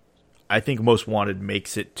think Most Wanted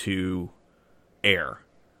makes it to air.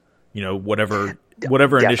 Whatever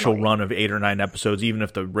initial run of 8 or 9 episodes, even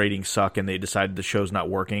if the ratings suck and they decide the show's not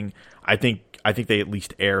working, I think they at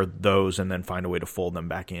least air those and then find a way to fold them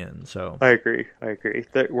back in. So I agree.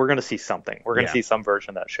 We're going to see something. We're going to see some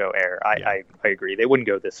version of that show air. I agree. They wouldn't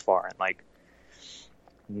go this far and like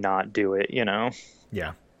not do it.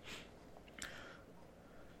 Yeah.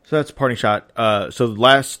 So that's parting shot. So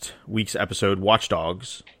last week's episode, Watch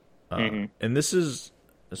Dogs, and this is,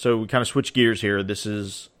 so we kind of switch gears here. This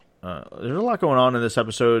is there's a lot going on in this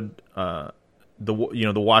episode. The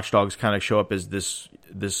Watch Dogs kind of show up as this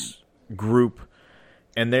group,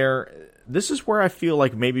 and this is where I feel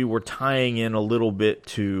like maybe we're tying in a little bit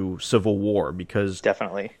to Civil War, because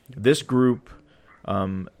definitely this group,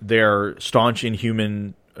 they're a staunch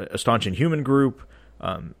Inhuman group.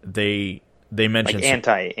 They mentioned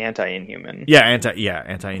like anti-Inhuman. Yeah,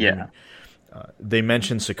 anti-Inhuman. Yeah. They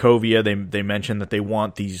mentioned Sokovia. They mentioned that they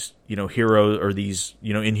want these, heroes, or these,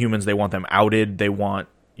 Inhumans. They want them outed. They want,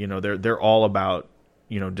 they're all about,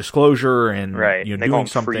 disclosure and they doing call them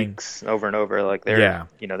something freaks over and over. Like they're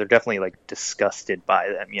they're definitely like disgusted by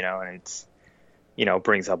them. And it's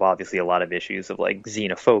brings up obviously a lot of issues of like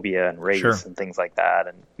xenophobia and race and things like that,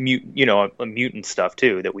 and mutant stuff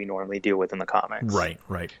too that we normally deal with in the comics.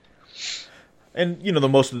 Right. And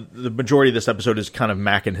the majority of this episode is kind of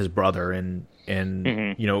Mac and his brother, and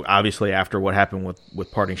obviously after what happened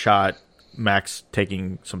with Parting Shot, Mac's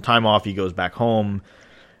taking some time off. He goes back home.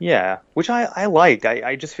 Yeah, which I liked.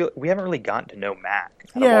 I just feel we haven't really gotten to know Mac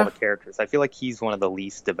out of all the characters. I feel like he's one of the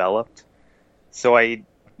least developed. So I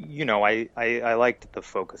liked the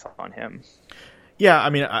focus on him. Yeah, I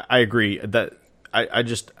mean, I agree that. I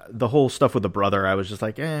just, the whole stuff with the brother, I was just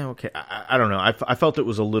like, okay. I don't know. I felt it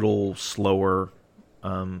was a little slower.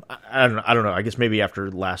 I don't know. I guess maybe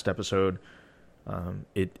after last episode,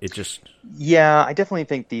 It just... Yeah, I definitely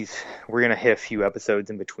think we're going to hit a few episodes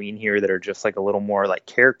in between here that are just like a little more like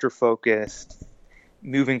character focused,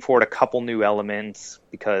 moving forward a couple new elements,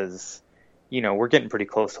 because, we're getting pretty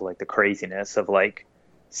close to like the craziness of like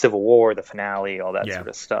Civil War, the finale, all that sort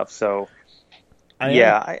of stuff. So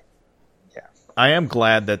I am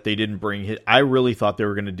glad that they didn't bring his... I really thought they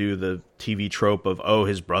were going to do the TV trope of,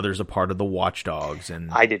 his brother's a part of the Watchdogs. And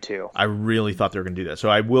I did too. I really thought they were going to do that. So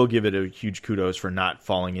I will give it a huge kudos for not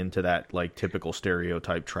falling into that like typical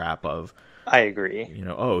stereotype trap of... I agree.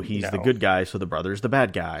 He's the good guy, so the brother's the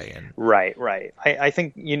bad guy. And Right. I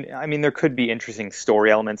think, there could be interesting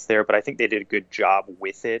story elements there, but I think they did a good job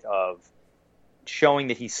with it of showing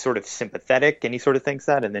that he's sort of sympathetic and he sort of thinks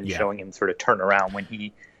that, and then showing him sort of turn around when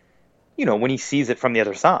he... when he sees it from the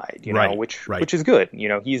other side, which is good.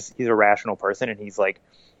 He's a rational person, and he's like,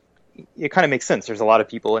 it kind of makes sense. There's a lot of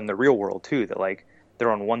people in the real world too that like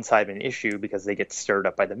they're on one side of an issue because they get stirred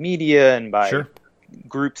up by the media and by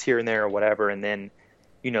groups here and there or whatever, and then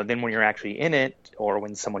then when you're actually in it, or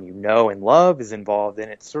when someone and love is involved, then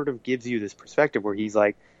it sort of gives you this perspective where he's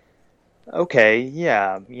like, okay,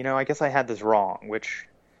 yeah, I guess I had this wrong, which.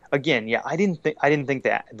 Again, I didn't think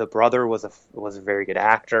that the brother was a very good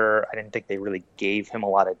actor. I didn't think they really gave him a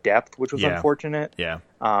lot of depth, which was unfortunate. Yeah.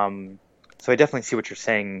 So I definitely see what you're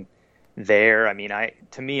saying there.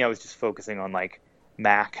 To me, I was just focusing on like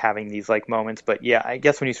Mac having these like moments, but I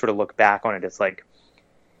guess when you sort of look back on it, it's like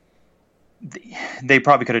they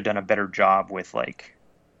probably could have done a better job with like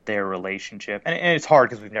their relationship, and it's hard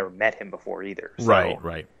because we've never met him before either. So,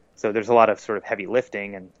 Right. So there's a lot of sort of heavy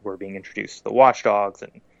lifting, and we're being introduced to the Watchdogs,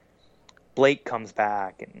 and Blake comes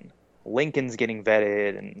back, and Lincoln's getting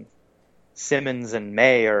vetted, and Simmons and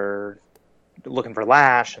May are looking for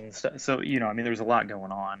Lash and stuff. So, there's a lot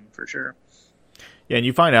going on for sure. Yeah, and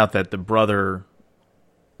you find out that the brother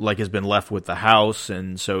like has been left with the house,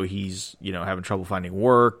 and so he's, having trouble finding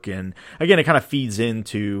work. And again, it kind of feeds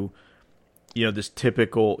into, this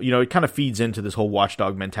typical, it kind of feeds into this whole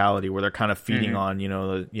watchdog mentality where they're kind of feeding on,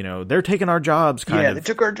 they're taking our jobs kind of. Yeah, they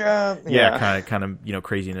took our job. Yeah, kind of,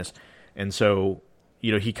 craziness. And so,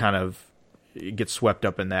 he kind of gets swept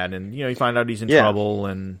up in that, and, you find out he's in trouble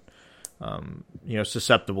and,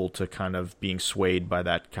 susceptible to kind of being swayed by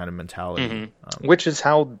that kind of mentality. Which is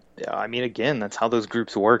how, again, that's how those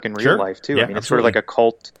groups work in real life too. Yeah, it's sort of like a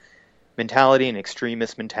cult mentality, an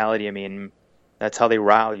extremist mentality. That's how they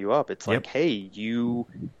rile you up. It's like, hey,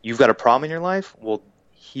 you've got a problem in your life? Well,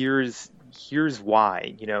 here's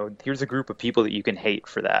why. Here's a group of people that you can hate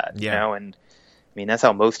for that. And that's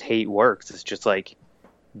how most hate works. It's just like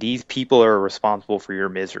these people are responsible for your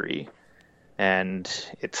misery, and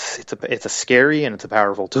it's a scary and it's a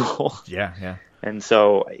powerful tool. Yeah. And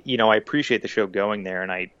so, I appreciate the show going there,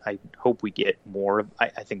 and I hope we get more.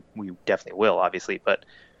 I think we definitely will, obviously, but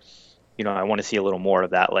I want to see a little more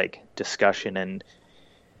of that like discussion. And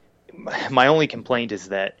my only complaint is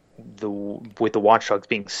that with the Watchdogs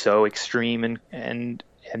being so extreme and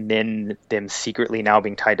then them secretly now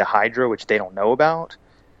being tied to Hydra, which they don't know about,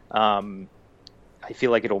 I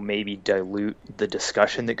feel like it'll maybe dilute the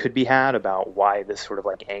discussion that could be had about why this sort of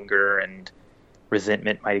like anger and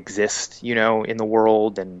resentment might exist, in the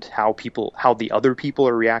world, and how the other people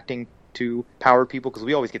are reacting to power people, because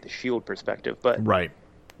we always get the SHIELD perspective, but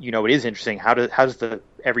it is interesting. How does the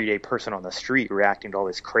everyday person on the street reacting to all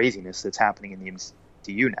this craziness that's happening in the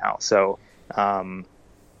MCU now? So,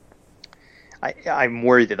 I'm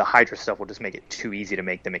worried that the Hydra stuff will just make it too easy to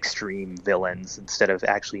make them extreme villains instead of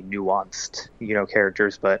actually nuanced,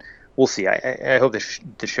 characters. But we'll see. I hope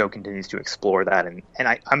the show continues to explore that, and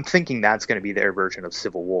I'm thinking that's going to be their version of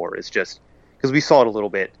Civil War. Is just because we saw it a little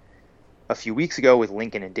bit a few weeks ago with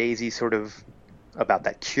Lincoln and Daisy, sort of about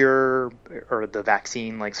that cure or the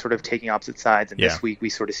vaccine, like sort of taking opposite sides. And this week we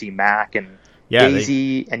sort of see Mac and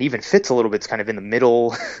Daisy, and even Fitz a little bit's kind of in the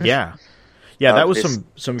middle. Yeah, that was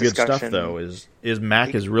some good stuff though. Is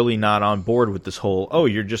Mac is really not on board with this whole,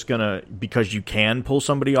 you're just gonna, because you can pull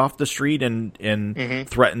somebody off the street and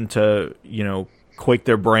threaten to, quake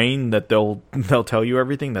their brain, that they'll tell you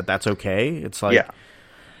everything, that's okay. It's like,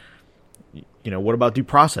 what about due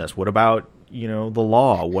process? What about, the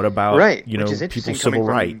law? What about, people's civil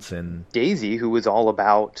rights? And Daisy, who was all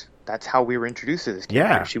about, that's how we were introduced to this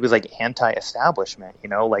character. Yeah. She was like anti-establishment,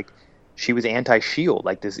 like she was anti-SHIELD,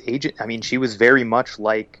 like this agent. She was very much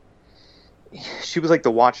like, she was like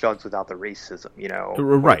the Watchdogs without the racism,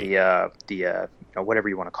 right? Or the whatever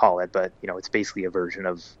you want to call it, but it's basically a version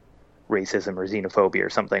of racism or xenophobia or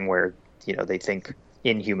something where they think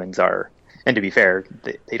Inhumans are. And to be fair,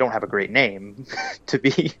 they don't have a great name to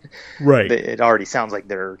be. Right. It already sounds like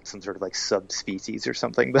they're some sort of like subspecies or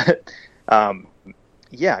something. But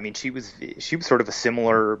Yeah, I mean, she was sort of a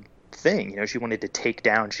similar thing. You know, she wanted to take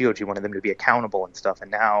down Shield. She wanted them to be accountable and stuff.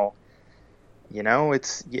 And now, you know,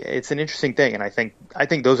 it's an interesting thing. And I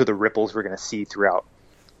think those are the ripples we're going to see throughout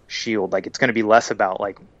Shield. Like, it's going to be less about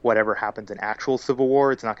like whatever happens in actual Civil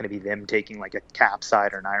War. It's not going to be them taking like a Cap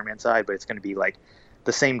side or an Iron Man side, but it's going to be like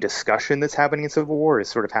the same discussion that's happening in Civil War is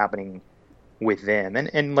sort of happening with them.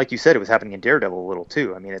 And like you said, it was happening in Daredevil a little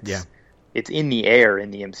too. I mean, it's in the air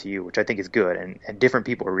in the MCU, which I think is good, and different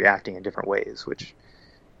people are reacting in different ways, which,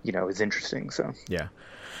 you know, is interesting. So yeah,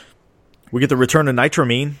 we get the return of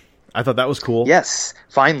Nitramine. I thought that was cool. Yes,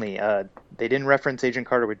 finally. They didn't reference Agent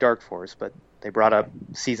Carter with Dark Force, but they brought up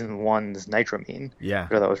Season 1's Nitramine. Yeah, I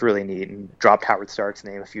thought that was really neat, and dropped Howard Stark's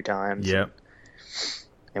name a few times. Yeah.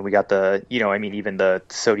 And we got the, you know, I mean, even the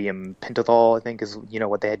sodium pentothal, I think, is, you know,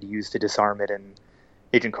 what they had to use to disarm it in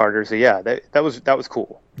Agent Carter. So yeah, that was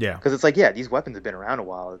cool. Yeah, because it's like, yeah, these weapons have been around a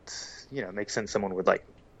while. It's, you know, it makes sense someone would, like,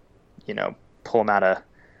 you know, pull them out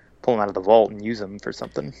of the vault and use them for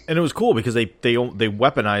something. And it was cool because they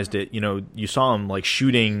weaponized it. You know, you saw them like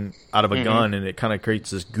shooting out of a gun, and it kind of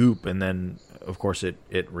creates this goop, and then of course it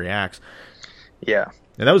reacts. Yeah.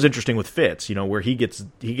 And that was interesting with Fitz, you know, where he gets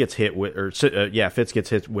hit with, or Fitz gets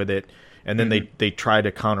hit with it, and then they try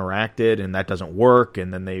to counteract it, and that doesn't work,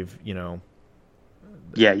 and then they've, you know,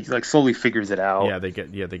 yeah, he like slowly figures it out. Yeah, they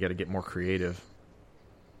got to get more creative.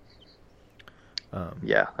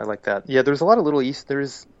 Yeah, I like that. Yeah, there's a lot of little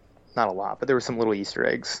there's not a lot, but there were some little Easter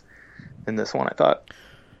eggs in this one, I thought.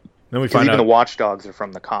 Then we find out even the Watchdogs are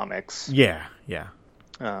from the comics. Yeah.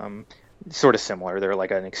 Sort of similar. They're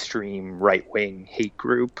like an extreme right-wing hate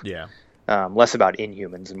group. Yeah. Less about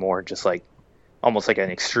Inhumans and more just like almost like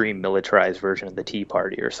an extreme militarized version of the Tea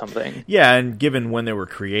Party or something. Yeah, and given when they were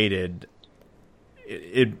created,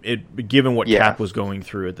 it given what Cap was going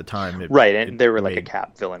through at the time, right, and they were like a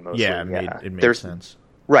Cap villain mostly. Yeah, it made sense.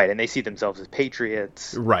 Right, and they see themselves as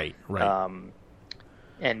patriots. Right. And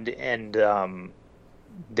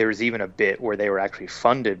there's even a bit where they were actually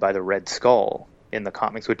funded by the Red Skull in the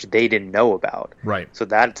comics, which they didn't know about. Right. So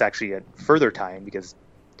that's actually a further tie-in because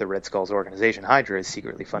the Red Skull's organization, Hydra, is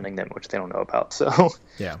secretly funding them, which they don't know about. So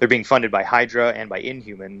yeah, they're being funded by Hydra and by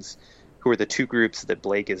Inhumans, who are the two groups that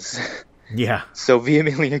Blake is so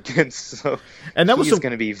vehemently against. So and that he's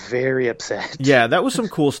going to be very upset. Yeah, that was some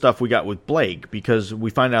cool stuff we got with Blake, because we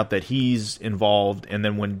find out that he's involved, and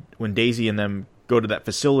then when Daisy and them go to that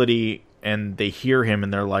facility and they hear him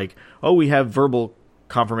and they're like, oh, we have verbal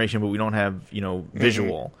confirmation, but we don't have, you know,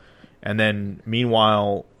 visual. And then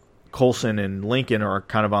meanwhile, Coulson and Lincoln are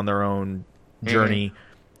kind of on their own journey,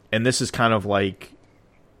 and this is kind of like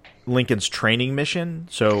Lincoln's training mission.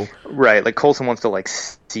 So right, like Coulson wants to like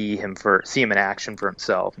see him in action for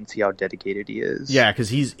himself and see how dedicated he is. Yeah, because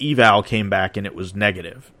his eval came back and it was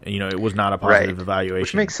negative. You know, it was not a positive evaluation,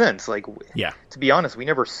 which makes sense. Like, yeah, to be honest, we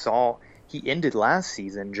never saw. He ended last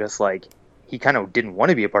season just like he kind of didn't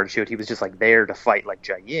want to be a part of S.H.I.E.L.D. He was just like there to fight like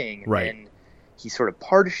Jia Ying, and then he's sort of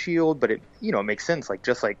part of S.H.I.E.L.D., but it, you know, it makes sense. Like,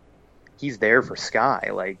 just like he's there for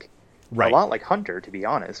Skye, like a lot like Hunter, to be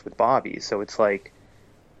honest, with Bobby. So it's like,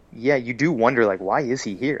 yeah, you do wonder, like, why is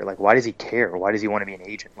he here? Like, why does he care? Why does he want to be an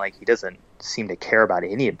agent? Like, he doesn't seem to care about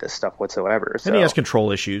any of this stuff whatsoever. So. And he has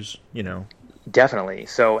control issues, you know. Definitely.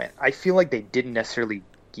 So I feel like they didn't necessarily,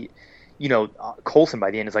 you know, Coulson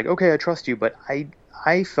by the end is like, okay, I trust you, but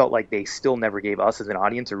I felt like they still never gave us as an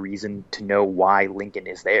audience a reason to know why Lincoln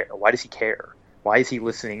is there. Why does he care? Why is he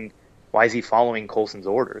listening? Why is he following Coulson's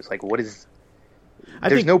orders? Like, what is...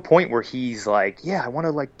 There's no point where he's like, yeah, I want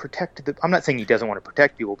to like protect the... I'm not saying he doesn't want to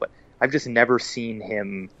protect people, but I've just never seen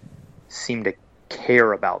him seem to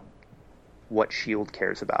care about what S.H.I.E.L.D.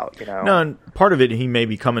 cares about, you know? No, and part of it, he may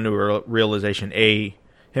be coming to a realization, A,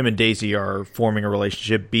 him and Daisy are forming a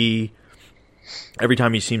relationship, B, every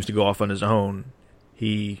time he seems to go off on his own,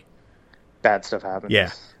 bad stuff happens.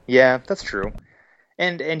 Yeah, that's true.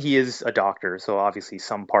 And he is a doctor, so obviously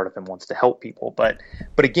some part of him wants to help people. But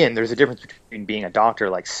again, there's a difference between being a doctor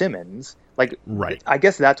like Simmons. Like, I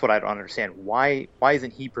guess that's what I don't understand. Why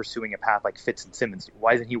isn't he pursuing a path like Fitz and Simmons do?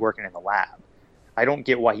 Why isn't he working in the lab? I don't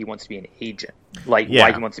get why he wants to be an agent. Like,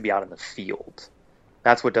 why he wants to be out in the field.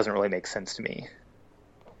 That's what doesn't really make sense to me.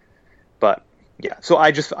 But yeah, so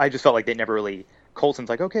I just felt like they never really... Coulson's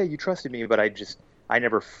like, okay, you trusted me, but I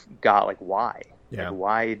never got like why. Yeah.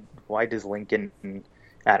 Like, why does Lincoln...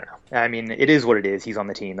 I don't know. I mean, it is what it is. He's on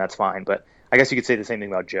the team. That's fine. But I guess you could say the same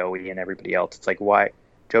thing about Joey and everybody else. It's like, why...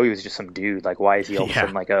 Joey was just some dude. Like, why is he all of a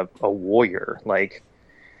sudden like a warrior? Like,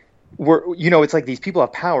 it's like these people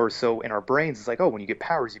have powers, so in our brains, it's like, oh, when you get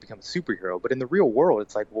powers, you become a superhero. But in the real world,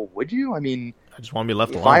 it's like, well, would you? I mean, just want to be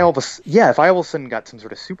left if alone. if I all of a sudden got some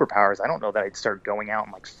sort of superpowers, I don't know that I'd start going out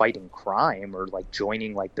and like fighting crime or like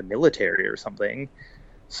joining like the military or something.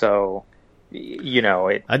 So,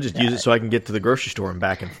 I just use it so I can get to the grocery store and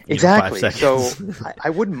back in exactly. 5 seconds. So I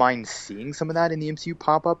wouldn't mind seeing some of that in the MCU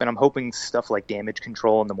pop up, and I'm hoping stuff like Damage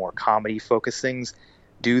Control and the more comedy focused things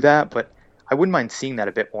do that. But I wouldn't mind seeing that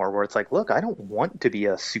a bit more, where it's like, look, I don't want to be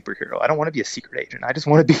a superhero. I don't want to be a secret agent. I just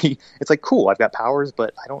want to be. It's like, cool, I've got powers,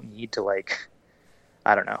 but I don't need to like.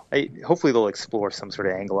 I don't know. Hopefully they'll explore some sort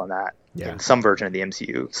of angle on that in some version of the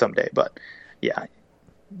MCU someday. But yeah,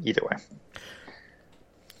 either way.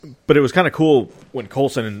 But it was kind of cool when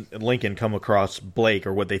Coulson and Lincoln come across Blake,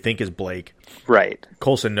 or what they think is Blake. Right.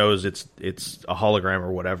 Coulson knows it's a hologram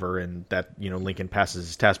or whatever, and that Lincoln passes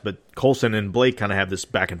his test. But Coulson and Blake kind of have this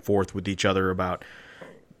back and forth with each other about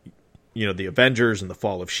the Avengers and the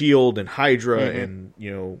fall of S.H.I.E.L.D. and Hydra and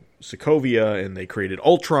Sokovia, and they created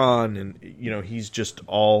Ultron, and he's just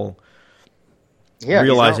all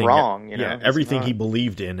realizing he's not wrong. Everything he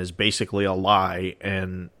believed in is basically a lie,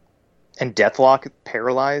 and Deathlock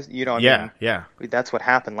paralyzed, I mean, yeah. That's what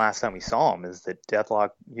happened last time we saw him, is that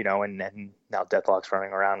Deathlock, and now Deathlock's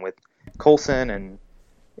running around with Coulson, and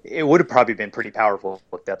it would have probably been pretty powerful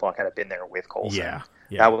if Deathlock had been there with Coulson. Yeah.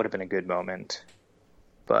 That would have been a good moment.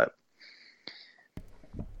 But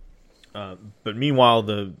meanwhile,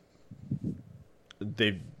 the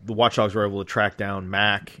Watchdogs were able to track down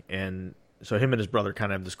Mac, and so him and his brother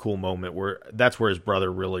kind of have this cool moment where that's where his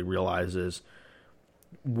brother really realizes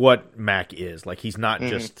what Mac is. Like, he's not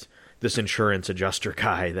just this insurance adjuster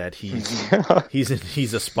guy, that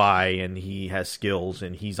he's a spy, and he has skills,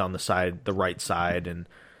 and he's on the right side, and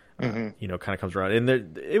kind of comes around.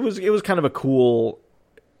 And it was kind of a cool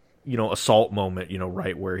assault moment,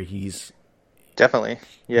 right where he's definitely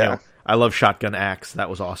I love Shotgun Axe. That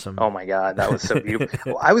was awesome. Oh my god, that was so beautiful.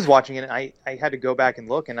 Well, I was watching it, and I had to go back and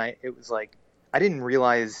look, and it was like, I didn't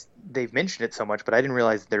realize they've mentioned it so much, but I didn't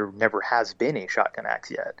realize there never has been a Shotgun Axe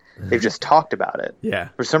yet. They've just talked about it. Yeah.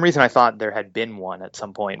 For some reason, I thought there had been one at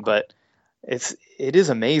some point, but it is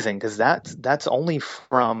amazing, because that's only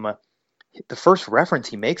from the first reference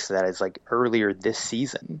he makes to that is like earlier this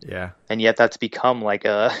season. Yeah. And yet that's become like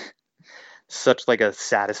such like a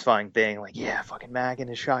satisfying thing, like, yeah, fucking Mac and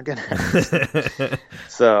his shotgun.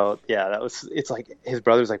 So yeah, it's like his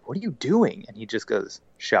brother's like, what are you doing? And he just goes,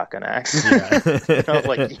 shotgun axe. Yeah. And I was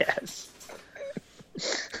like, yes.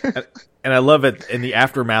 And I love it in the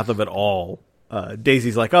aftermath of it all.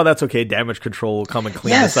 Daisy's like, oh, that's okay, Damage Control will come and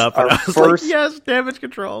clean this up. And I was like, yes, Damage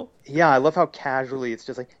Control. Yeah, I love how casually it's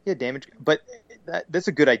just like, yeah, Damage. But that's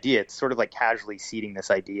a good idea. It's sort of like casually seeding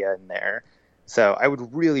this idea in there. So I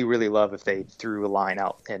would really, really love if they threw a line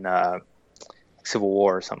out in Civil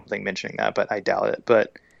War or something mentioning that, but I doubt it.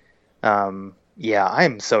 But yeah,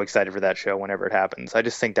 I'm so excited for that show whenever it happens. I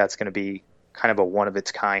just think that's going to be kind of a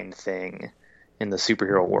one-of-its-kind thing in the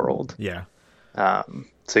superhero world. Yeah.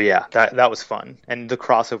 So yeah, that was fun. And the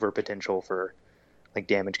crossover potential for like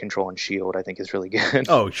Damage Control and S.H.I.E.L.D. I think is really good.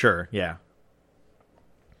 Oh, sure, yeah.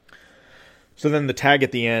 So then the tag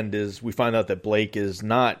at the end is we find out that Blake is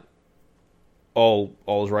not all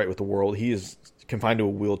is right with the world. He is confined to a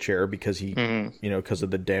wheelchair because he, because of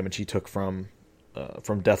the damage he took from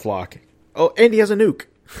Deathlock. Oh, and he has a nuke.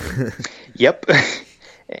 Yep.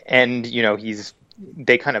 And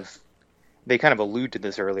they kind of allude to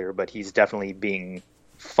this earlier, but he's definitely being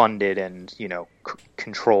funded and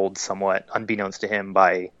controlled somewhat, unbeknownst to him,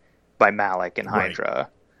 by Malik and Hydra. Right.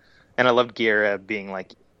 And I loved Guerra being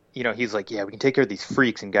like, he's like, yeah, we can take care of these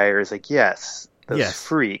freaks, and Guerra is like, yes. Those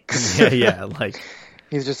freaks. yeah, like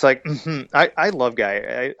he's just like, I love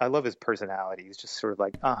Guy. I love his personality. He's just sort of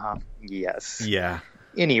like, yes, yeah.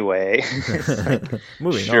 Anyway, like,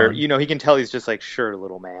 moving sure, on. He can tell he's just like, sure,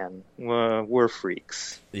 little man, we're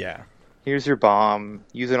freaks. Yeah. Here's your bomb.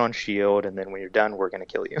 Use it on S.H.I.E.L.D., and then when you're done, we're gonna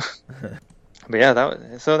kill you. But yeah,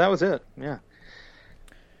 that was it. Yeah.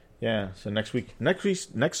 Yeah. So next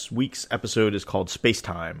week's episode is called Space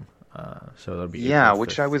Time. So that'll be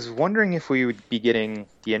which I was wondering if we would be getting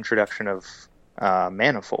the introduction of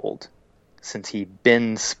Manifold, since he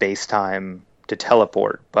bends space-time to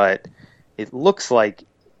teleport, but it looks like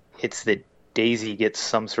it's that Daisy gets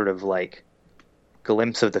some sort of like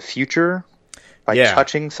glimpse of the future by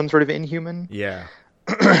touching some sort of Inhuman. Yeah.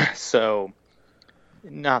 So,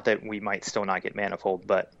 not that we might still not get Manifold,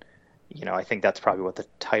 but I think that's probably what the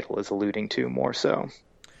title is alluding to more so.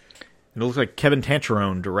 It looks like Kevin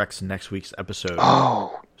Tancherone directs next week's episode.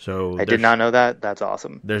 Oh, so I did not know that. That's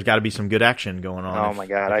awesome. There's got to be some good action going on. Oh my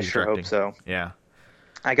god, I sure hope so. Yeah,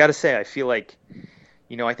 I got to say, I feel like,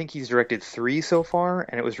 I think he's directed 3 so far,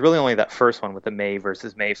 and it was really only that first one with the May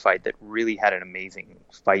versus May fight that really had an amazing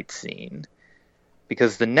fight scene.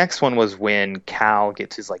 Because the next one was when Cal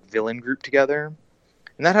gets his villain group together,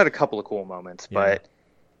 and that had a couple of cool moments. Yeah. But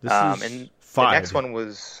this is and 5. the next one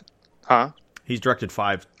was, huh? He's directed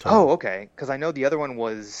 5 total. Oh, okay. Because I know the other one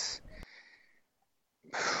was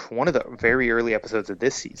one of the very early episodes of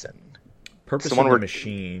this season. Purpose of the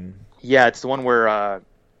Machine. Yeah, it's the one where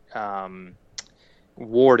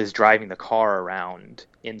Ward is driving the car around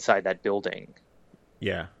inside that building.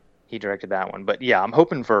 Yeah. He directed that one. But yeah, I'm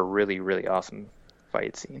hoping for a really, really awesome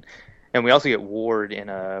fight scene. And we also get Ward in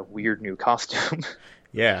a weird new costume.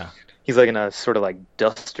 Yeah. He's in a sort of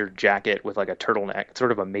duster jacket with a turtleneck,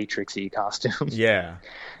 sort of a Matrix-y costume. Yeah.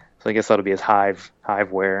 So I guess that'll be his hive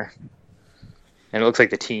wear. And it looks like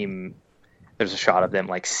the team, there's a shot of them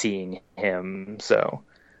like seeing him, so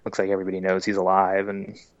looks like everybody knows he's alive.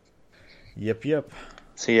 And Yep.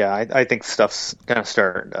 So yeah, I think stuff's gonna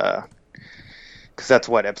start, because that's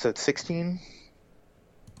what, episode 16?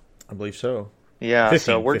 I believe so. Yeah, 15,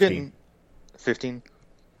 so we're 15. getting 15.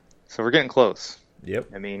 So we're getting close. Yep.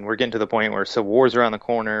 I mean, we're getting to the point where War's around the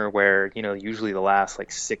corner, where usually the last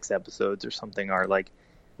 6 episodes or something are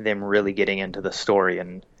them really getting into the story.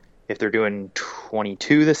 And if they're doing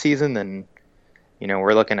 22 this season, then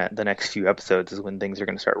we're looking at the next few episodes is when things are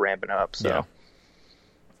going to start ramping up. So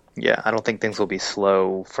yeah, I don't think things will be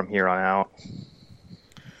slow from here on out.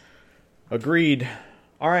 Agreed.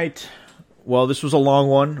 All right. Well, this was a long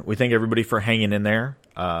one. We thank everybody for hanging in there,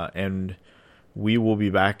 and we will be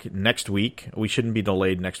back next week. We shouldn't be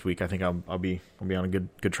delayed next week. I think I'll be on a good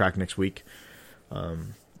track next week,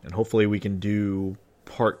 and hopefully we can do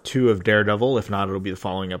part 2 of Daredevil. If not, it'll be the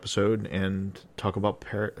following episode and talk about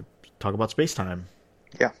space time.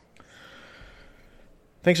 Yeah.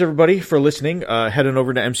 Thanks, everybody, for listening. Head on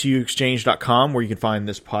over to MCUExchange.com, where you can find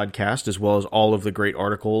this podcast, as well as all of the great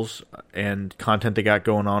articles and content they got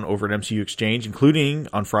going on over at MCU Exchange, including,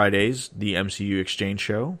 on Fridays, the MCU Exchange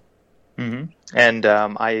Show. Mm-hmm.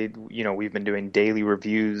 And we've been doing daily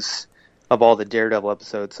reviews of all the Daredevil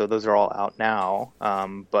episodes, so those are all out now.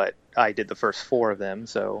 But I did the first 4 of them,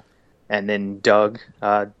 and then Doug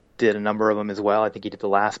did a number of them as well. I think he did the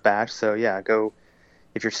last batch. So yeah, go.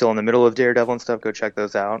 If you're still in the middle of Daredevil and stuff, go check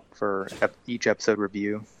those out for each episode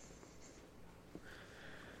review.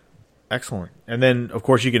 Excellent. And then, of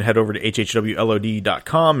course, you can head over to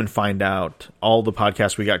hhwlod.com and find out all the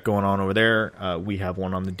podcasts we got going on over there. We have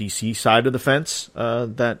one on the DC side of the fence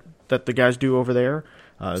that the guys do over there,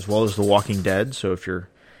 as well as The Walking Dead. So if you're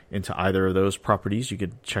into either of those properties, you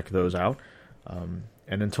could check those out. And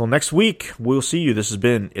until next week, we'll see you. This has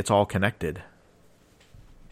been It's All Connected.